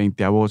invitaron a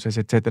 20, a Voces,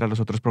 etcétera, a los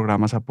otros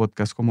programas, a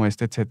podcasts como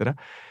este, etcétera,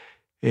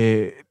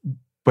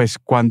 pues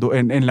cuando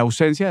en la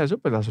ausencia de eso,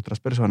 pues las otras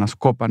personas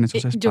copan esos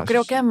espacios. Yo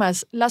creo que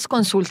además las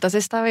consultas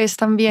esta vez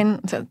también,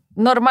 o sea,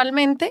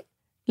 normalmente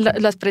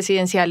las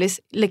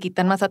presidenciales le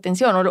quitan más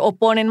atención o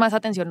ponen más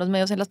atención los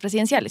medios en las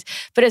presidenciales,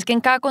 pero es que en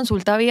cada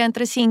consulta había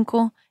entre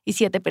 5 y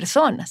 7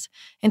 personas.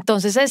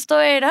 Entonces esto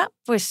era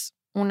pues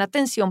una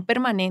atención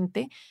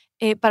permanente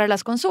para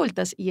las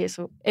consultas, y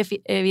eso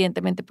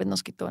evidentemente pues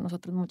nos quitó a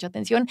nosotros mucha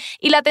atención,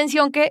 y la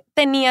atención que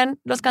tenían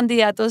los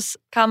candidatos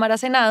Cámara,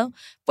 Senado,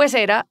 pues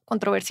era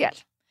controversial.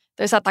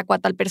 Entonces atacó a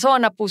tal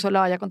persona, puso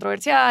la valla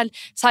controversial,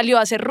 salió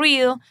a hacer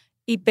ruido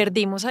y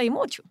perdimos ahí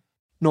mucho.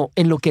 No,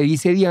 en lo que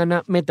dice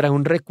Diana me trae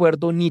un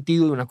recuerdo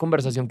nítido de una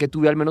conversación que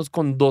tuve al menos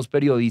con 2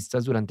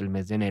 periodistas durante el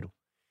mes de enero.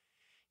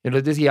 Yo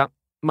les decía,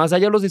 más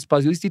allá de los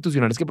espacios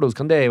institucionales que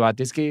produzcan de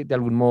debates, que de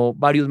algún modo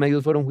varios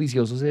medios fueron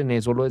juiciosos en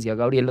eso, lo decía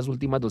Gabriel las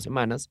últimas 2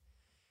 semanas,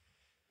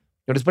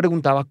 yo les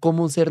preguntaba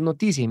cómo ser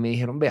noticia y me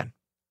dijeron, vean,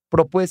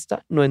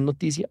 propuesta no es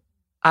noticia,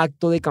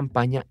 acto de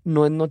campaña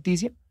no es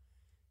noticia,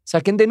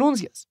 saquen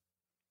denuncias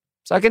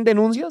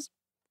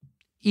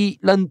y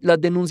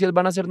las denuncias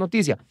van a ser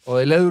noticia. O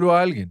déle duro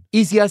a alguien.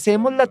 Y si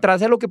hacemos la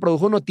traza de lo que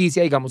produjo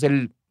noticia, digamos,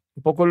 un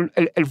poco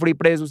el free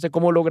press, usted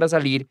cómo logra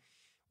salir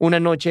una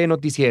noche de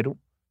noticiero,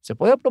 se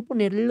puede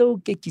proponer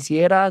lo que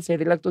quisiera,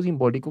 hacer el acto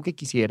simbólico que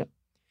quisiera,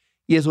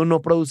 y eso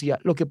no producía.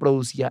 Lo que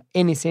producía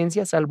en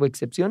esencia, salvo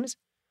excepciones,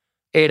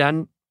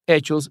 eran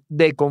hechos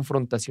de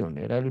confrontación,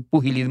 era el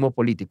pugilismo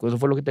político. Eso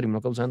fue lo que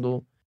terminó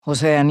causando.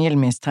 José Daniel,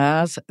 ¿me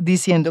estás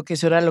diciendo que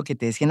eso era lo que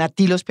te decían a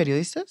ti los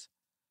periodistas?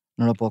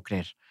 No lo puedo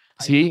creer.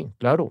 Sí,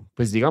 claro,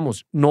 pues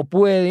digamos, no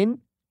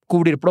pueden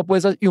cubrir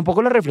propuestas, y un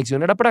poco la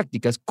reflexión era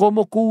práctica, es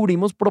cómo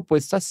cubrimos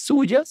propuestas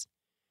suyas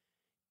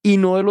y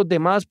no de los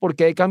demás, por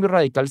qué de Cambio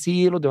Radical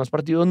sí, de los demás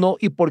partidos no,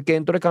 y por qué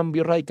dentro de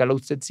Cambio Radical a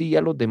usted sí y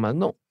a los demás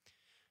no.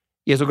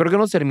 Y eso creo que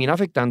nos termina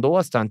afectando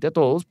bastante a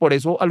todos. Por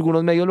eso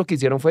algunos medios lo que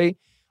hicieron fue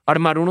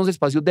armar unos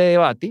espacios de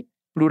debate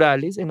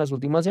plurales en las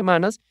últimas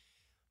semanas,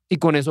 y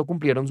con eso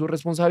cumplieron su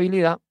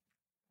responsabilidad.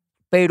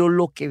 Pero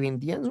lo que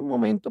vendía en su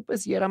momento,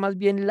 pues sí era más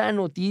bien la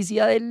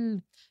noticia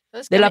de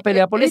la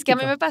pelea política. Es que a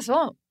mí me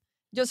pasó.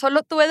 Yo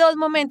solo tuve 2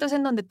 momentos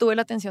en donde tuve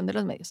la atención de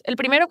los medios. El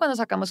primero, cuando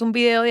sacamos un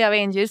video de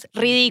Avengers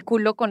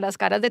ridículo con las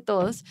caras de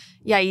todos,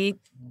 y ahí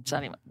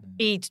salimos.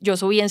 Y yo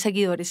subí en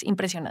seguidores,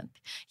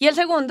 impresionante. Y el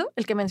segundo,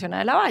 el que menciona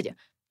de la valla.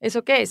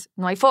 ¿Eso qué es?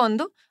 No hay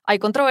fondo, hay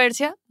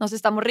controversia, nos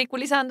estamos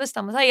ridiculizando,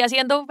 estamos ahí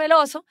haciendo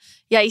veloso,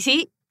 y ahí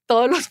sí,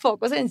 todos los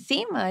focos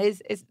encima.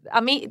 A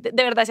mí,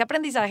 de verdad, ese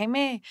aprendizaje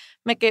me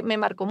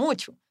marcó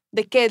mucho,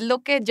 de qué es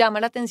lo que llama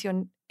la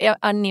atención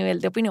a nivel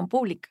de opinión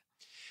pública.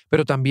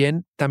 Pero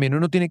también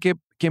uno tiene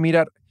que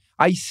mirar,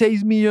 hay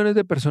 6 millones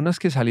de personas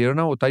que salieron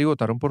a votar y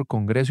votaron por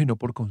Congreso y no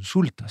por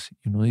consultas.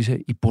 Y uno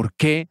dice, ¿y por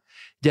qué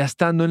ya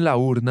estando en la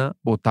urna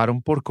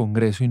votaron por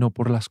Congreso y no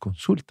por las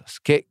consultas?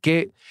 ¿Qué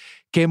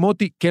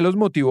los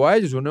motivó a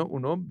ellos?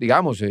 Uno,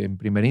 digamos, en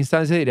primera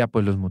instancia diría,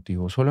 pues los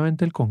motivó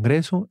solamente el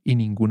Congreso y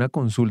ninguna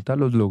consulta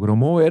los logró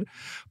mover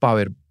para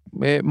haber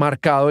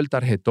marcado el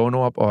tarjetón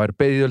o haber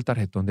pedido el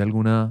tarjetón de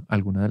alguna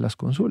de las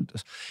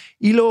consultas.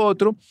 Y lo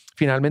otro,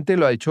 finalmente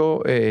lo ha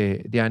dicho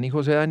Diana y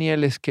José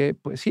Daniel, es que,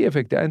 pues sí,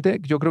 efectivamente,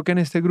 yo creo que en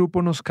este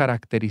grupo nos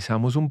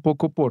caracterizamos un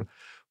poco por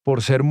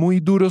ser muy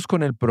duros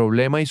con el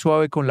problema y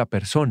suave con la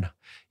persona.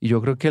 Y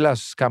yo creo que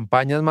las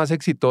campañas más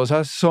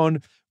exitosas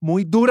son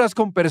muy duras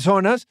con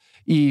personas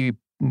y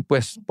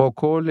pues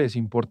poco les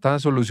importa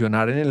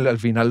solucionar al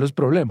final los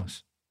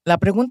problemas. La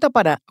pregunta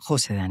para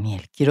José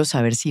Daniel. Quiero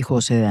saber si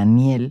José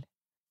Daniel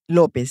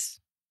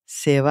López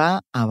se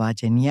va a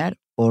ballenear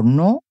o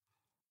no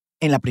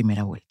en la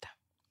primera vuelta.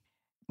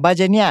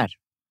 Ballenear,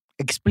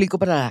 explico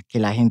para que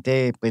la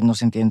gente pues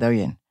nos entienda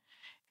bien,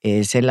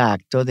 es el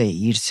acto de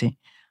irse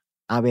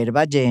a ver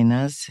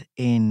ballenas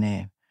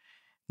en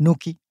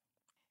Nuki,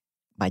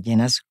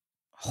 ballenas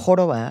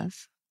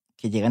jorobadas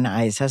que llegan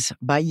a esas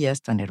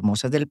bahías tan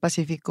hermosas del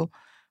Pacífico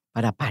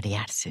para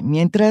parearse,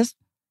 mientras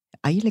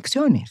hay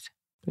elecciones.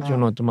 Yo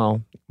no he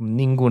tomado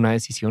ninguna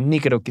decisión,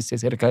 ni creo que esté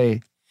cerca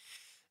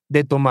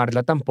de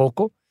tomarla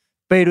tampoco,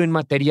 pero en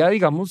materia,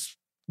 digamos,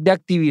 de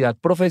actividad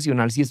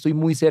profesional, sí estoy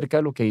muy cerca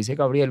de lo que dice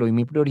Gabriel. Hoy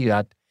mi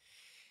prioridad,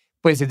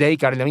 pues, es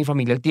dedicarle a mi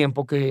familia el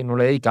tiempo que no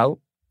le he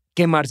dedicado.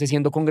 Quemarse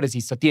siendo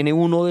congresista tiene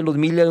uno de los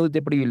miles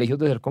de privilegios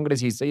de ser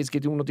congresista, y es que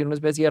uno tiene una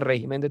especie de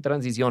régimen de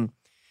transición.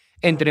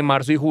 Entre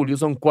marzo y julio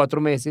son 4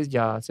 meses,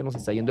 ya se nos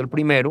está yendo el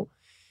primero,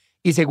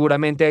 y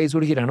seguramente ahí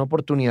surgirán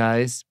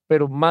oportunidades,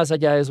 pero más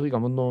allá de eso,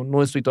 digamos,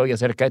 no estoy todavía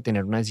cerca de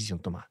tener una decisión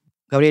tomada.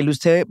 Gabriel,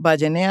 ¿usted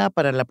ballenea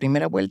para la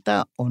primera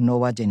vuelta o no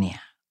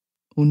ballenea?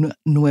 Un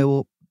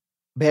nuevo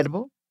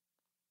verbo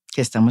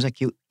que estamos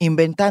aquí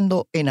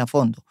inventando en a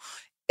fondo.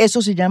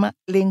 Eso se llama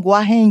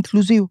lenguaje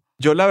inclusivo.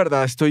 Yo la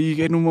verdad estoy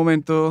en un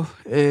momento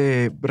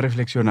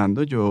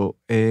reflexionando. Yo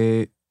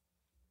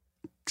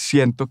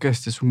siento que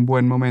este es un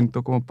buen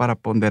momento como para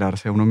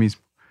ponderarse a uno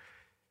mismo.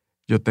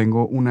 Yo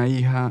tengo una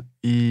hija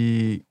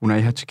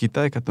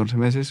chiquita de 14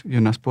 meses y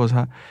una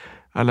esposa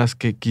a las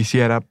que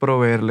quisiera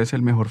proveerles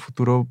el mejor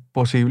futuro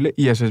posible,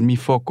 y ese es mi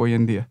foco hoy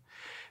en día.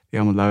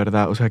 Digamos, la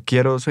verdad, o sea,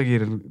 quiero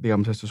seguir,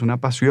 digamos, esto es una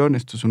pasión,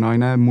 esto es una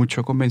vaina de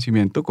mucho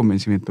convencimiento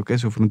que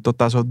sufre un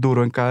totazo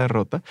duro en cada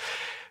derrota,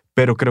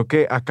 pero creo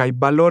que acá hay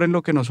valor en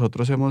lo que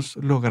nosotros hemos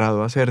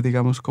logrado hacer,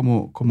 digamos,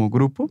 como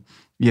grupo,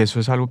 y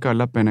eso es algo que vale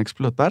la pena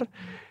explotar.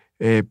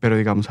 Pero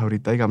digamos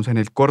ahorita, digamos en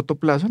el corto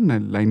plazo,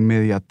 en la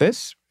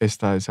inmediatez,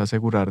 es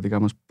asegurar,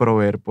 digamos,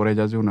 proveer por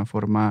ellas de una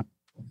forma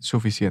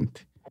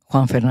suficiente.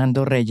 Juan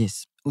Fernando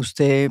Reyes,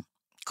 ¿usted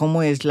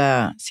cómo es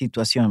la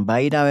situación? ¿Va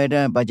a ir a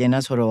ver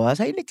ballenas jorobadas?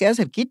 Ahí le queda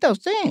cerquita a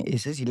usted,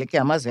 ese sí le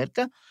queda más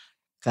cerca.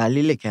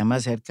 Cali le queda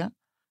más cerca.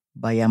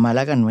 Bahía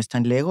Málaga no es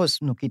tan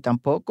lejos, Nuquí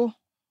tampoco.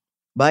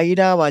 ¿Va a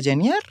ir a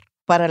ballenear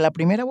para la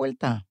primera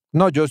vuelta?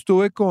 No, yo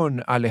estuve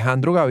con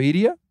Alejandro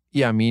Gaviria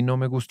y a mí no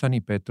me gusta ni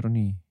Petro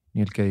ni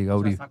el que diga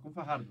Uribe. O sea, está con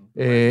Fajardo.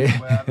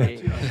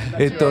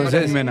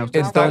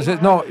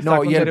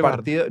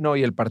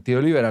 Y el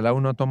Partido Liberal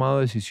aún no ha tomado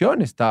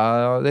decisión,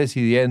 está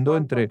decidiendo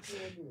entre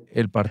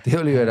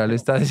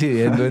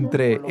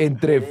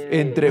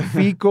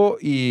Fico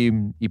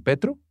y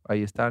Petro.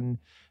 Ahí están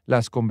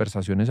las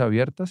conversaciones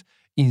abiertas.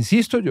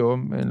 Insisto, yo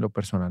en lo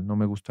personal no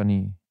me gusta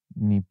ni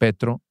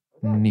Petro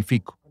ni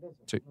Fico.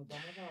 Sí.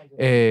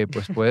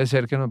 Pues puede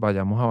ser que nos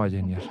vayamos a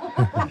ballenear.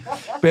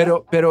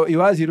 Pero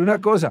iba a decir una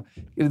cosa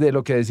de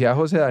lo que decía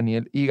José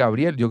Daniel y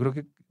Gabriel. Yo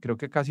creo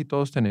que casi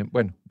todos tenemos,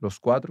 bueno, los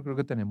 4 creo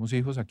que tenemos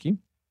hijos aquí.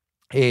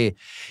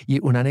 Y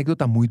una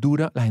anécdota muy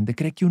dura, la gente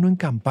cree que uno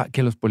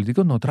que los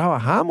políticos no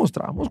trabajamos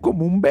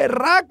como un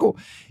berraco.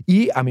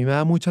 Y a mí me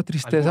da mucha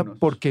tristeza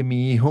porque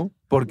mi hijo,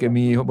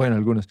 bueno,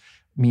 algunos,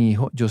 mi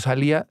hijo, yo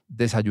salía,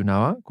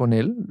 desayunaba con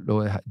él,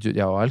 yo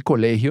llevaba al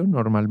colegio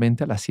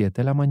normalmente a las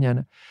 7 de la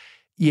mañana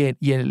y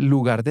en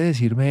lugar de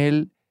decirme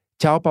él,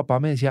 chao papá,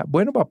 me decía,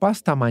 bueno papá,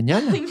 hasta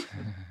mañana.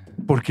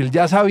 Porque él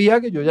ya sabía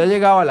que yo ya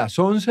llegaba a las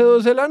 11,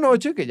 12 de la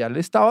noche, que ya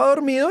le estaba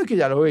dormido y que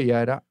ya lo veía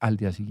era al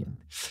día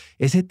siguiente.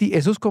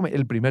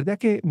 El primer día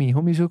que mi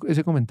hijo me hizo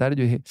ese comentario,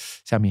 yo dije,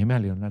 a mí me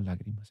salieron las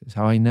lágrimas.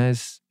 Esa vaina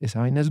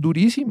es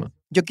durísima.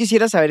 Yo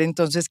quisiera saber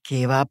entonces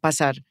qué va a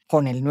pasar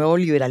con el nuevo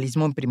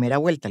liberalismo en primera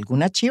vuelta.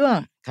 ¿Alguna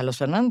chiva, Carlos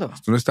Fernando?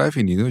 Esto no está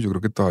definido. Yo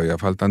creo que todavía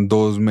faltan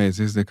 2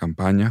 meses de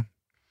campaña.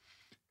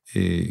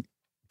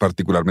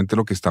 Particularmente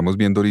lo que estamos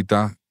viendo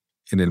ahorita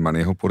en el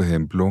manejo, por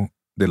ejemplo,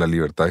 de la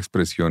libertad de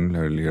expresión,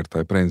 la libertad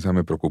de prensa,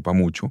 me preocupa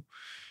mucho.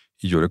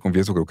 Y yo le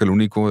confieso, creo que el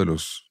único de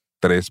los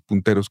 3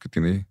 punteros que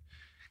tiene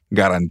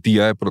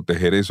garantía de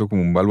proteger eso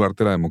como un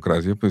baluarte de la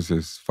democracia, pues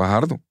es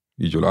Fajardo.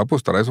 Y yo le voy a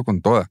apostar a eso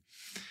con toda.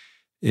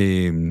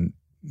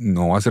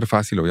 No va a ser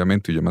fácil,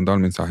 obviamente. Yo he mandado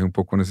el mensaje un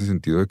poco en ese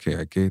sentido de que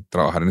hay que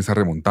trabajar en esa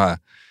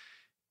remontada.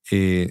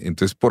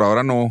 Entonces, por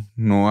ahora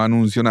no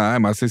anuncio nada.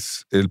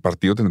 Además, el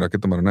partido tendrá que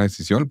tomar una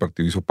decisión. El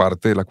partido hizo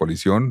parte de la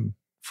coalición.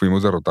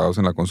 Fuimos derrotados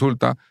en la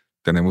consulta.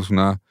 Tenemos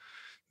una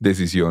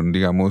decisión,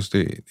 digamos,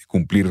 de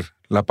cumplir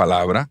la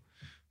palabra,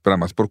 pero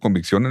además por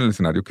convicción en el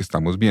escenario que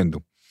estamos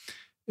viendo.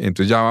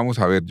 Entonces ya vamos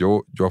a ver.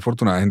 Yo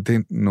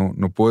afortunadamente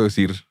no puedo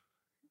decir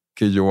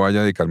que yo vaya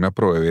a dedicarme a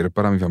proveer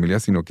para mi familia,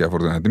 sino que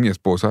afortunadamente mi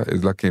esposa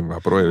es la que va a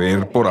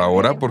proveer por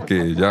ahora,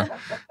 porque ella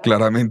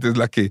claramente es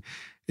la que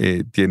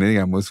tiene,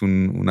 digamos,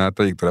 una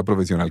trayectoria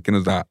profesional que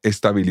nos da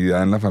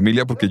estabilidad en la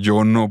familia, porque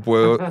yo no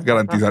puedo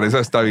garantizar esa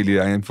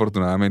estabilidad y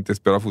afortunadamente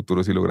espero a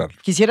futuro sí lograrlo.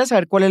 Quisiera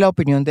saber cuál es la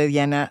opinión de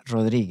Diana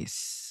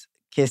Rodríguez.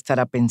 ¿Qué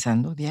estará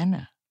pensando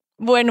Diana?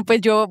 Bueno,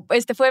 pues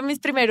fue mis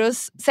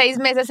primeros 6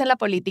 meses en la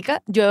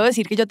política. Yo debo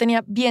decir que yo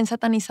tenía bien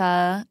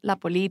satanizada la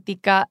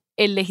política,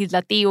 el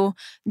legislativo.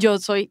 Yo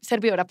soy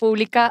servidora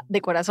pública de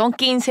corazón,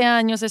 15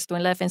 años estuve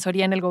en la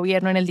defensoría, en el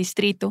gobierno, en el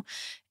distrito.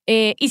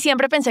 Y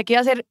siempre pensé que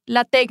iba a ser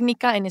la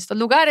técnica en estos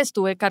lugares,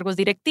 tuve cargos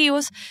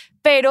directivos,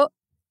 pero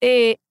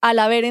al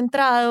haber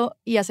entrado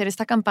y hacer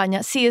esta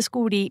campaña, sí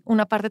descubrí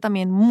una parte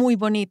también muy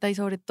bonita y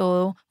sobre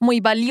todo muy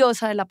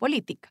valiosa de la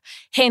política.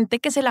 Gente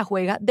que se la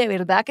juega de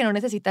verdad, que no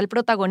necesita el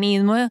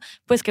protagonismo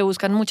pues que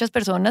buscan muchas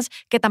personas,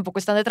 que tampoco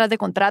están detrás de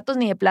contratos,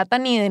 ni de plata,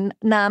 ni de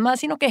nada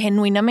más, sino que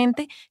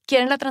genuinamente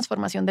quieren la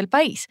transformación del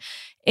país.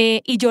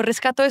 Y yo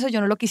rescato eso,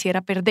 yo no lo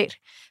quisiera perder.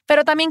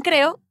 Pero también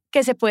creo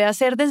que se puede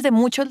hacer desde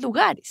muchos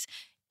lugares,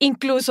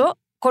 incluso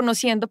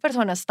conociendo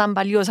personas tan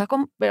valiosas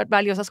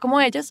como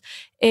ellas,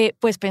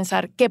 pues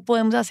pensar qué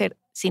podemos hacer,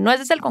 si no es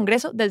desde el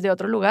Congreso, desde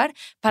otro lugar,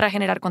 para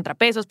generar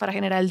contrapesos, para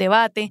generar el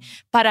debate,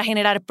 para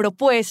generar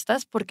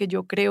propuestas, porque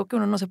yo creo que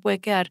uno no se puede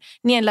quedar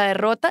ni en la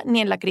derrota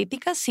ni en la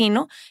crítica,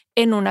 sino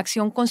en una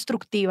acción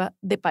constructiva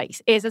de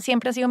país. Esa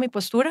siempre ha sido mi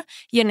postura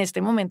y en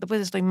este momento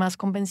pues estoy más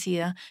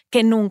convencida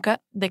que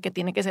nunca de que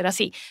tiene que ser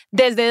así.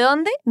 ¿Desde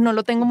dónde? No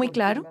lo tengo muy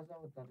claro.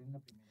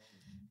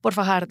 Por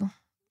Fajardo.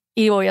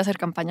 Y voy a hacer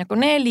campaña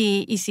con él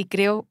y sí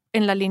creo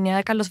en la línea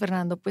de Carlos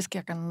Fernando, pues que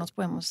acá no nos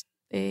podemos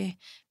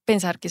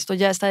pensar que esto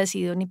ya está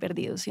decidido ni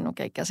perdido, sino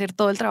que hay que hacer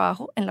todo el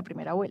trabajo en la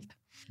primera vuelta.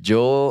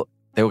 Yo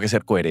tengo que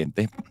ser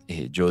coherente.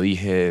 Yo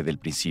dije desde el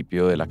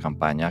principio de la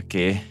campaña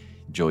que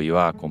yo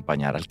iba a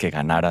acompañar al que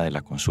ganara de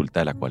la consulta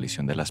de la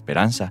Coalición de la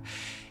Esperanza.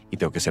 Y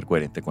tengo que ser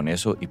coherente con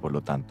eso y por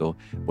lo tanto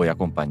voy a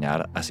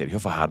acompañar a Sergio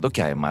Fajardo,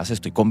 que además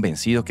estoy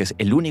convencido que es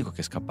el único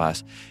que es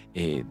capaz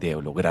de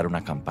lograr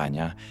una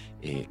campaña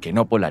que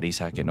no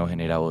polariza, que no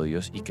genera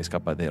odios y que es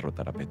capaz de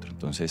derrotar a Petro.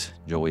 Entonces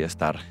yo voy a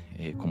estar,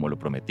 como lo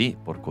prometí,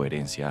 por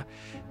coherencia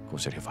con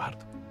Sergio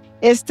Fajardo.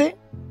 Este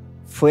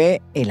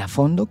fue el a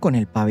fondo con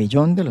el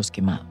pabellón de los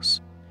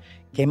Quemados.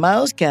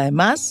 Quemados que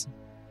además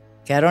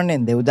quedaron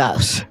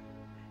endeudados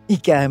y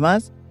que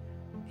además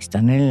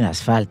están en el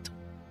asfalto.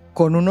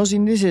 Con unos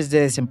índices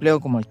de desempleo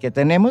como el que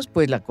tenemos,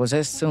 pues la cosa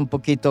es un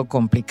poquito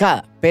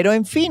complicada. Pero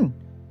en fin,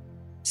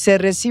 se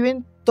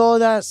reciben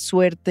toda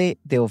suerte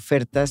de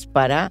ofertas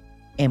para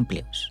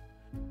empleos.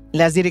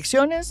 Las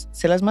direcciones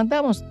se las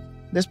mandamos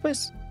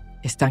después.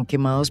 Están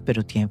quemados,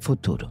 pero tienen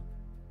futuro.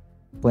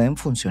 Pueden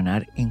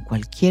funcionar en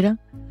cualquiera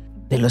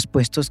de los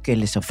puestos que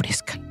les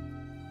ofrezcan.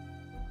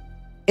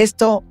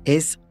 Esto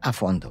es A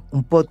Fondo,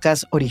 un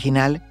podcast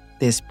original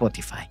de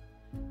Spotify.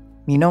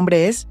 Mi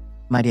nombre es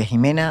María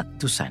Jimena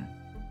Duzán.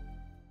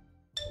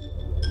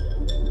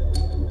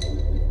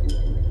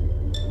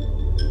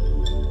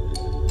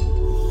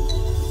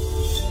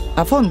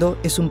 A Fondo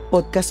es un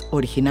podcast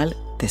original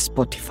de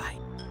Spotify.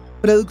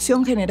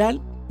 Producción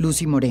general,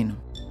 Lucy Moreno.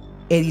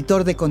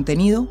 Editor de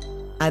contenido,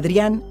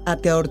 Adrián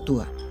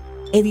Ateortúa.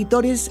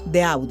 Editores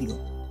de audio,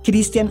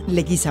 Cristian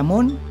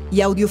Leguizamón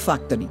y Audio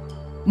Factory.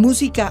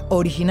 Música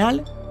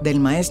original del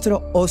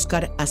maestro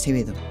Óscar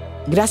Acevedo.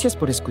 Gracias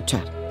por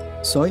escuchar.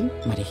 Soy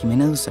María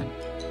Jimena Duzán.